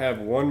plea to have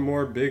one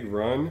more big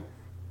run,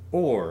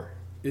 or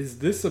is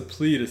this a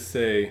plea to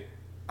say,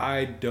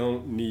 I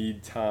don't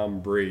need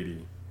Tom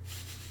Brady?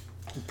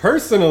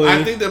 Personally,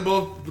 I think they're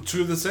both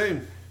true the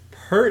same.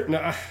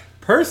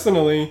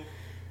 Personally,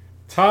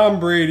 Tom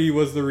Brady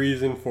was the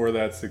reason for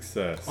that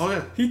success. Oh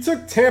yeah, he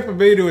took Tampa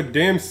Bay to a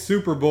damn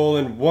Super Bowl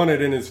and won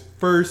it in his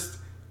first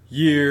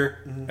year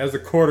as a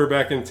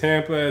quarterback in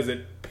Tampa. As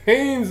it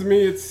pains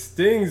me, it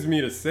stings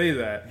me to say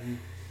that.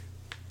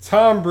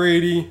 Tom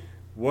Brady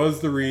was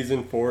the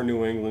reason for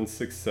New England's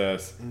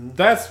success.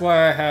 That's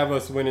why I have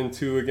us winning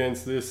 2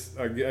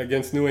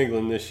 against New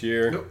England this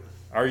year. Yep.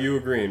 Are you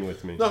agreeing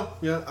with me? No,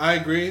 yeah, I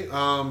agree.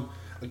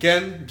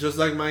 Again, just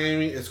like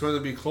Miami, it's going to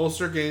be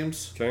closer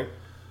games. Okay.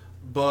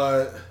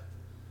 But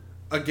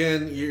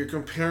again, you're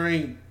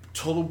comparing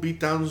total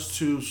beatdowns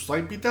to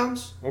slight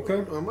beatdowns.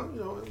 Okay.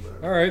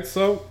 All right,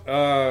 so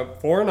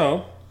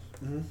 4-0.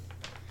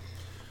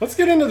 Let's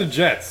get into the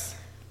Jets.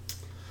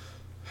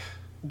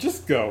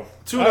 Just go.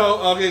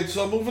 2-0. Okay,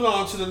 so moving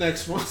on to the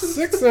next one.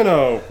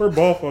 6-0 for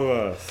both of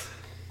us.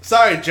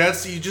 Sorry,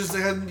 Jets.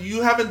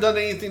 You haven't done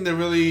anything that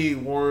really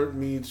warrant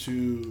me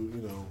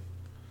to,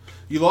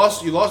 You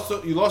lost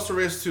the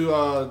race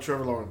to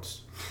Trevor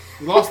Lawrence.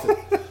 You lost it.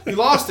 You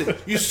lost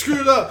it. You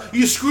screwed up.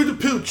 You screwed the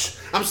pooch.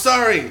 I'm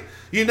sorry.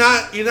 You're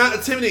not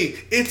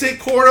intimidating. It's a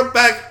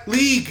quarterback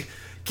league.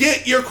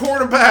 Get your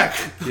quarterback.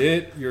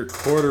 Get your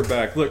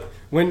quarterback. Look,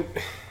 when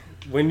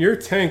you're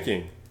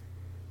tanking,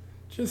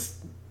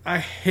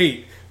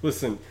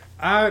 listen,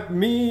 I'm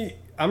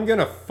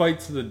gonna fight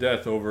to the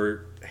death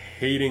over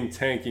hating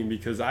tanking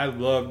because I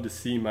love to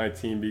see my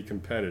team be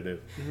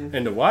competitive.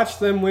 And to watch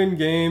them win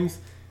games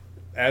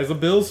as a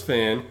Bills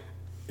fan,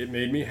 it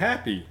made me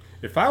happy.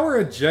 If I were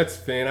a Jets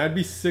fan, I'd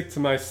be sick to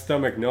my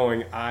stomach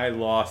knowing I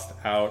lost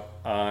out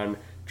on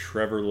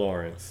Trevor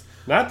Lawrence.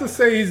 Not to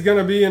say he's going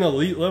to be an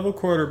elite level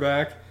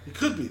quarterback. He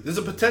could be. There's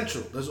a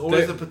potential. There's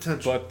always the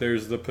potential. But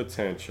there's the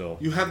potential.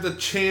 You have the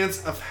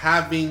chance of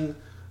having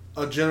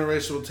a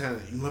generational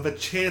talent. You have a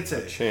chance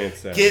at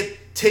it.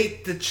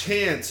 Take the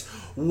chance.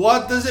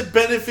 What does it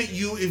benefit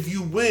you if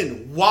you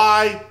win?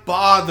 Why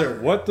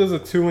bother? What does a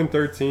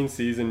 2-13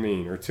 season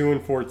mean, or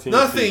 2-14?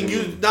 Nothing.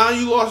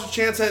 You lost a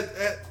chance at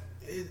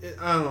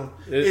I don't know.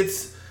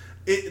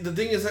 The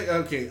thing is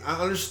okay.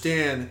 I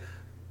understand.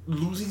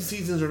 Losing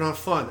seasons are not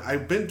fun.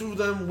 I've been through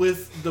them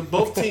with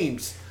both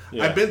teams.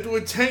 Yeah. I've been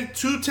through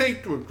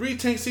 3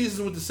 tank seasons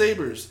with the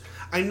Sabres.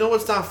 I know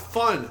it's not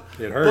fun.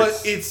 It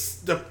hurts. But it's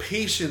the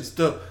patience,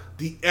 the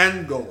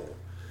end goal.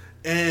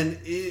 And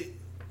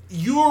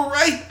you're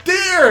right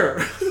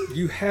there.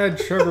 You had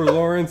Trevor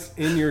Lawrence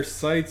in your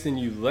sights and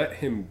you let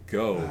him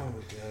go. Oh, my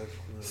God.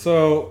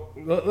 So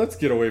let's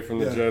get away from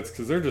the Jets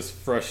because they're just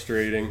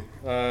frustrating.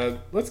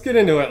 Let's get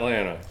into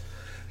Atlanta.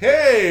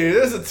 Hey,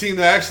 this is a team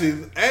that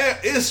actually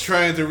is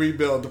trying to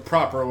rebuild the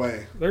proper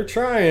way. They're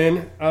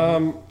trying.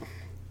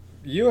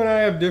 You and I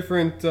have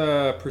different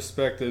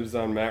perspectives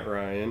on Matt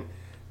Ryan.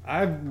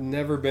 I've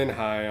never been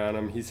high on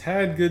him. He's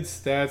had good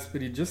stats,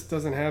 but he just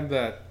doesn't have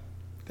that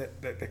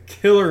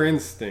killer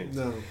instinct.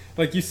 No.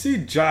 Like you see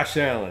Josh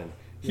Allen.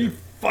 He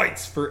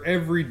fights for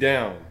every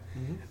down.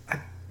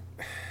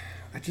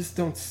 I just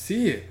don't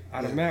see it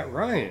out of Matt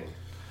Ryan.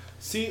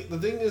 See, the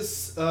thing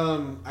is,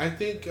 I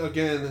think,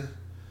 again,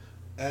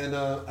 and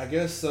I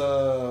guess one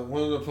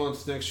of the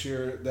opponents next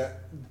year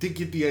that did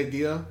get the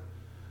idea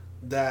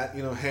that,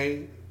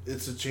 hey,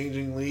 it's a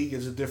changing league.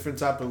 It's a different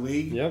type of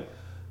league. Yep.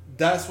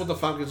 That's what the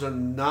Falcons are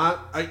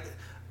not.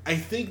 I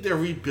think they're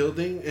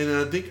rebuilding, and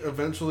I think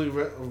eventually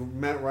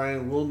Matt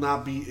Ryan will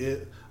not be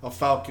a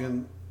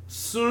Falcon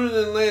sooner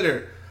than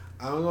later.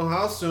 I don't know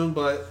how soon,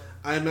 but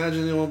I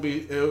imagine it will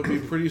be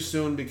pretty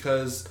soon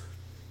because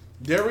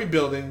they're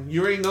rebuilding.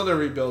 You already know they're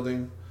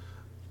rebuilding.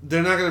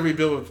 They're not going to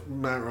rebuild with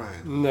Matt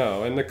Ryan.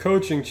 No, and the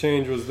coaching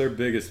change was their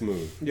biggest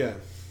move. Yeah.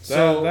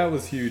 That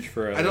was huge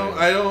for us.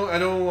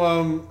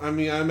 I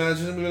mean, I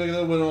imagine we're gonna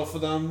get a win off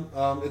of them.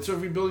 It's a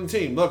rebuilding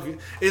team. Look,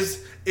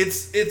 is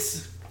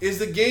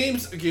the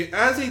games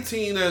as a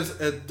team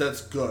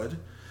that's good.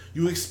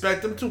 You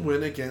expect them to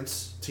win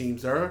against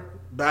teams that are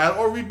bad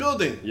or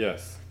rebuilding.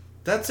 Yes.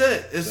 That's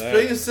it. It's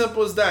plain as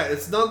simple as that.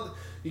 It's not.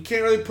 You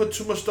can't really put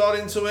too much thought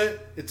into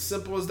it. It's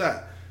simple as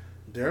that.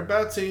 They're a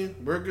bad team.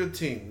 We're a good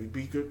team.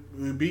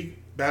 We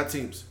beat bad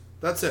teams.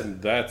 That's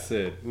it. That's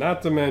it.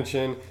 Not to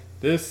mention,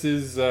 this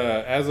is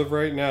as of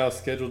right now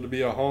scheduled to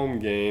be a home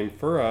game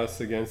for us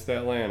against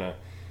Atlanta.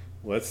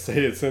 Let's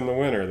say it's in the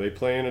winter. They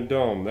play in a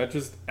dome. That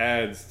just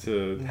adds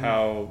to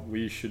how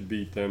we should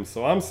beat them.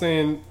 So I'm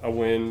saying a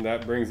win.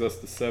 That brings us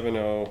to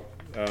 7-0.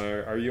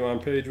 Are you on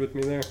page with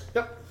me there?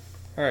 Yep.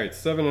 All right,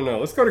 7-0.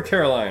 Let's go to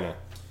Carolina.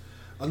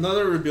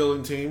 Another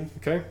rebuilding team.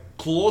 Okay.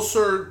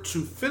 Closer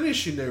to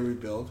finishing their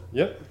rebuild.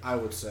 Yep. I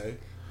would say.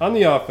 On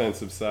the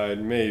offensive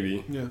side,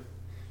 maybe. Yeah.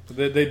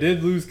 They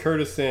did lose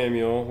Curtis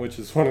Samuel, which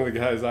is one of the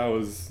guys I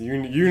was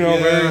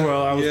very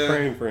well. I was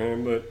praying for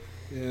him, but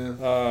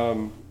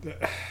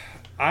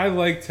I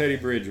like Teddy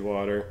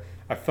Bridgewater.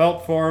 I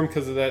felt for him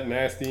because of that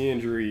nasty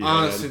injury.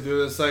 Honestly,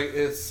 dude, it's like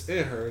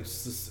it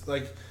hurts. It's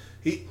like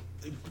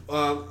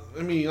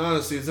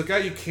honestly, it's a guy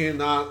you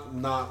cannot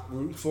not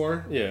root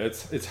for. Yeah,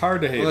 it's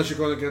hard to hate unless you're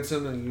going against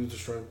him and you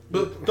destroy him.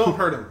 But don't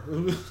hurt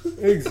him.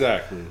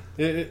 Exactly.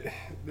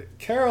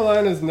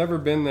 Carolina's never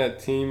been that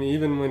team,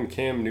 even when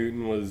Cam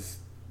Newton was,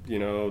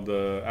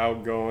 the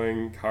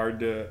outgoing,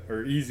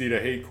 easy to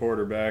hate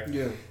quarterback.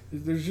 Yeah.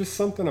 There's just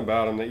something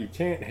about him that you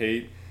can't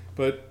hate.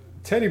 But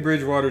Teddy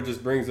Bridgewater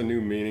just brings a new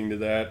meaning to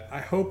that. I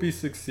hope he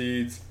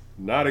succeeds.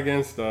 Not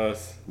against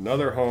us.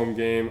 Another home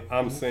game.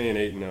 I'm saying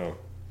 8-0.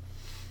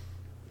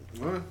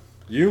 What?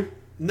 You?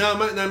 Now,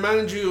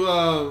 mind you,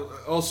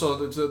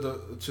 also to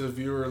the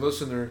viewer or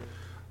listener,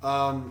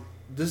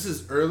 this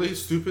is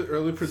stupid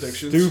early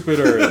predictions. Stupid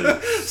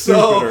early.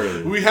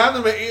 So we have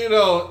them at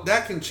 8-0.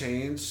 That can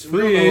change.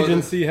 Free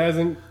agency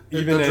hasn't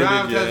even ended yet. The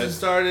draft hasn't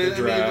started.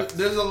 I mean,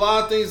 there's a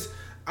lot of things.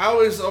 I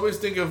always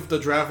think of the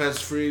draft as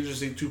free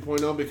agency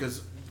 2.0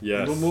 because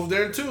we'll move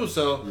there too.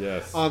 So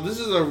this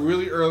is a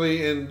really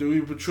early, and do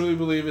we truly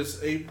believe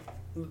it's 8?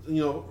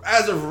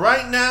 As of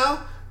right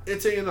now,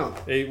 it's 8-0.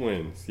 8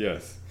 wins.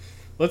 Yes.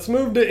 Let's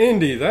move to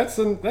Indy. That's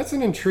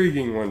an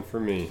intriguing one for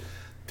me.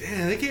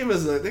 Damn, they gave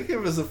us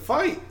a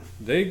fight.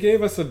 They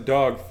gave us a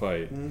dog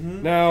fight.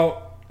 Mm-hmm.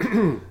 Now,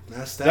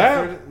 Matt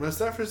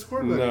Stafford's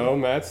quarterback. No,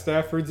 Matt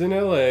Stafford's in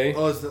L.A.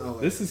 Oh, it's in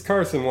L.A. This is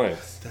Carson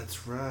Wentz.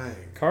 That's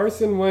right.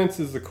 Carson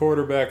Wentz is the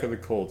quarterback of the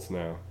Colts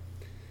now.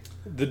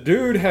 The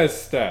dude has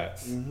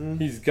stats. Mm-hmm.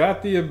 He's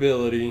got the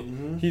ability.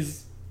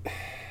 Mm-hmm.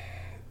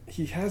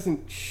 He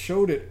hasn't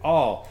showed it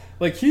all.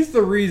 Like, he's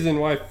the reason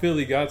why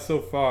Philly got so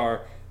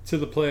far to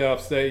the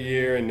playoffs that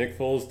year, and Nick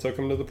Foles took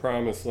them to the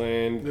promised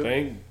land. Yep.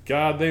 Thank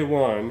God they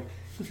won,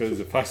 because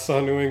if I saw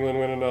New England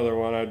win another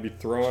one, I'd be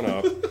throwing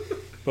up.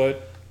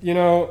 But,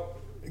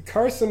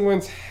 Carson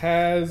Wentz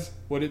has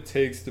what it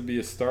takes to be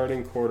a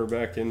starting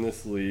quarterback in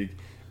this league.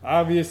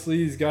 Obviously,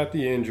 he's got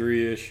the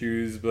injury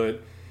issues,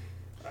 but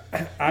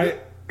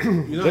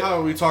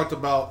how we talked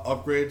about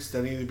upgrades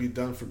that need to be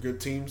done for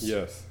good teams?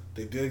 Yes.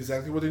 They did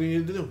exactly what they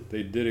needed to do.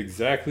 They did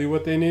exactly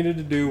what they needed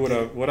to do.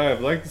 Would I have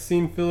liked to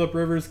seen Phillip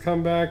Rivers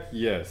come back?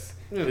 Yes.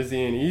 Yeah. Is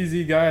he an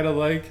easy guy to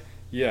like?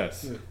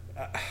 Yes. Yeah.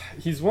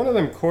 He's one of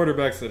them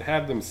quarterbacks that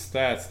have them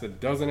stats that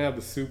doesn't have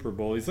the Super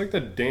Bowl. He's like the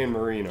Dan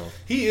Marino.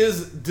 He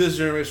is this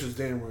generation's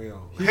Dan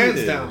Marino.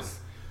 Hands down.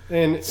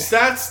 And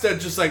stats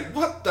that just like,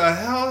 what the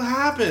hell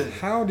happened?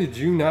 How did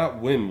you not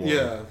win one?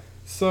 Yeah.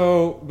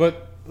 So,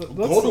 but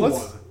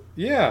let's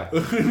yeah.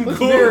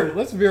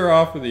 Let's veer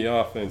off of the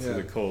offense of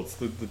the Colts.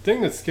 The thing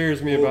that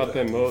scares me about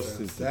them most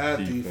is the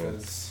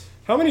defense.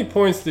 How many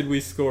points did we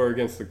score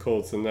against the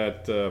Colts in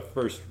that the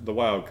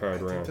wild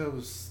card round?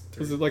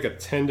 Was it like a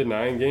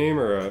 10-9 game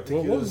or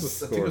what was the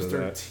score? I think it was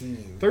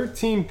 13.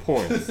 13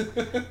 points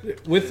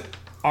with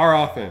our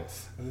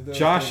offense.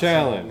 Josh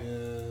Allen.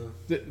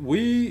 Yeah.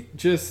 We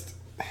just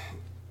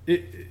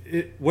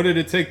what did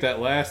it take, that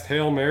last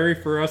Hail Mary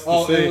for us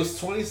to say? It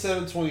was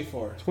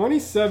 27-24.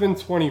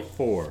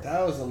 27-24.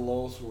 That was the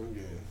lowest one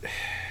game.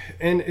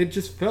 And it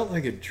just felt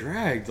like it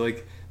dragged.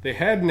 Like, they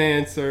had an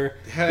answer.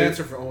 They had an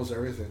answer for almost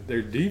everything.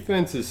 Their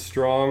defense is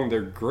strong.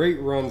 They're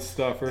great run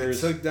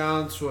stuffers. It took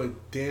down to a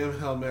damn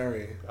Hail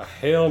Mary. A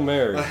Hail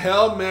Mary. A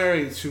Hail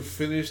Mary to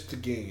finish the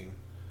game.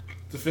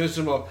 To finish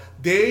them off.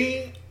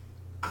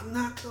 I'm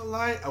not going to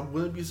lie, I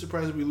wouldn't be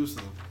surprised if we lose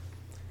to them.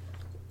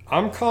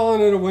 I'm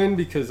calling it a win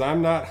because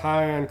I'm not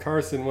high on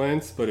Carson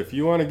Wentz, but if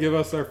you want to give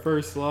us our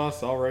first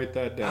loss, I'll write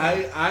that down.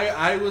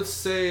 I would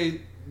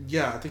say,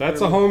 yeah. I think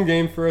that's a home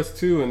game for us,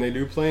 too, and they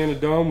do play in a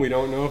dome. We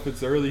don't know if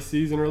it's early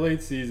season or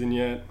late season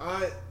yet.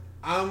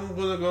 I'm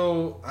going to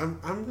go, I'm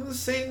going to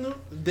say no.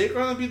 They're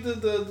going to be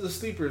the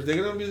sleepers. They're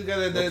going to be the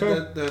guy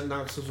that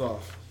knocks us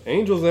off.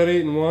 Angels at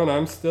 8-1.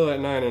 I'm still at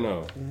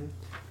 9-0. Mm-hmm.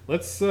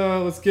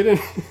 Let's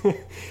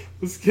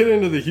get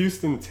into the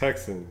Houston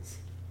Texans.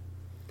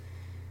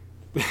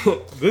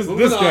 this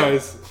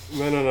guy's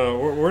no.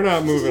 We're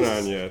not moving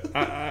on yet.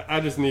 I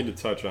just need to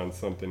touch on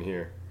something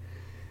here.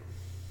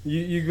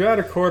 You got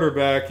a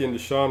quarterback in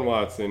Deshaun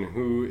Watson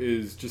who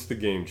is just a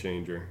game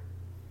changer.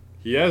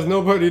 He has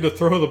nobody to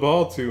throw the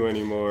ball to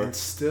anymore. And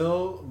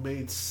still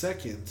made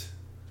second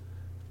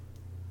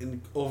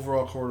in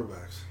overall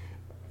quarterbacks.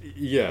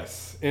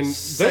 Yes, and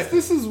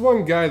this is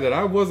one guy that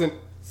I wasn't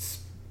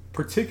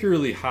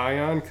particularly high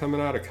on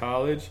coming out of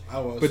college. I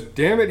was. But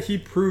damn it, he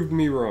proved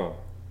me wrong.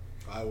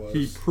 I was.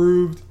 He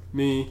proved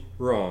me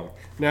wrong.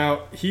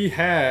 Now, he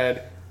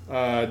had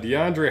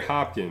DeAndre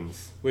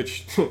Hopkins,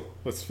 which,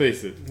 let's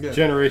face it,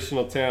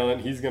 generational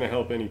talent. He's going to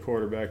help any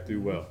quarterback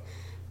do well.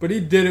 But he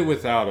did it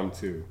without him,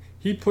 too.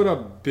 He put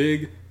up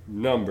big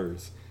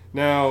numbers.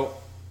 Now,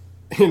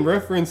 in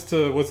reference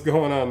to what's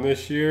going on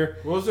this year...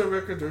 What was their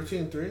record,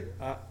 13-3?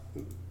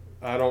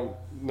 I don't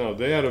know.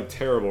 They had a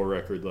terrible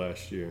record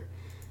last year.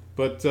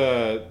 But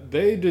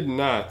they did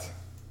not...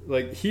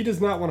 Like, he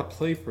does not want to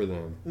play for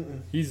them.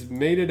 Mm-mm. He's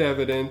made it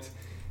evident.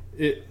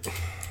 It's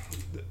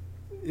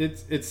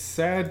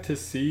sad to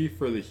see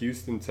for the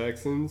Houston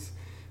Texans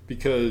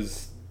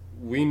because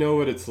we know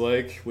what it's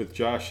like with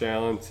Josh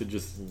Allen to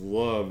just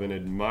love and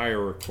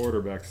admire a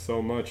quarterback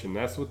so much, and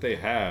that's what they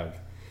have.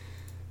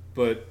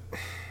 But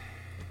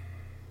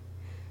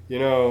you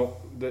know,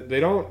 they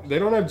don't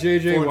have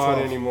J.J. Watt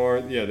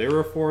anymore. Yeah, they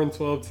were a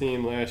 4-12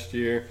 team last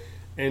year,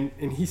 and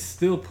he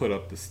still put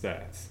up the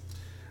stats.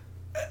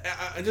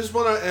 I just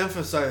want to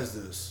emphasize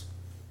this.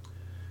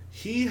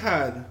 He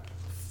had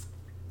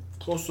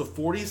close to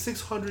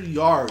 4,600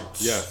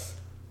 yards. Yes.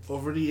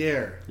 Over the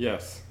air.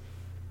 Yes.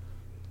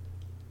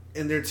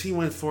 And their team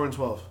went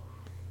 4-12.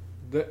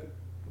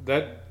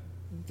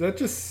 That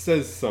just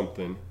says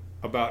something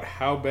about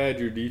how bad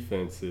your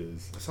defense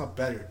is. That's how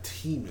bad your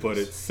team is. But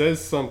it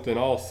says something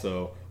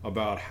also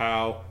about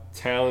how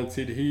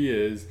talented he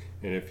is,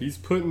 and if he's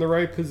put in the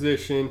right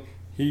position,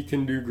 he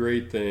can do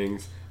great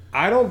things.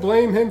 I don't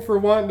blame him for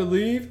wanting to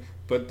leave,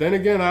 but then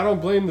again, I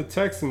don't blame the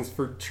Texans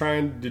for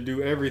trying to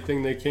do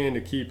everything they can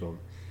to keep him.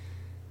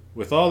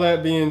 With all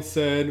that being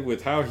said,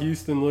 with how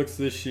Houston looks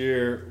this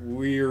year,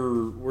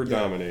 we're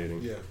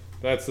dominating. Yeah.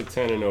 That's a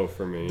 10-0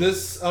 for me.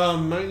 This,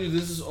 mind you,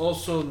 this is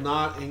also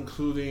not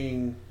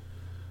including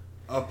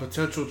a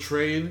potential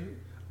trade.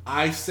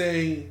 I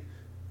say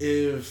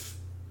if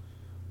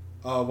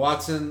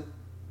Watson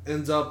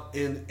ends up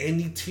in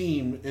any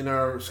team in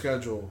our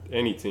schedule,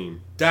 any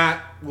team,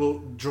 that will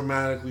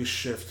dramatically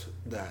shift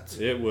that.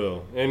 It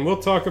will, and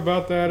we'll talk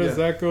about that as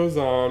that goes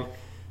on.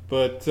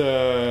 But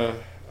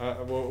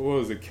what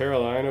was it?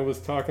 Carolina was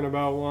talking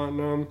about wanting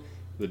them.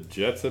 The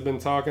Jets have been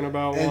talking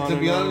about wanting them. And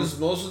to be honest,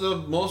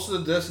 most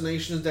of the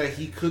destinations that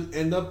he could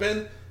end up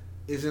in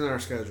is in our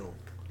schedule.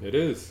 It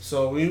is.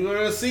 So we're going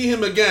to see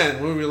him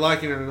again, whether we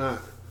like it or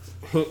not.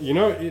 You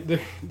know,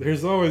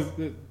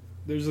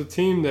 there's a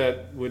team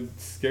that would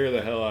scare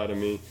the hell out of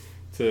me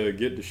to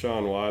get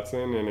Deshaun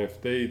Watson, and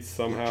if they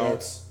somehow... The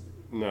Jets?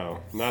 No,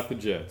 not the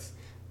Jets.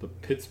 The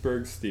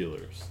Pittsburgh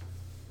Steelers.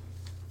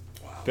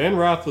 Wow. Ben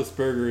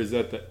Roethlisberger is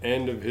at the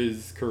end of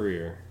his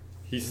career.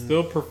 He's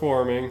still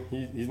performing.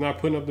 He's not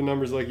putting up the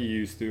numbers like he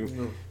used to.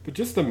 No. But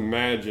just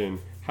imagine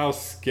how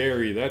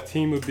scary that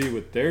team would be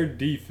with their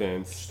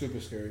defense.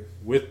 Stupid scary.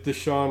 With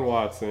Deshaun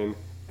Watson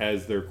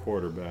as their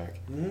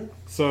quarterback. Mm-hmm.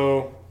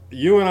 So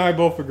you and I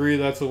both agree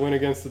that's a win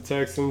against the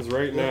Texans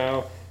right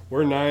now.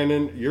 You're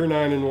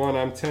 9-1.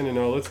 I'm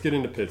 10-0. Let's get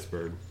into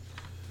Pittsburgh.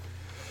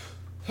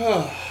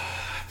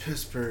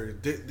 Pittsburgh.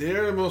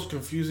 They're the most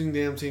confusing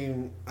damn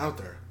team out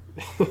there.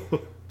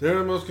 They're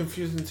the most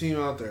confusing team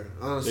out there,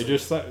 honestly.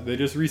 They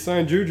just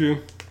re-signed Juju.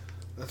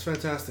 That's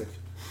fantastic.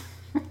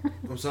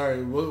 I'm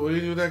sorry. What do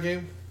you do with that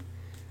game?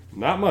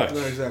 Not much.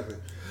 No, exactly.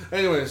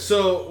 Anyway,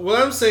 so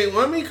what I'm saying,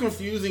 what I mean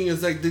confusing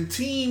is like the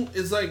team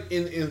is like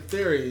in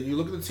theory, you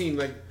look at the team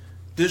like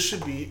this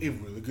should be a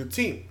really good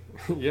team.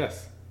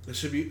 Yes. It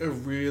should be a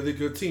really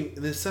good team.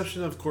 An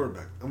exception of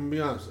quarterback. I'm gonna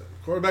be honest.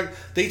 Quarterback.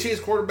 They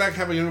changed quarterback.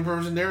 Have a young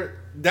person there.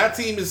 That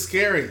team is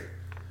scary.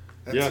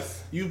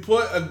 Yes. You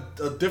put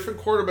a different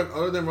quarterback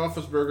other than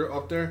Roethlisberger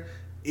up there,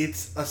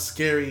 it's a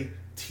scary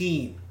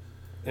team.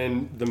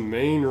 And the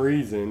main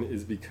reason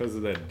is because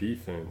of that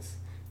defense.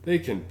 They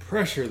can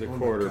pressure the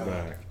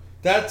quarterback.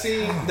 That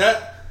team,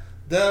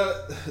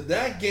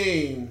 that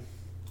game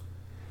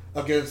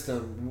against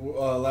them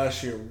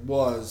last year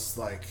was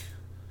like,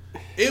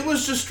 it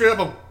was just straight up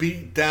a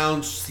beat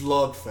down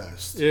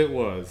slugfest.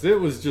 It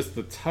was just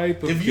the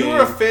type of If you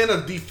were a fan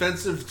of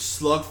defensive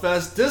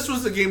slugfest, this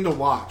was the game to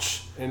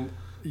watch. And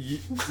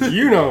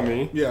you know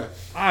me. Yeah.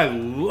 I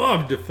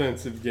love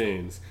defensive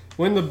games.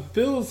 When the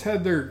Bills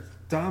had their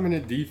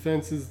dominant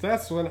defenses,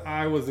 that's when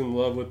I was in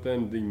love with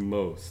them the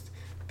most.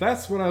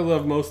 That's what I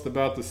love most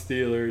about the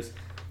Steelers.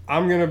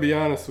 I'm going to be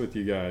honest with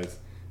you guys.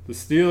 The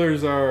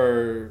Steelers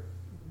are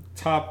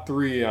top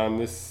 3 on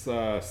this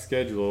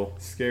schedule.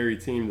 Scary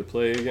team to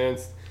play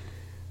against.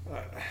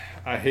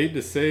 I hate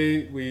to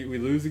say we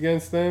lose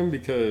against them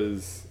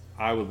because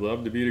I would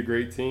love to beat a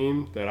great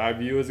team that I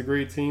view as a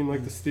great team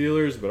like the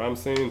Steelers, but I'm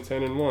saying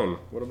 10-1.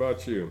 What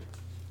about you?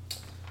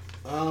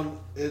 I'm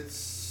gonna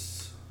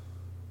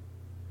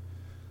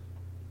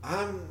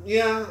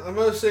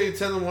say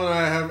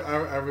 10-1.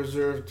 I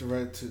reserved the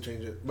right to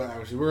change it, but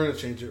actually we're gonna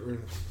change it.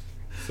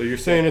 So you're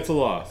saying it's a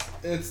loss?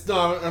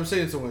 I'm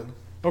saying it's a win.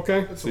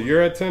 Okay, so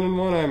you're at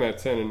 10-1. I'm at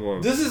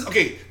 10-1. This is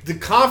okay. The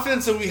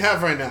confidence that we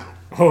have right now.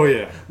 Oh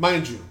yeah,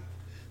 mind you,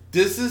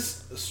 this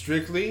is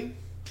strictly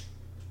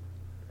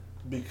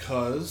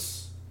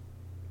because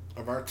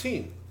of our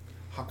team.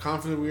 How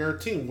confident we are in our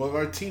team. What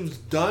our team's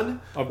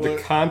done.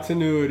 The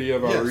continuity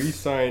of our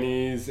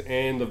re-signees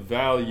and the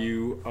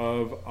value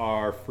of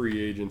our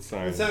free agent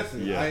signings.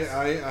 Exactly. Yes.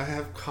 I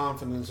have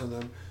confidence in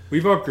them.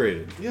 We've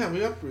upgraded. Yeah, we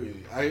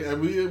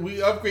upgraded.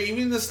 We upgrade.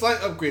 Even the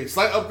slight upgrade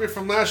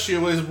from last year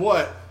was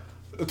what?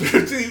 A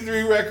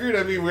 13-3 record?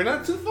 I mean, we're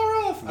not too far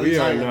off. We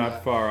are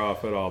not far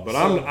off at all. But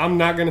I'm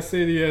not going to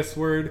say the S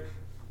word.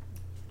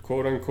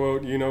 Quote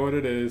unquote, you know what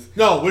it is.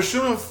 No, we're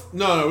shooting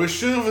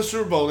for a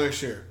Super Bowl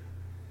next year.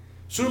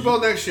 Super Bowl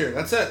next year.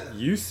 That's it.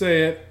 You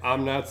say it.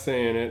 I'm not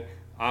saying it.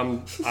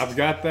 I've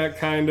got that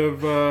kind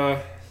of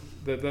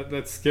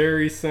that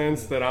scary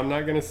sense that I'm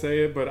not gonna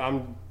say it, but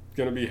I'm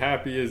gonna be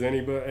happy as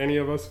any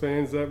of us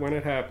fans that when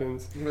it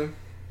happens. Mm-hmm.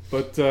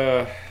 But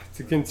to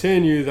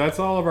continue, that's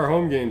all of our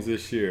home games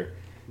this year.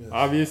 Yes.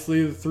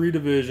 Obviously, the 3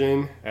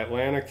 division: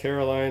 Atlanta,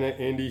 Carolina,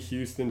 Indy,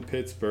 Houston,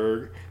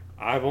 Pittsburgh.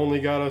 I've only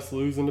got us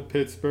losing to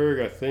Pittsburgh.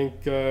 I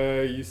think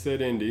you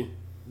said Indy.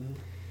 Mm-hmm.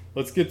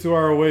 Let's get to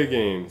our away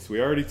games.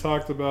 We already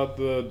talked about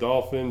the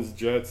Dolphins,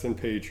 Jets, and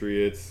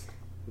Patriots.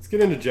 Let's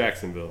get into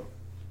Jacksonville.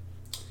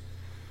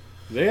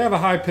 They have a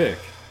high pick.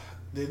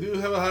 They do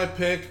have a high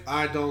pick.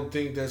 I don't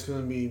think there's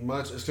going to be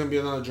much. It's going to be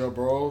another Joe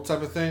Burrow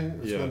type of thing.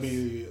 It's going to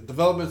be a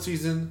development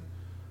season.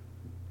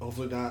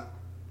 Hopefully not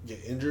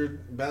get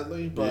injured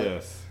badly.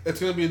 But it's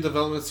going to be a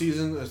development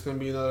season. It's going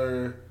to be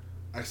another,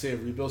 I say, a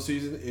rebuild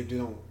season if they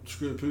don't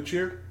screw the pooch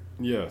here.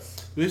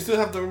 Yes. Do they still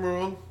have the number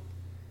 1?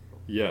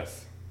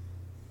 Yes.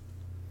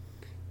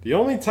 The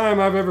only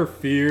time I've ever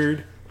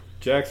feared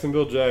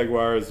Jacksonville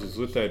Jaguars was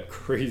with that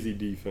crazy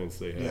defense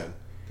they had. Yeah,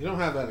 they don't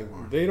have that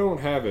anymore. They don't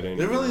have it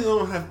anymore. They really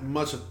don't have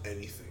much of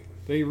anything.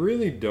 They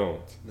really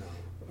don't.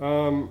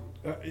 No.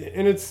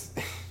 And it's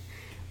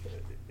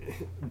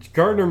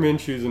Gardner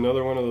Minshew is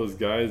another one of those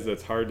guys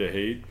that's hard to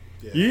hate.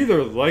 Yeah. You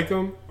either like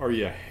him or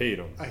you hate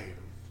him. I hate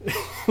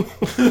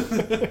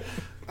him.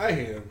 I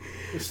hate him.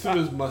 It's through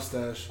his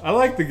mustache. I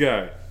like the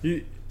guy.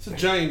 It's a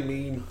giant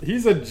meme.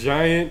 He's a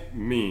giant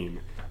meme.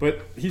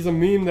 But he's a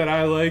meme that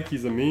I like.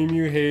 He's a meme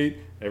you hate.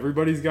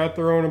 Everybody's got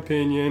their own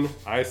opinion.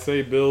 I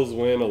say Bills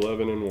win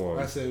 11-1.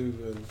 I say we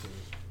win too.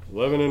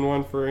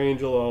 11-1 for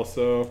Angel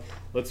also.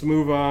 Let's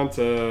move on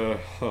to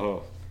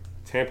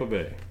Tampa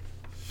Bay.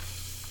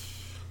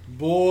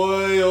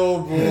 Boy,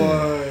 oh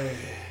boy.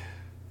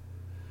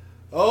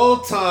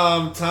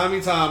 Tommy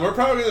Tom. We're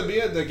probably going to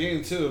be at that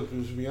game too,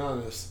 to be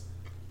honest.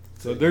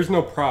 So there's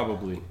no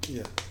probably.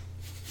 Yeah.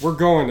 We're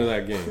going to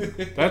that game.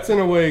 That's an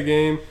away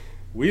game.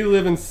 We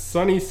live in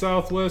sunny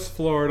Southwest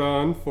Florida,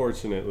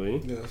 unfortunately.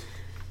 Yes.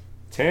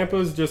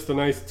 Tampa's just a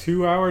nice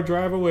 2-hour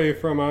drive away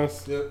from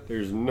us. Yep.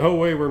 There's no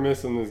way we're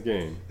missing this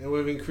game. And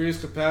with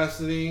increased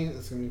capacity,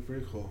 it's going to be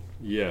pretty cool.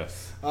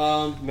 Yes.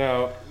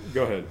 Now,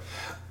 go ahead.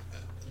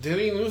 They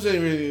didn't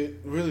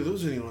really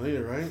lose anyone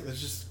either, right?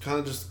 It's just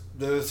kind of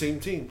they're the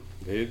same team.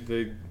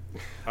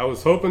 I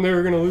was hoping they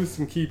were going to lose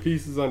some key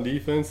pieces on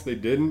defense. They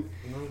didn't.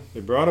 No.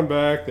 They brought him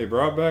back. They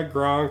brought back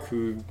Gronk,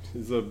 who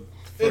is a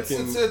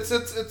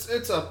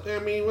It's up. I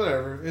mean,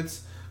 whatever.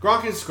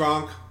 Gronk is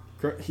Gronk.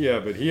 Yeah,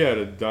 but he had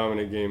a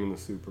dominant game in the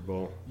Super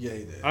Bowl. Yeah,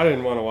 he did. I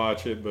didn't want to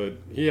watch it, but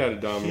he had a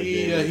dominant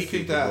game. Yeah, he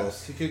kicked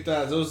ass. He kicked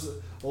ass. It was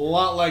a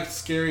lot like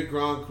scary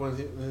Gronk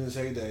in his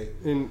heyday.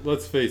 And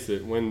let's face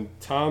it, when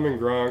Tom and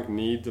Gronk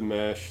need to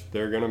mesh,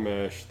 they're gonna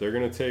mesh. They're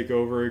gonna take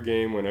over a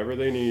game whenever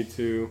they need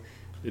to.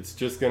 It's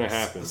just gonna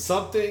happen.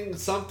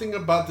 Something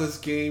about this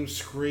game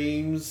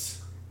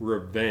screams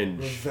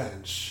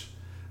revenge.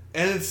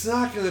 And it's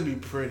not going to be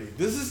pretty.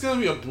 This is going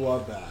to be a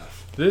bloodbath.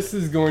 This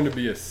is going to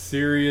be a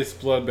serious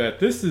bloodbath.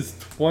 This is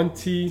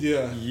 20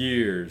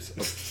 years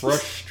of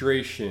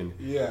frustration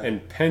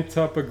and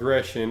pent-up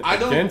aggression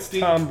against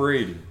Tom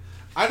Brady.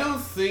 I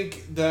don't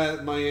think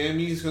that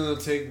Miami is going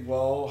to take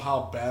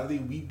how badly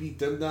we beat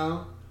them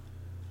down.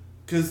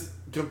 Because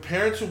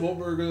compared to what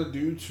we're going to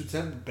do to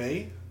Tampa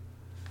Bay,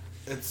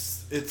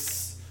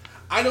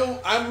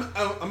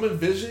 I'm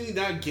envisioning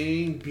that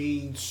game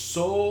being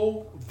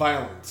so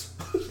violent.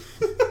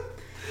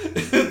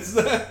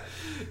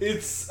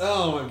 It's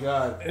oh my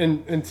god.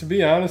 And to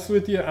be honest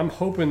with you, I'm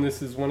hoping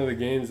this is one of the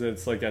games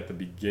that's like at the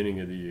beginning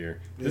of the year.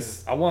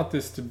 I want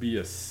this to be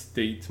a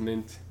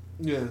statement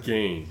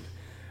game.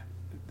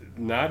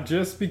 Not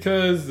just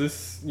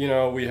because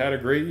we had a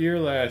great year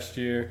last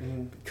year,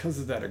 because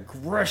of that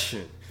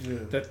aggression. Yeah.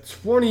 That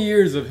 20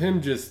 years of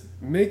him just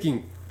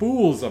making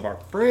fools of our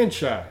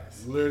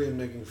franchise. Literally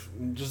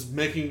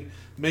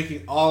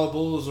making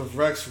audibles of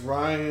Rex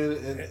Ryan.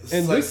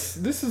 And this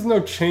is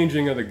no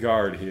changing of the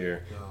guard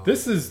here. No.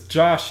 This is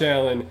Josh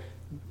Allen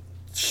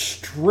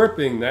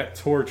stripping that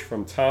torch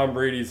from Tom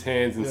Brady's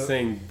hands and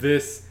saying,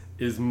 this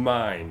is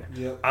mine.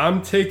 Yep.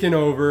 I'm taking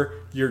over.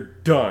 You're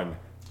done.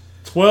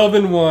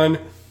 12-1.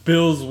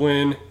 Bills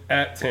win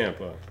at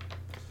Tampa.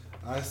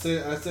 I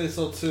say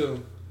so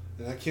too,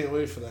 and I can't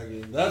wait for that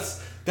game.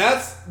 That's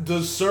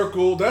the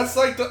circle. That's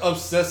like the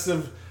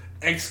obsessive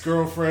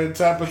ex-girlfriend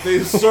type of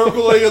thing.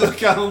 Circling on the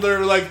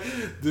calendar, like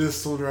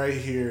this one right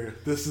here.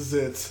 This is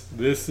it.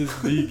 This is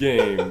the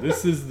game.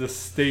 This is the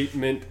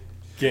statement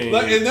game.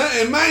 Like,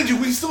 and mind you,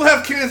 we still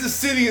have Kansas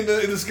City in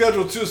the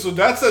schedule too. So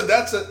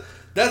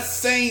that's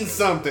saying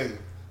something.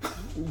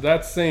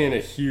 That's saying a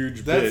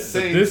huge bit. But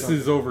this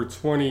is over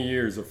 20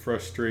 years of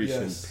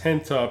frustration,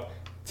 pent up,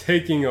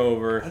 taking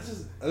over. I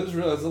just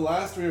realized the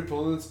last three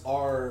opponents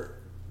are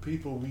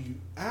people we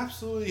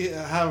absolutely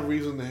have a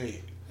reason to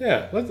hate.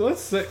 Yeah,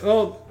 let's say.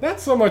 Well, not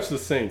so much the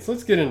Saints.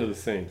 Let's get into the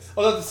Saints.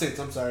 Oh, not the Saints.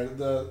 I'm sorry.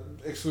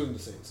 Excluding the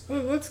Saints.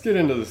 Let's get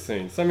into the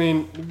Saints. I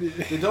mean,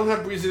 they don't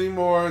have Breeze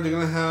anymore. They're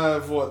gonna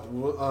have what?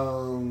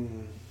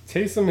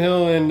 Taysom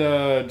Hill and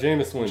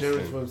Jameis Winston.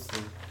 Jameis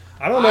Winston.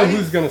 I don't know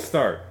who's gonna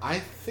start. I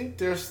think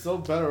they're still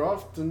better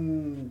off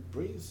than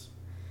Breeze.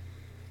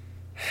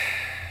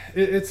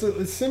 It's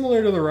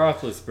similar to the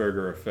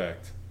Roethlisberger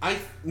effect.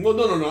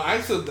 No. I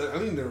said that I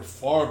think they're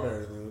far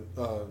better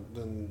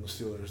than the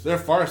Steelers. They're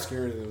far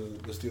scarier than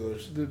the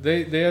Steelers.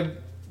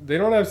 They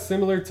don't have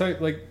similar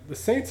type, like the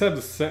Saints have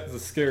the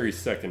scary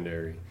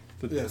secondary.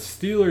 The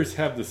Steelers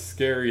have the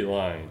scary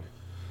line.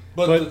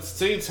 But the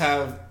Saints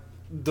have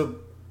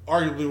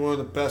arguably one of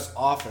the best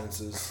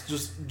offenses,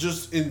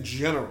 just in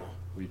general.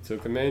 We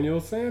took Emmanuel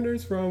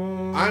Sanders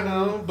from them. I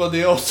know, but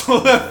they also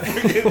have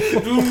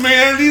freaking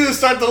man. I need to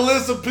start the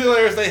list of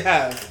players they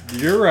have.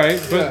 You're right,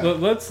 but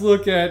let's say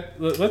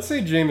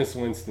Jameis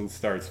Winston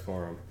starts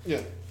for him.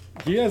 Yeah.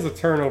 He has a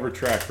turnover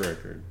track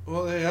record.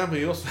 Well, yeah, but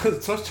he also has a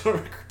touchdown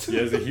record too. He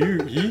has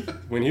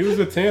when he was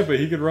with Tampa,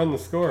 he could run the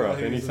score up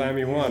anytime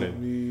he wanted.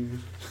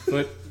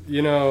 But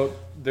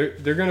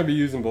they're going to be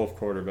using both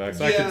quarterbacks.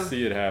 Yeah. I can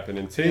see it happen.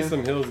 And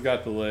Taysom Hill's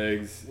got the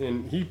legs,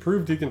 and he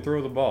proved he can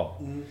throw the ball.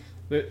 Mm-hmm.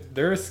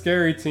 They're a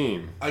scary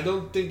team. I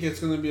don't think it's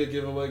going to be a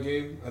giveaway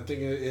game. I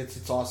think it's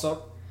a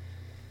toss-up.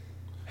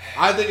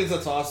 I think it's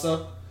a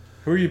toss-up.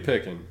 Who are you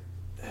picking?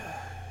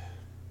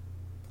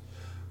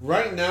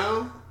 Right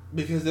now,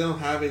 because they don't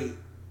have a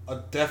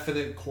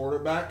definite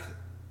quarterback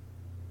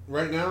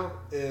right now,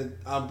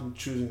 I'm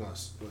choosing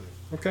us.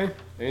 Okay.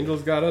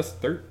 Angels got us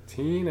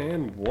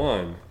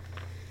 13-1.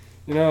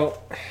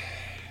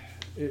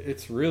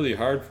 It's really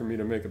hard for me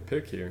to make a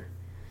pick here.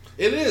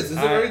 It is.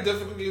 It's a very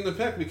difficult game to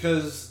pick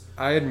because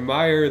I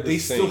admire the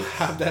Saints. They still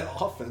have that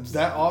offense.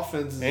 That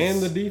offense is...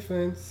 And the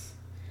defense.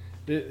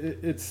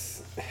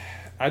 It's...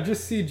 I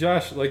just see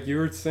Josh, like you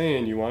were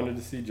saying, you wanted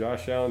to see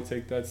Josh Allen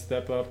take that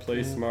step up,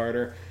 play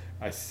smarter.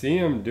 I see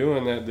him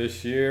doing that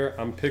this year.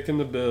 I'm picking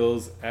the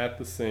Bills at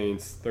the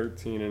Saints,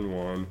 13-1.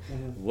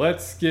 Mm-hmm.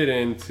 Let's get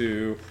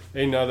into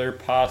another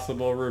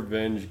possible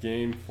revenge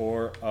game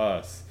for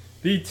us.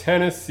 The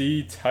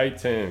Tennessee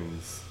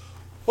Titans.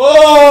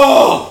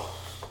 Oh!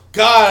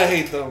 God, I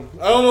hate them.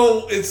 I don't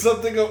know. It's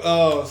something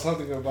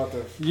about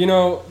them.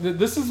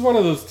 This is one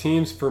of those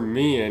teams for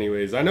me,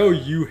 anyways. I know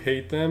you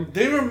hate them.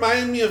 They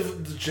remind me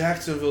of the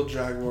Jacksonville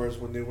Jaguars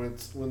when they went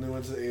to the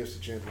AFC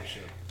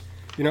Championship.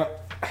 They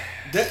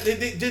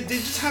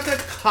just have that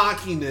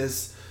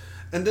cockiness,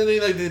 and then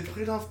they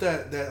played off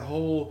that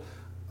whole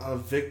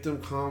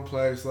victim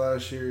complex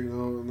last year.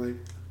 And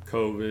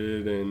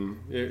COVID, and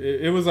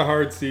it was a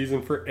hard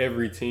season for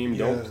every team.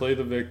 Yeah. Don't play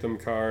the victim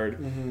card.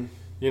 Mm-hmm.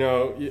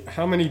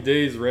 How many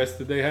days rest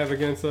did they have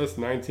against us?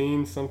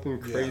 19, something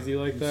crazy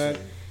like that.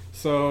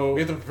 So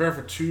we have to prepare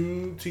for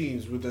two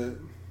teams with that.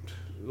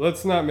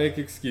 Let's not make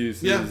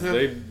excuses. Yeah.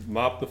 They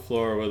mopped the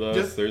floor with us.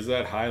 Yeah. There's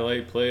that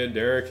highlight play of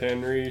Derrick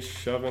Henry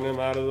shoving him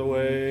out of the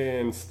way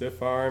and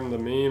stiff arm, the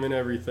meme and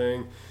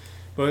everything.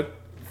 But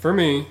for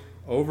me,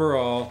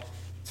 overall,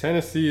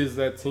 Tennessee is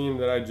that team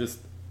that I just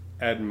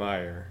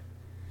admire.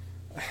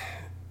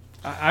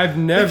 I've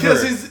never...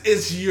 Because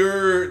it's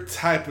your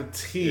type of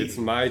team. It's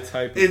my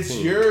type of team. It's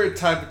your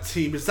type of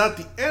team. It's not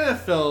the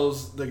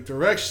NFL's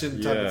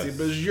direction type of team,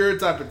 but it's your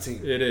type of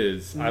team. It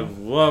is. Mm-hmm. I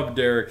love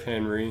Derrick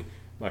Henry,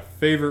 my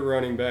favorite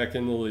running back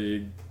in the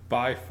league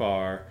by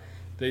far.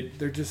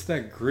 They're just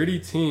that gritty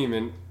team.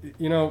 And,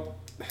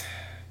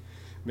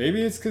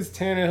 maybe it's because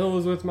Tannehill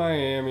was with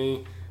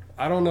Miami.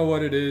 I don't know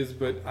what it is,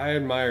 but I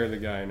admire the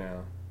guy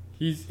now.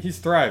 He's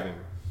thriving.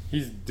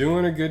 He's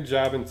doing a good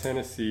job in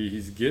Tennessee.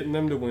 He's getting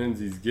them to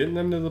wins. He's getting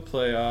them to the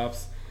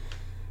playoffs.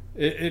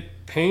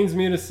 It pains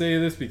me to say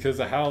this because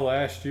of how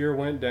last year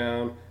went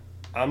down.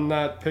 I'm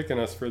not picking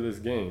us for this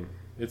game.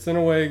 It's an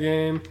away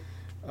game.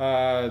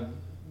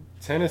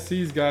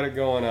 Tennessee's got it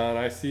going on.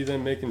 I see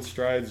them making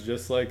strides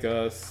just like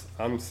us.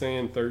 I'm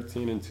saying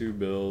 13-2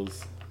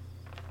 Bills.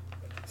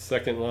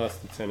 Second loss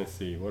to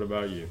Tennessee. What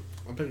about you?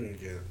 I'm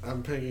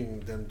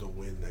picking them to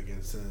win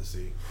against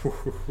Tennessee.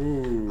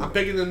 I'm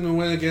picking them to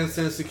win against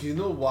Tennessee because you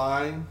know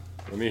why?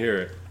 Let me hear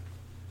it.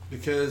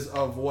 Because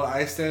of what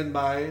I stand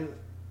by.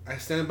 I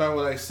stand by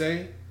what I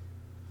say.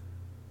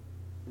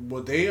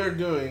 What they are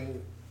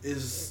doing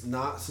is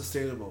not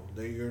sustainable.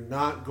 That you're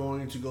not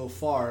going to go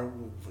far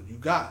with what you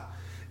got.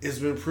 It's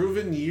been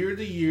proven year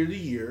to year to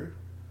year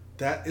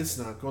that it's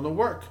not going to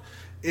work.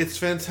 It's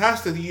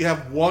fantastic that you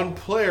have one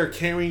player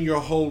carrying your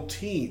whole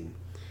team.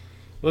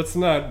 Let's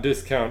not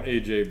discount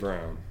A.J.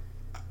 Brown.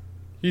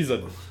 He's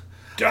a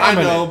dominant.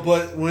 I know,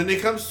 but when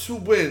it comes to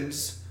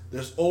wins,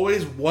 there's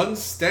always one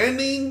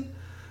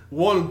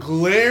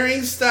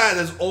glaring stat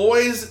that's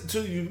always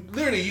to you.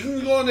 Literally, you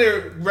can go on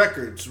their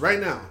records right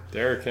now.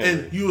 Derrick Henry.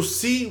 And you'll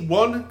see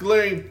one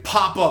glaring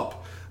pop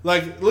up.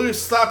 Like, literally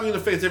slapping you in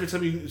the face every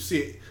time you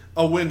see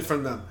a win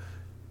from them.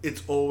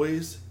 It's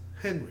always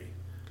Henry.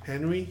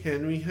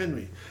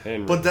 Henry.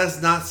 But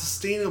that's not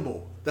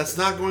sustainable. That's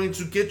not going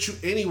to get you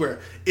anywhere.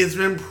 It's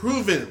been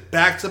proven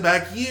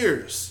back-to-back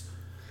years.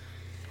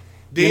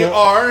 They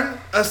are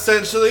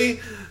essentially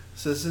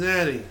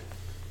Cincinnati.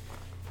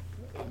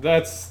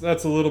 That's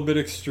a little bit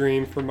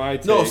extreme for my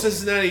take. No,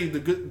 Cincinnati.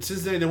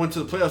 They went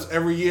to the playoffs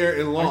every year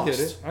and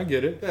lost. I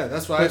get it. Yeah,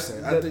 that's what I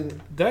say. I think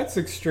that's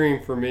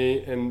extreme for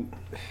me, and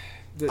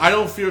I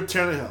don't fear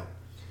Tannehill.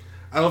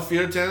 I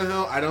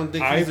don't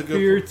think he's a good. I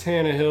fear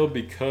Tannehill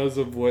because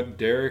of what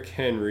Derrick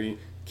Henry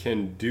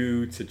can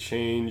do to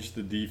change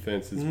the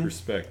defense's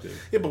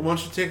perspective. Yeah, but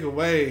once you take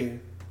away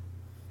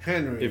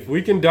Henry, if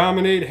we can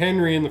dominate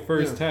Henry in the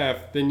first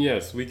half, then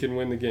yes, we can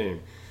win the game.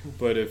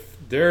 But if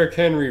Derrick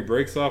Henry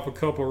breaks off a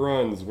couple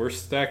runs, we're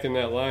stacking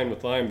that line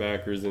with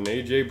linebackers, and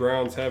A.J.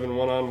 Brown's having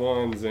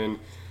one-on-ones, and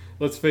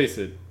let's face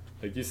it,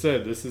 like you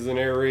said, this is an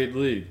air raid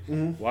league.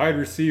 Wide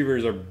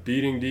receivers are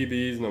beating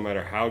DBs no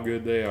matter how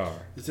good they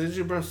are. Is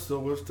A.J. Brown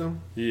still with them?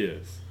 He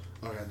is.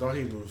 Okay, I thought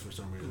he moved for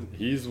some reason.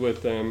 He's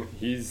with them.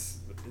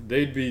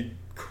 They'd be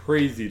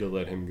crazy to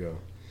let him go.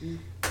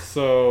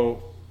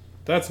 So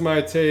that's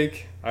my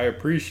take. I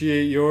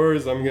appreciate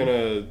yours. I'm going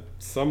to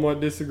somewhat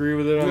disagree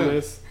with it on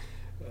this.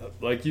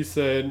 Like you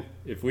said,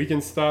 if we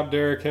can stop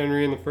Derrick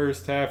Henry in the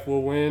first half,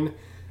 we'll win.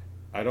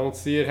 I don't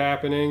see it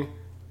happening.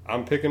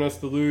 I'm picking us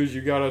to lose.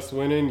 You got us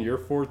winning. You're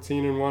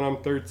 14-1. I'm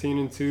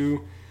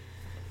 13-2.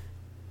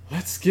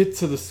 Let's get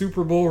to the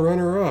Super Bowl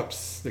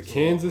runner-ups, the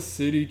Kansas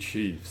City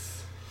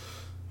Chiefs.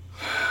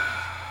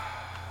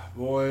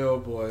 Boy, oh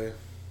boy.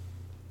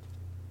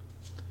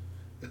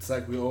 It's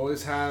like we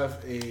always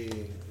have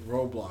a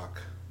roadblock.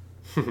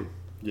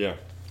 Yeah.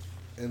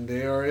 And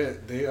they are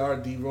it. They are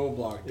the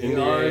roadblock. They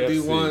are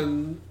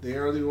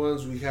the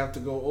ones we have to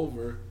go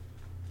over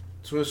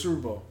to a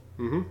Super Bowl.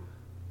 Mm-hmm.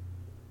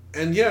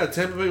 And yeah,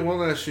 Tampa Bay won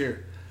last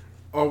year.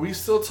 Are we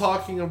still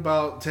talking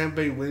about Tampa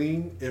Bay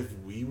winning if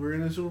we were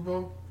in the Super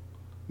Bowl?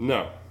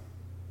 No.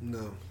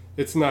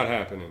 It's not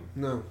happening.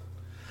 No.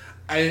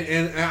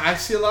 I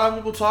see a lot of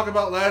people talk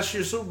about last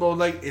year's Super Bowl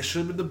like it should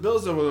have been the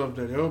Bills that went up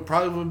there. It would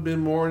probably have been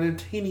more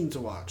entertaining to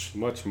watch.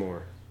 Much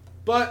more.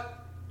 But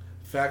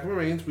fact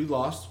remains, we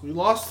lost. We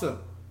lost them.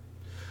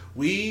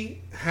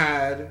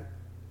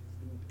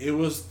 It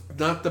was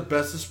not the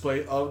best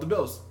display of the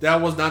Bills.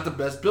 That was not the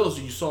best Bills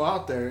you saw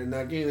out there in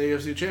that game, the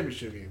AFC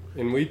Championship game.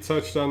 And we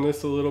touched on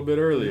this a little bit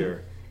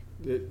earlier.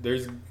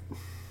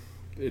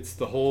 It's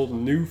the whole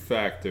new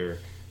factor,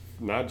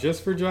 not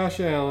just for Josh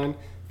Allen,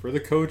 for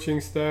the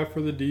coaching staff, for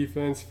the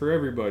defense, for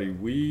everybody.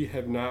 We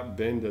have not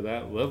been to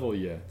that level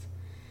yet.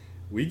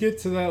 We get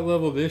to that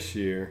level this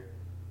year,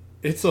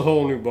 it's a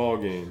whole new ball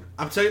game.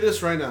 I'm telling you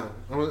this right now.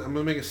 I'm going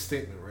to make a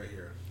statement right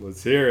here.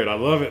 Let's hear it. I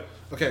love it.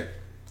 Okay.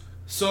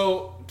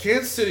 So,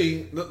 Kansas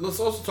City, let's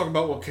also talk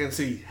about what Kansas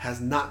City has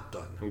not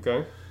done.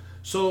 Okay.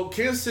 So,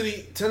 Kansas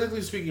City,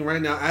 technically speaking,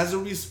 right now, as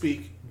we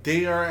speak,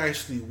 they are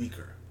actually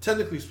weaker.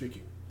 Technically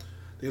speaking.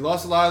 They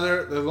lost a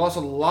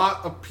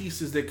lot of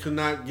pieces they could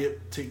not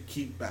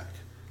keep back.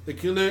 They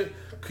couldn't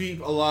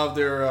keep a lot of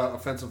their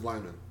offensive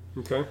linemen.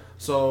 Okay.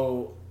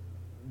 So,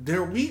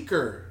 they're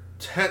weaker,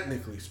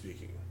 technically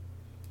speaking.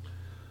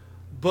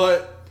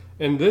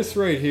 And this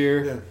right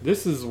here,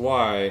 This is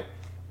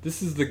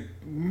the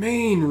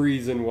main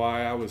reason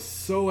why I was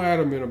so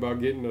adamant about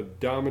getting a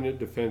dominant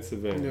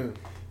defensive end. Yeah.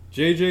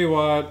 J.J.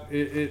 Watt,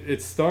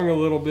 it stung a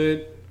little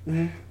bit.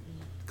 Mm-hmm.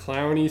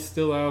 Clowney's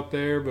still out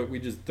there, but we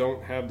just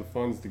don't have the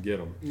funds to get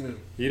him. Yeah.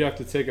 He'd have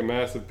to take a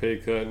massive pay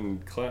cut,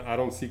 and I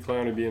don't see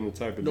Clowney being the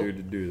type of dude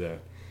to do that.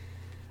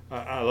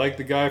 I like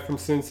the guy from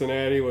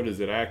Cincinnati. What is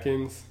it,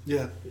 Atkins?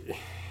 Yeah.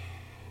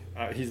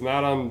 He's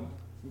not on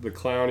the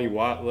Clowney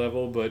Watt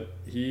level, but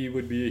he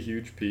would be a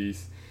huge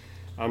piece.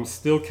 I'm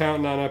still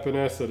counting on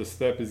Epinesa to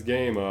step his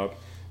game up,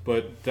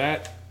 but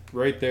that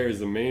right there is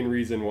the main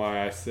reason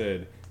why I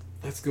said,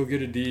 let's go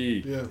get a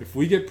D. Yeah. If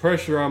we get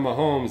pressure on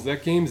Mahomes,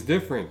 that game's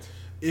different.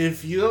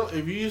 If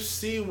you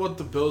see what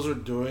the Bills are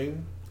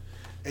doing,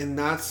 and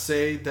not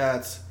say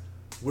that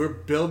we're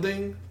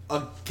building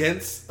to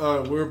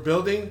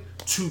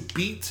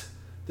beat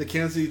the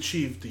Kansas City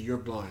Chiefs, you're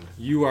blind.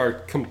 You are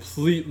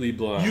completely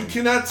blind. You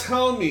cannot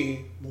tell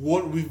me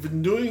what we've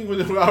been doing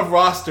with our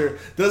roster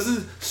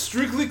doesn't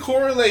strictly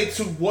correlate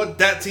to what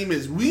that team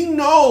is. We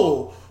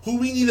know who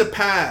we need to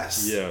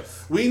pass.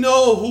 Yes. We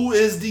know who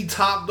is the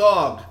top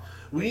dog.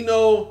 We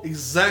know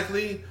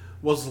exactly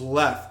what's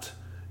left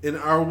in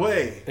our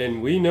way.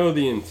 And we know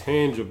the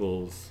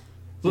intangibles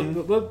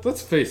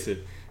Let's face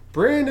it.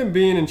 Brandon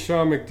Beane and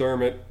Sean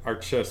McDermott are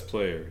chess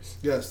players.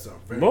 Yes, though.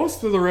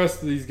 Most of the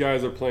rest of these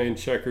guys are playing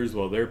checkers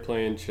while they're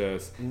playing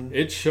chess.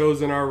 It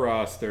shows in our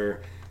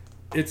roster.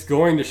 It's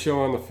going to show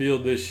on the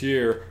field this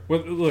year.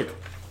 Look,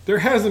 there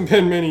hasn't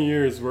been many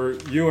years where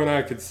you and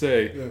I could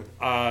say,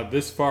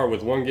 this far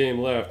with one game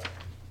left,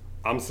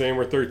 I'm saying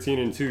we're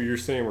 13-2, you're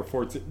saying we're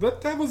 14.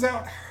 That was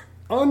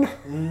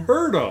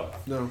unheard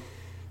of. No.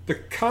 The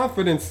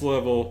confidence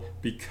level,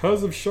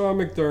 because of Sean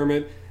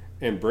McDermott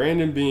and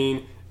Brandon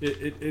Beane,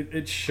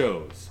 it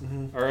shows.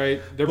 All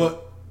right?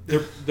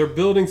 They're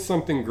building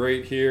something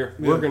great here.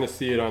 We're going to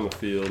see it on the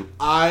field.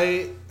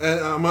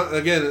 I'm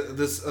again,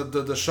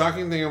 the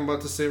shocking thing I'm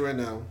about to say right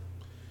now,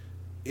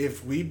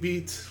 if we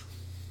beat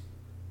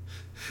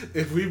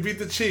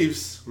the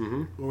Chiefs,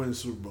 we'll win the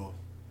Super Bowl.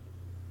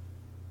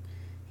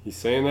 He's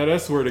saying that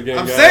S word again,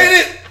 I'm guys.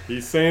 saying it!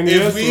 He's saying the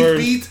S word. If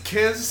we beat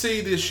Kansas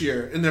City this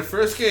year in their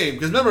first game,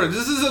 because remember,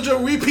 this is a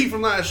repeat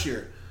from last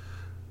year.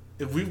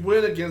 If we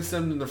win against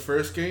them in the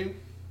first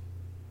game,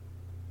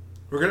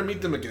 we're going to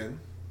meet them again.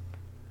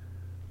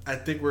 I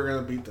think we're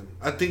going to beat them.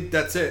 I think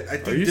that's it.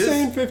 Are you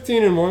saying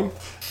 15-1?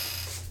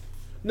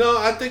 No,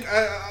 I think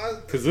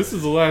because this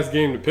is the last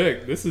game to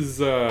pick. This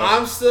is.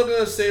 I'm still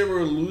going to say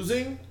we're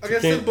losing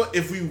against them, but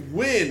if we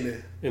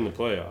win in the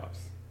playoffs.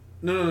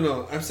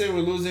 No. I'm saying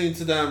we're losing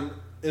to them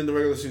in the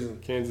regular season.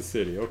 Kansas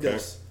City, okay.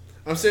 Yes.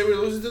 I'm saying we're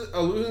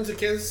losing to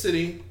Kansas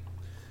City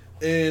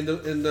in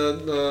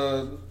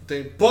the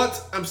thing.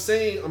 But I'm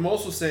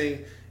also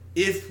saying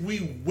if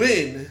we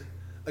win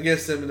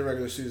against them in the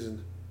regular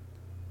season,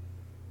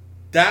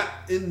 that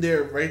in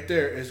there right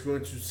there is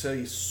going to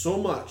say so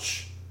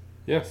much.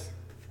 Yes.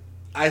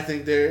 I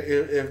think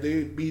if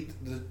they beat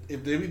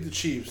the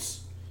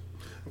Chiefs,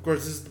 of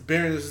course this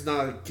is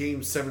not a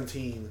game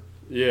 17.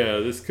 Yeah,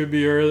 this could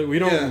be early. We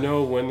don't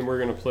know when we're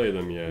going to play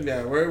them yet.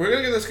 Yeah, we're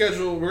gonna get the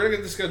schedule. We're gonna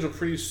get the schedule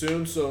pretty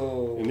soon.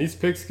 So and these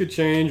picks could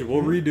change.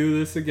 We'll redo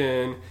this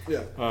again.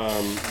 Yeah.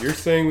 You're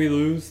saying we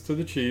lose to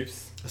the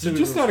Chiefs. So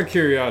just out of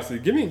curiosity,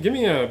 give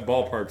me a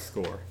ballpark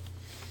score.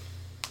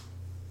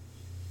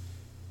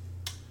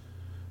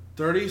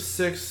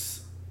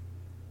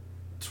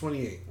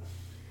 36-28.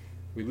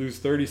 We lose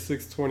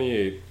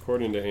 36-28,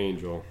 according to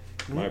Angel,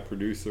 my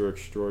producer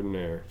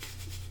extraordinaire.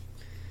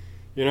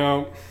 You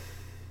know,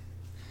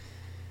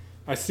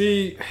 I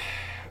see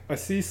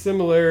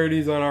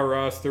similarities on our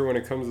roster when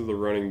it comes to the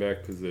running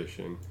back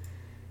position.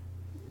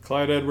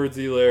 Clyde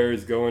Edwards-Helaire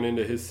is going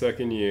into his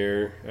second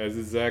year, as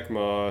is Zach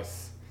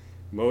Moss.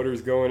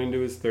 Motor's going into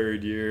his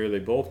third year. They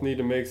both need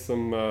to make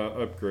some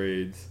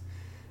upgrades.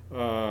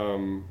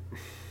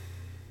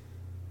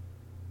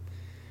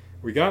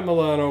 We got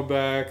Milano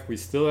back. We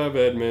still have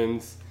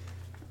Edmonds.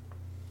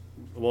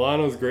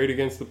 Milano's great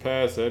against the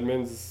pass.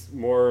 Edmonds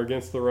more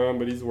against the run,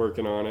 but he's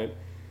working on it.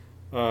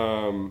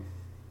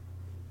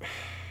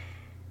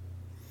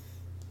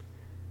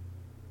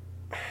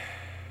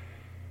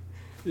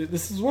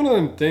 This is one of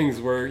them things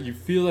where you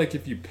feel like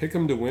if you pick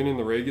them to win in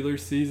the regular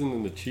season,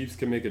 then the Chiefs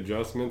can make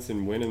adjustments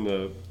and win in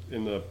the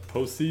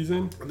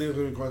postseason. I think it's going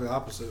to be quite the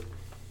opposite.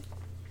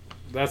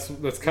 That's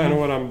kind of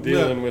what I'm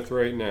dealing with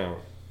right now.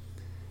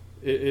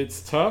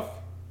 It's tough.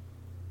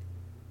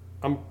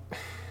 I'm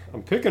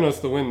picking us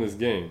to win this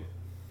game.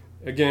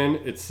 Again,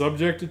 it's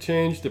subject to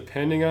change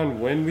depending on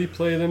when we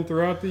play them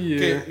throughout the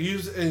year. Okay, you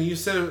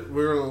said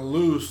we're going to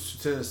lose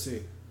to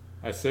Tennessee.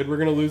 I said we're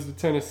going to lose to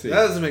Tennessee.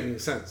 That doesn't make any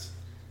sense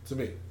to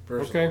me,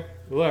 personally. Okay,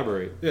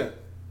 elaborate. Yeah.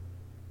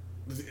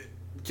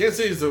 Kansas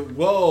City is a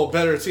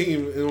better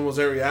team in almost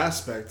every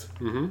aspect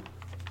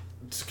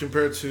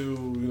compared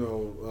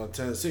to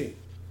Tennessee,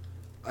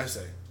 I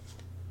say.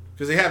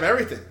 Because they have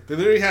everything. They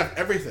literally have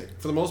everything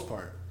for the most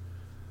part.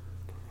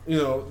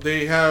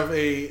 They have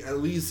at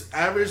least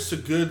average to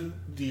good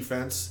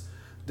defense.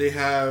 They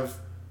have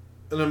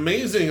an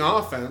amazing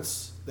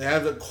offense. They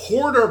have a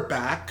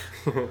quarterback.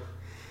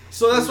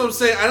 So that's what I'm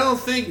saying. I don't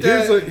think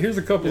that... Here's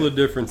a couple of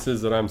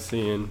differences that I'm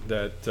seeing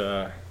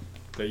that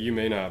you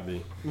may not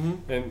be.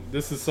 And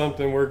this is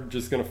something we're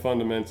just going to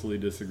fundamentally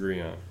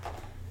disagree on.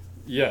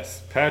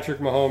 Yes, Patrick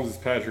Mahomes is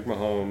Patrick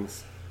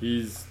Mahomes.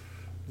 He's...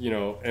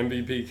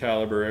 MVP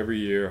caliber every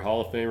year,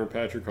 Hall of Famer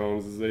Patrick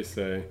Mahomes, as they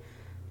say.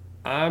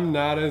 I'm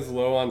not as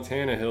low on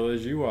Tannehill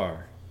as you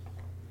are.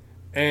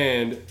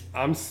 And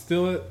I'm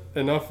still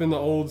enough in the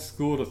old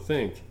school to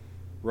think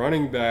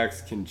running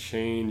backs can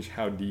change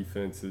how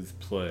defenses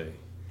play.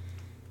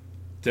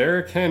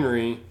 Derrick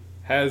Henry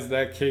has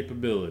that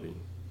capability.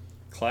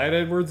 Clyde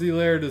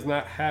Edwards-Helaire does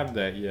not have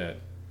that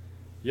yet.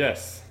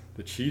 Yes,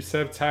 the Chiefs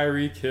have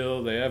Tyreek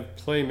Hill. They have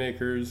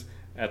playmakers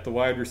at the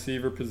wide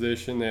receiver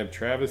position. They have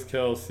Travis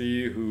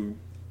Kelce, who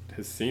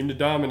has seemed to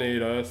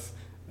dominate us,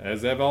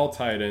 as have all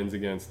tight ends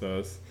against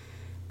us.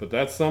 But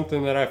that's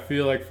something that I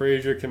feel like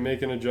Frazier can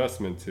make an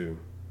adjustment to.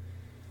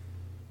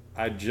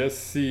 I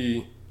just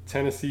see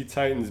Tennessee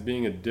Titans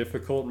being a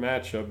difficult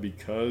matchup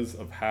because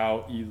of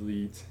how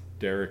elite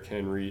Derrick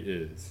Henry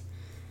is.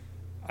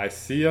 I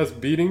see us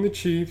beating the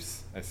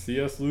Chiefs. I see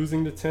us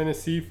losing to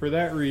Tennessee for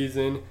that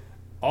reason.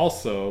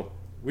 Also,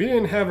 We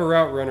didn't have a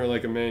route runner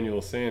like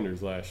Emmanuel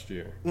Sanders last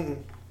year.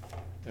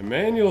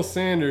 Emmanuel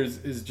Sanders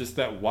is just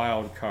that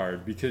wild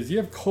card because you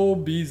have Cole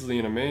Beasley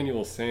and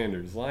Emmanuel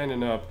Sanders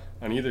lining up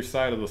on either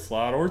side of the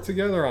slot or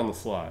together on the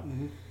slot.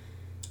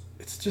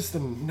 It's just a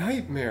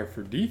nightmare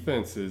for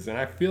defenses, and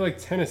I feel like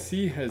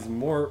Tennessee has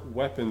more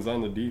weapons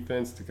on the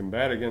defense to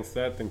combat against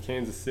that than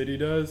Kansas City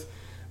does.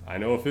 I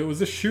know if it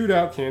was a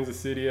shootout, Kansas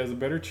City has a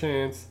better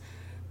chance,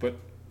 but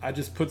I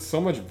just put so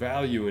much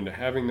value into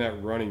having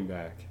that running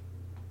back.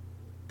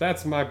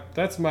 That's my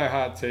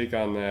hot take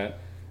on that.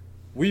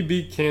 We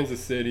beat Kansas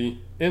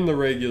City in the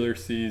regular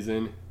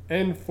season,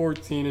 end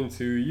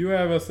 14-2. You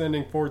have us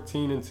ending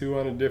 14-2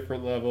 on a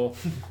different level.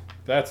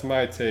 That's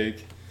my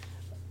take.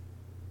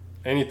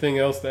 Anything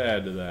else to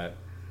add to that?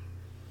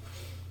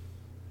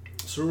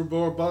 Super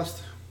Bowl or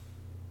bust?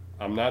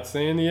 I'm not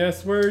saying the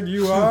S word.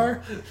 You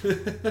are.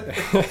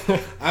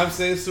 I'm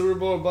saying Super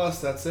Bowl or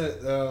bust. That's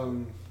it.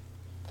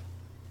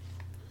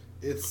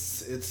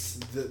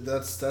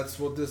 That's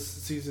what this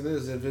season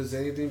is. If it's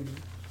anything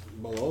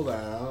below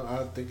that,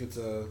 I think it's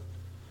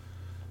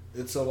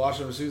a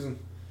wash of a season.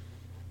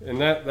 And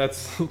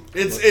that's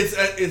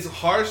it's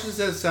harsh as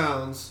that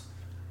sounds.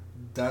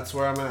 That's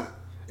where I'm at.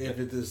 If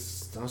it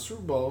is not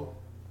Super Bowl,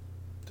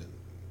 then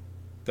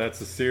that's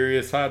a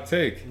serious hot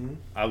take.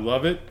 I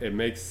love it. It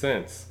makes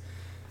sense.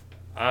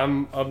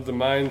 I'm of the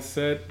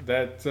mindset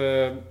that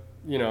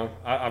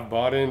I've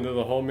bought into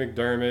the whole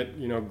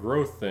McDermott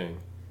growth thing.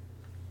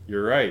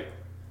 You're right.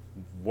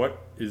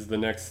 What is the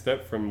next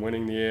step from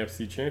winning the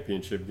AFC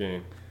Championship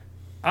game?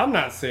 I'm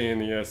not saying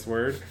the S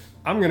word.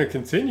 I'm going to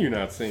continue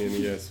not saying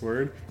the S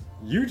word.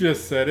 You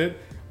just said it,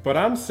 but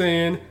I'm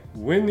saying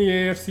win the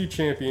AFC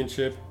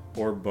Championship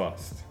or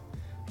bust.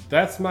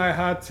 That's my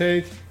hot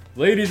take.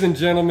 Ladies and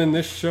gentlemen,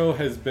 this show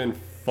has been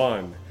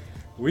fun.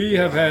 We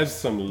have had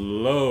some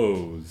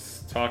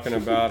lows talking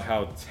about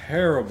how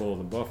terrible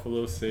the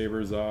Buffalo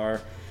Sabres are,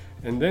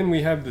 and then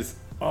we have this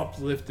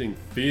uplifting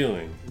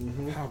feeling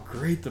how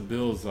great the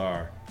Bills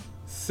are.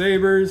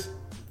 Sabres,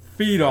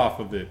 feed off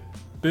of it.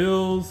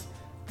 Bills,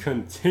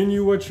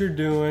 continue what you're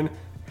doing.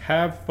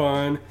 Have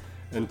fun.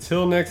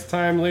 Until next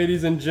time,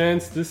 ladies and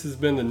gents, this has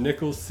been the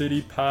Nickel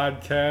City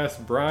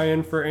Podcast.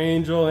 Brian for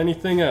Angel.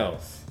 Anything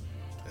else?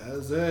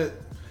 That's it.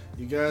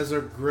 You guys are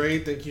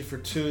great. Thank you for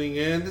tuning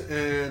in,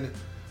 and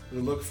we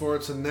look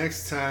forward to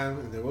next time,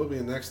 and there will be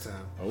a next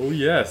time. Oh,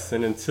 yes.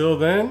 And until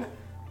then,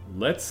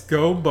 let's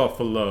go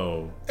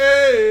Buffalo.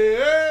 Hey,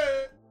 hey!